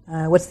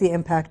 What's the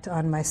impact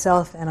on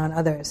myself and on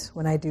others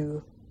when I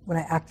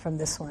act from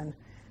this one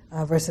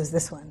versus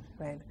this one,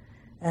 right?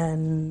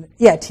 And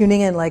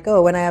tuning in like,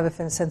 when I have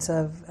a sense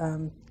of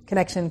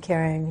connection,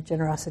 caring,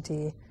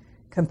 generosity,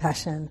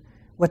 compassion,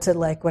 what's it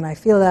like when I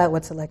feel that?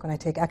 What's it like when I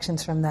take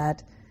actions from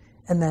that?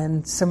 And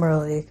then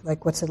similarly,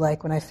 like, what's it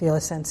like when I feel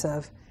a sense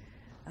of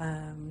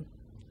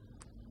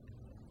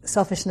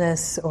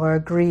selfishness or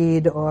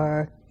greed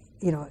or,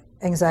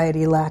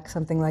 anxiety, lack,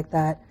 something like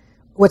that?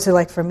 What's it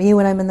like for me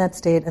when I'm in that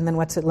state? And then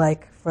what's it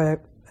like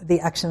for the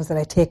actions that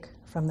I take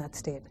from that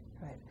state,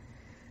 right?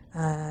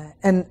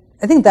 And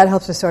I think that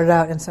helps us sort it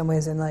out in some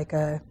ways in like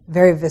a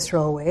very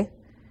visceral way.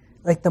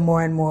 Like the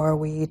more and more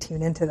we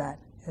tune into that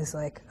is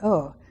like,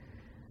 the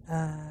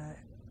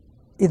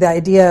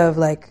idea of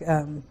like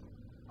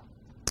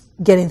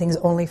getting things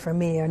only for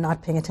me or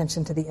not paying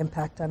attention to the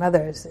impact on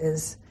others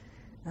is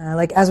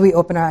like as we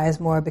open our eyes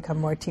more, become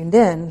more tuned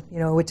in,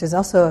 which is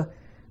also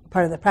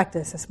part of the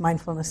practice, this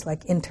mindfulness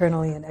like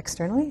internally and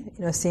externally,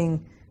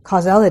 seeing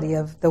causality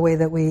of the way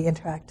that we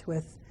interact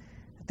with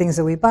things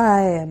that we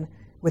buy and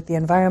with the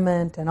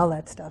environment and all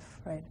that stuff,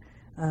 right,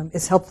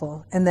 is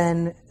helpful. And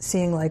then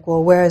seeing like,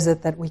 well, where is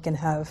it that we can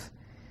have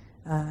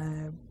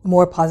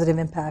more positive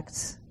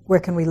impacts? Where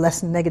can we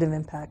lessen negative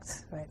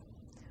impacts, right?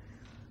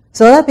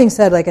 So all that being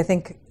said, like I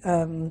think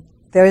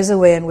there is a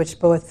way in which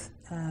both,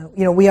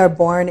 we are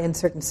born in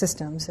certain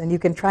systems, and you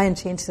can try and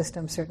change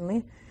systems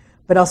certainly,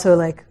 but also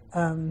like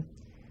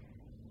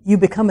you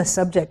become a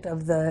subject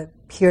of the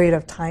period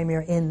of time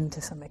you're in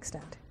to some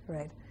extent,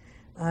 right?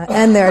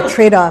 And there are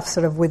trade-offs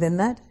sort of within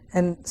that.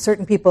 And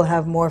certain people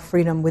have more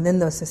freedom within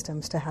those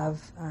systems to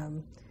have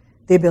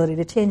the ability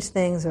to change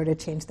things or to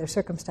change their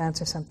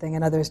circumstance or something,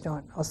 and others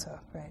don't also,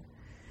 right?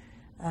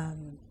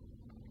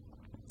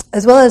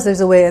 As well as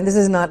there's a way, and this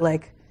is not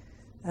like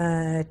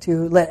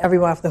to let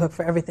everyone off the hook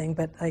for everything,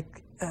 but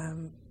like,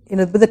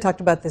 Buddha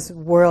talked about this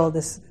world.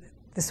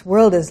 This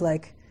world is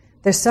like,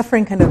 there's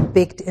suffering kind of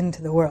baked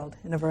into the world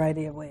in a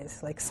variety of ways,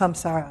 like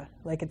samsara,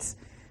 like it's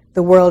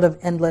the world of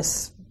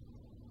endless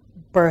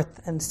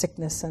birth and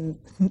sickness, and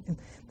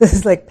this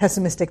is like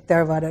pessimistic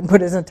Theravada and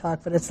Buddhism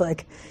talk, but it's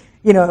like,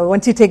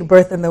 once you take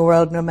birth in the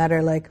world, no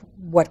matter like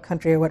what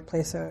country or what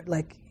place, or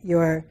like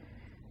you're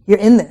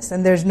in this,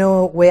 and there's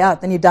no way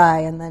out. Then you die,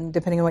 and then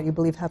depending on what you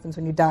believe happens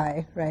when you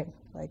die, right?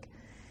 Like,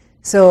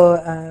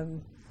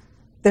 so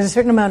there's a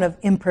certain amount of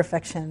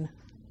imperfection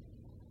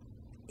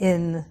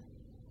in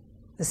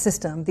the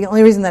system. The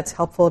only reason that's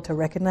helpful to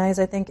recognize,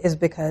 I think, is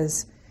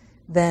because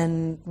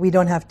then we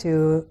don't have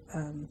to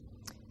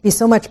be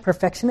so much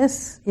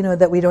perfectionists,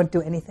 that we don't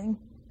do anything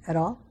at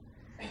all.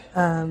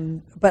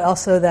 But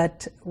also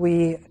that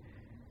we,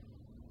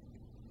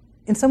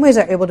 in some ways,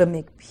 are able to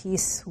make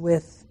peace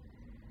with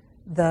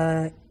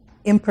the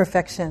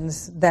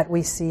imperfections that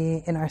we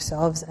see in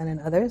ourselves and in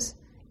others,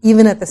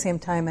 even at the same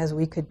time as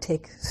we could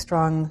take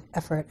strong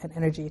effort and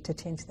energy to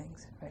change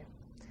things, right?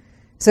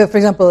 So, for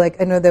example, like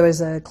I know there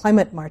was a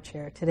climate march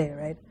here today,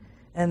 right?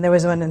 And there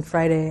was one on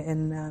Friday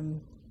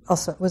in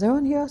also, was there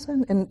one here also?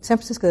 In San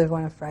Francisco, there was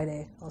one on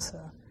Friday also.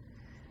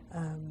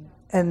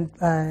 And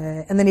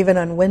then even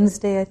on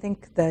Wednesday, I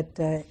think, that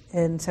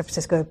in San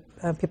Francisco,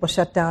 people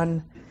shut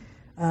down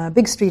a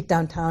big street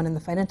downtown in the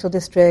financial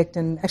district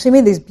and actually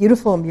made these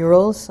beautiful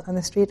murals on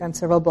the street, on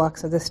several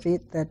blocks of the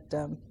street that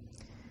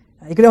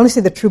you could only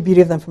see the true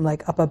beauty of them from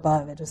like up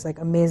above. It was like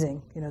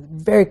amazing,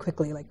 very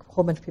quickly, like a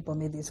whole bunch of people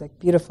made these like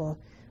beautiful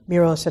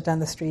murals, shut down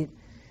the street.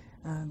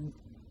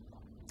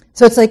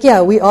 So it's like,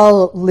 we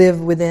all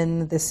live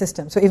within this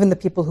system. So even the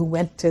people who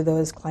went to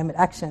those climate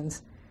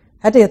actions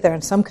had to get there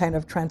in some kind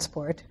of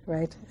transport,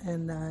 right?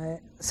 And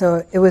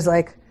so it was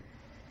like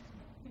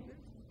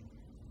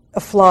a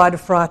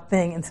fraught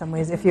thing in some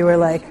ways. If you were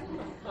like,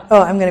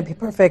 I'm going to be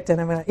perfect and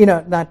I'm going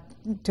to, not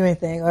do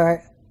anything.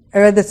 Or I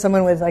read that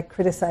someone was like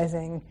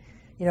criticizing,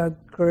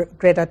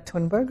 Greta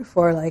Thunberg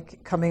for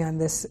like coming on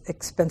this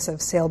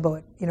expensive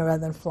sailboat, rather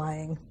than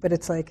flying. But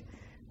it's like,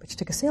 but she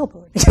took a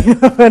sailboat.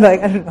 But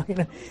like, I don't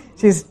know,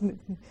 she's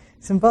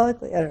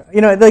symbolically, I don't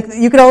know. Like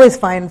you could always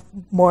find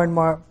more and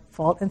more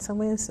fault in some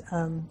ways.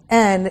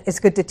 And it's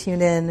good to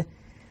tune in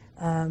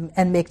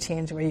and make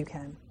change where you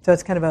can. So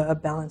it's kind of a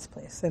balanced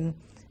place. And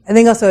I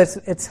think also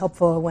it's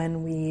helpful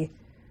when we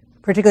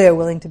particularly are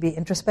willing to be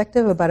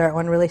introspective about our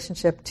own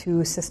relationship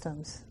to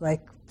systems,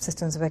 like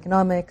systems of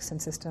economics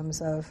and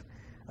systems of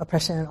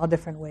oppression in all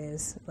different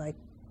ways. Like,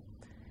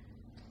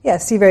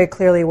 see very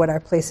clearly what our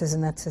place is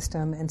in that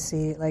system and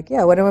see, like,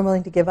 what am I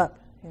willing to give up?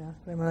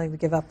 What am I willing to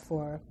give up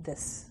for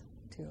this,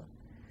 too?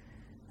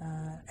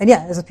 And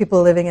as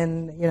people living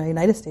in,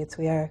 United States,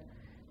 we are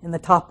in the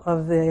top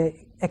of the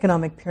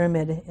economic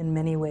pyramid in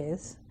many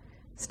ways,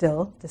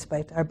 still,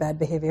 despite our bad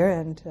behavior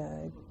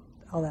and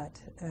all that.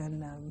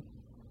 And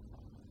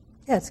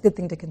it's a good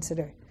thing to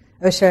consider.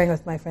 I was sharing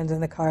with my friends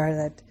in the car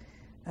that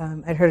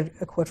I'd heard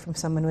a quote from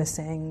someone who was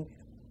saying,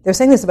 they were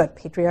saying this about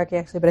patriarchy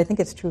actually, but I think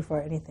it's true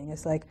for anything.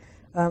 It's like,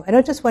 I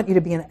don't just want you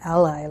to be an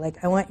ally,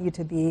 like I want you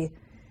to be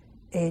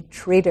a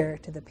traitor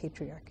to the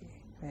patriarchy,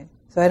 right?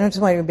 So I don't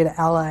just want you to be an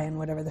ally in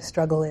whatever the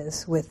struggle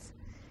is with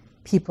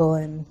people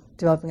and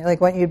developing. I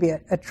like want you to be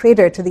a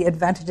traitor to the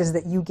advantages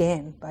that you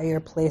gain by your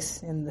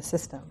place in the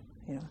system.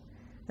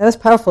 That was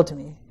powerful to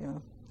me.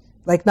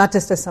 Like not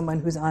just as someone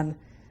who's on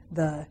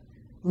the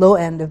low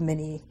end of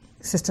many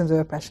systems of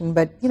oppression,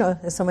 but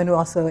as someone who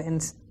also in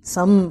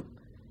some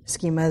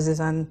schemas is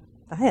on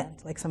the high end,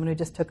 like someone who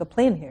just took a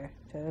plane here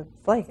to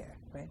fly here,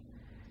 right?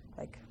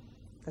 Like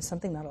that's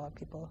something not a lot of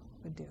people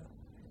would do.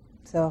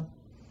 So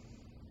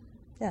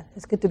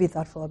it's good to be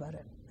thoughtful about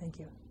it. Thank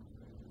you.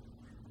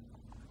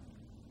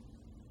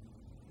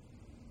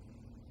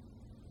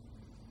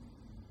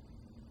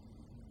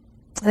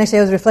 And actually,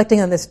 I was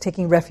reflecting on this,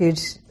 taking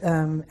refuge,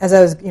 as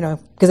I was,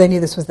 because I knew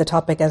this was the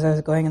topic as I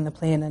was going in the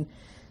plane. And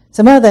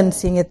somehow then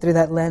seeing it through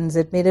that lens,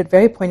 it made it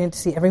very poignant to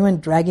see everyone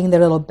dragging their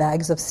little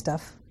bags of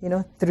stuff,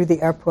 through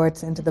the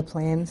airports into the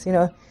planes.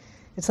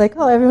 It's like,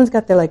 everyone's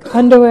got their like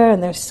underwear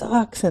and their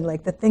socks and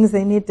like the things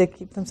they need to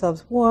keep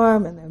themselves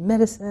warm and their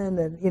medicine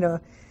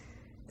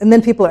and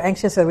then people are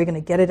anxious, are we going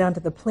to get it onto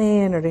the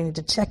plane or do we need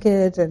to check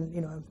it?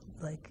 And,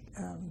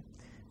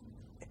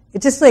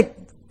 it just like,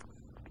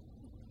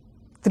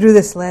 through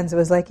this lens, it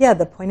was like,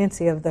 the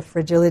poignancy of the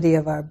fragility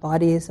of our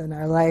bodies and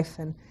our life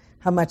and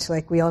how much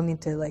like we all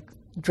need to like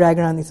drag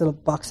around these little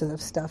boxes of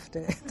stuff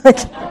to like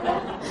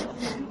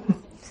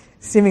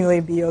seemingly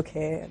be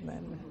okay.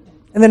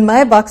 And then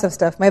my box of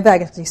stuff, my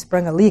bag actually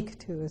sprung a leak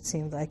too, it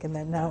seemed like. And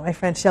then now my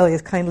friend Shelley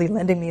is kindly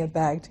lending me a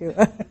bag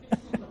to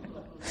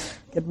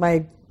get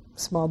my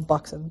small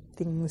box of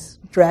things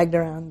dragged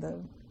around the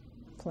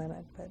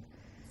planet. But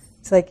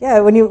it's like,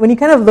 when you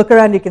kind of look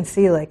around, you can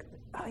see like,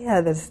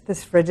 there's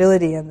this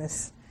fragility and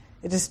this,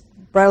 it just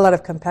brought a lot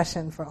of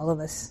compassion for all of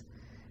us.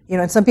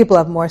 And some people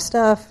have more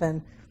stuff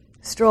and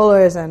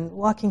strollers and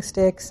walking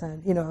sticks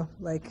and,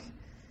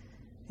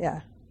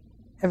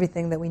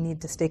 everything that we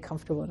need to stay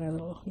comfortable in our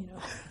little,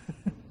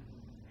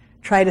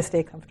 try to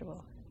stay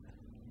comfortable.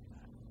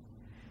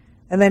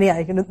 And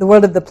then, the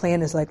world of the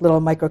plane is like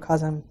little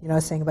microcosm, I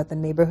was saying about the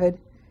neighborhood.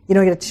 You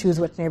don't get to choose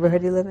which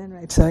neighborhood you live in,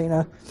 right?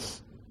 So,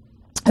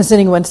 I was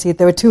sitting in one seat.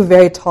 There were two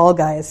very tall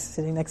guys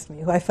sitting next to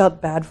me who I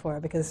felt bad for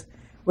because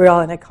we're all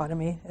in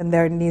economy and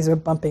their knees are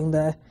bumping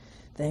the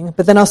thing.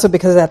 But then also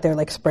because of that, they're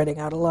like spreading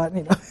out a lot,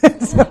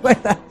 stuff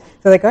like that.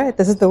 So like, all right,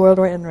 this is the world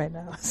we're in right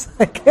now. It's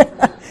like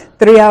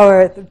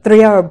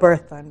 3-hour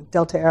berth on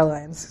Delta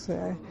Airlines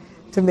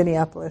to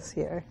Minneapolis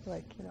here.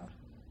 Like,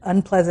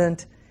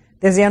 unpleasant.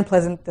 There's the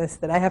unpleasantness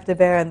that I have to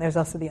bear, and there's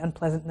also the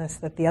unpleasantness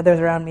that the others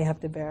around me have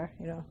to bear.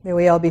 May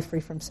we all be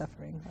free from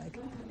suffering. Like.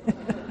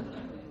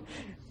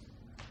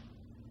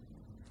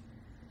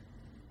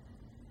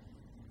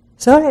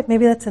 So, all right,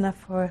 maybe that's enough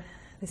for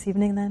this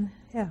evening then.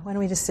 Why don't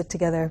we just sit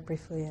together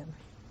briefly and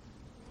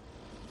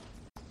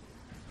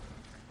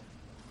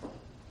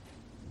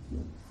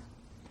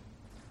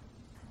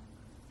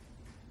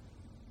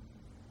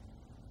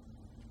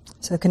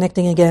so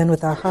connecting again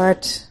with our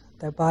heart,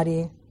 with our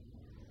body.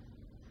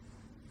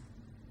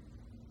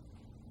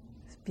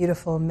 This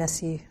beautiful,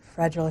 messy,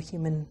 fragile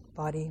human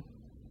body.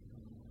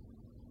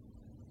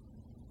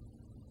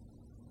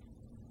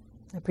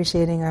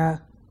 Appreciating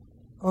our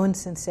own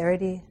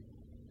sincerity,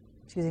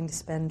 choosing to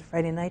spend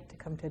Friday night to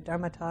come to a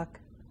Dharma talk,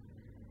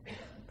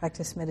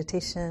 practice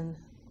meditation,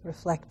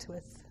 reflect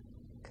with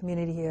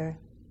community here.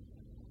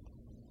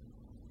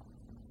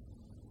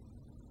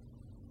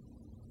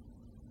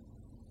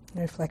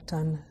 And reflect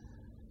on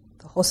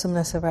the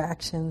wholesomeness of our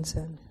actions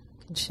and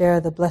can share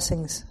the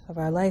blessings of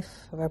our life,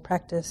 of our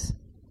practice,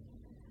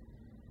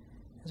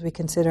 as we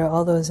consider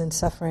all those in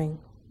suffering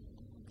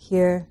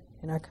here,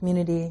 in our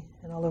community,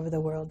 and all over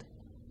the world.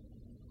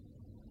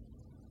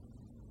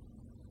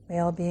 May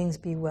all beings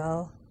be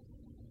well.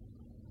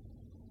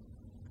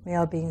 May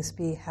all beings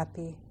be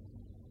happy.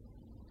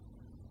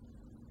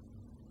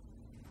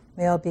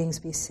 May all beings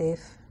be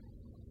safe.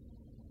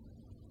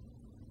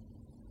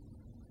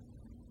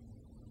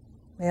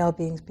 May all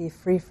beings be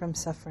free from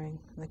suffering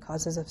and the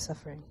causes of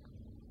suffering.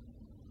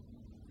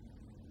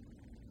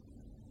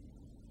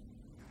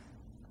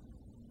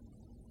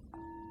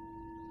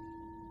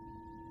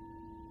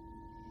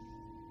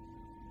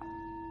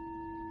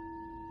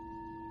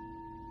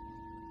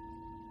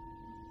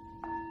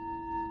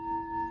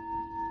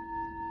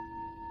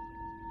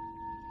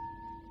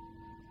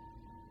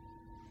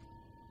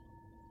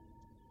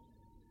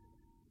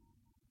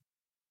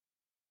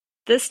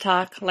 This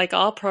talk, like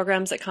all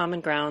programs at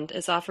Common Ground,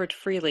 is offered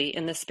freely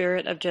in the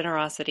spirit of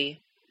generosity.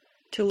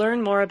 To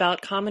learn more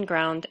about Common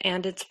Ground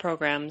and its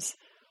programs,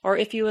 or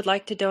if you would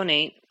like to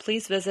donate,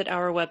 please visit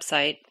our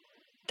website,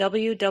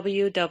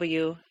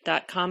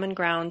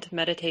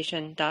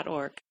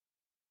 www.commongroundmeditation.org.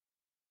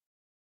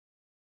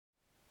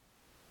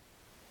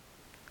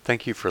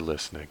 Thank you for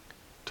listening.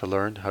 To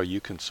learn how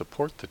you can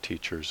support the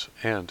teachers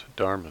and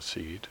Dharma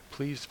Seed,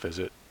 please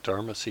visit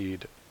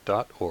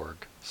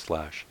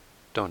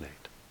dharmaseed.org/donate.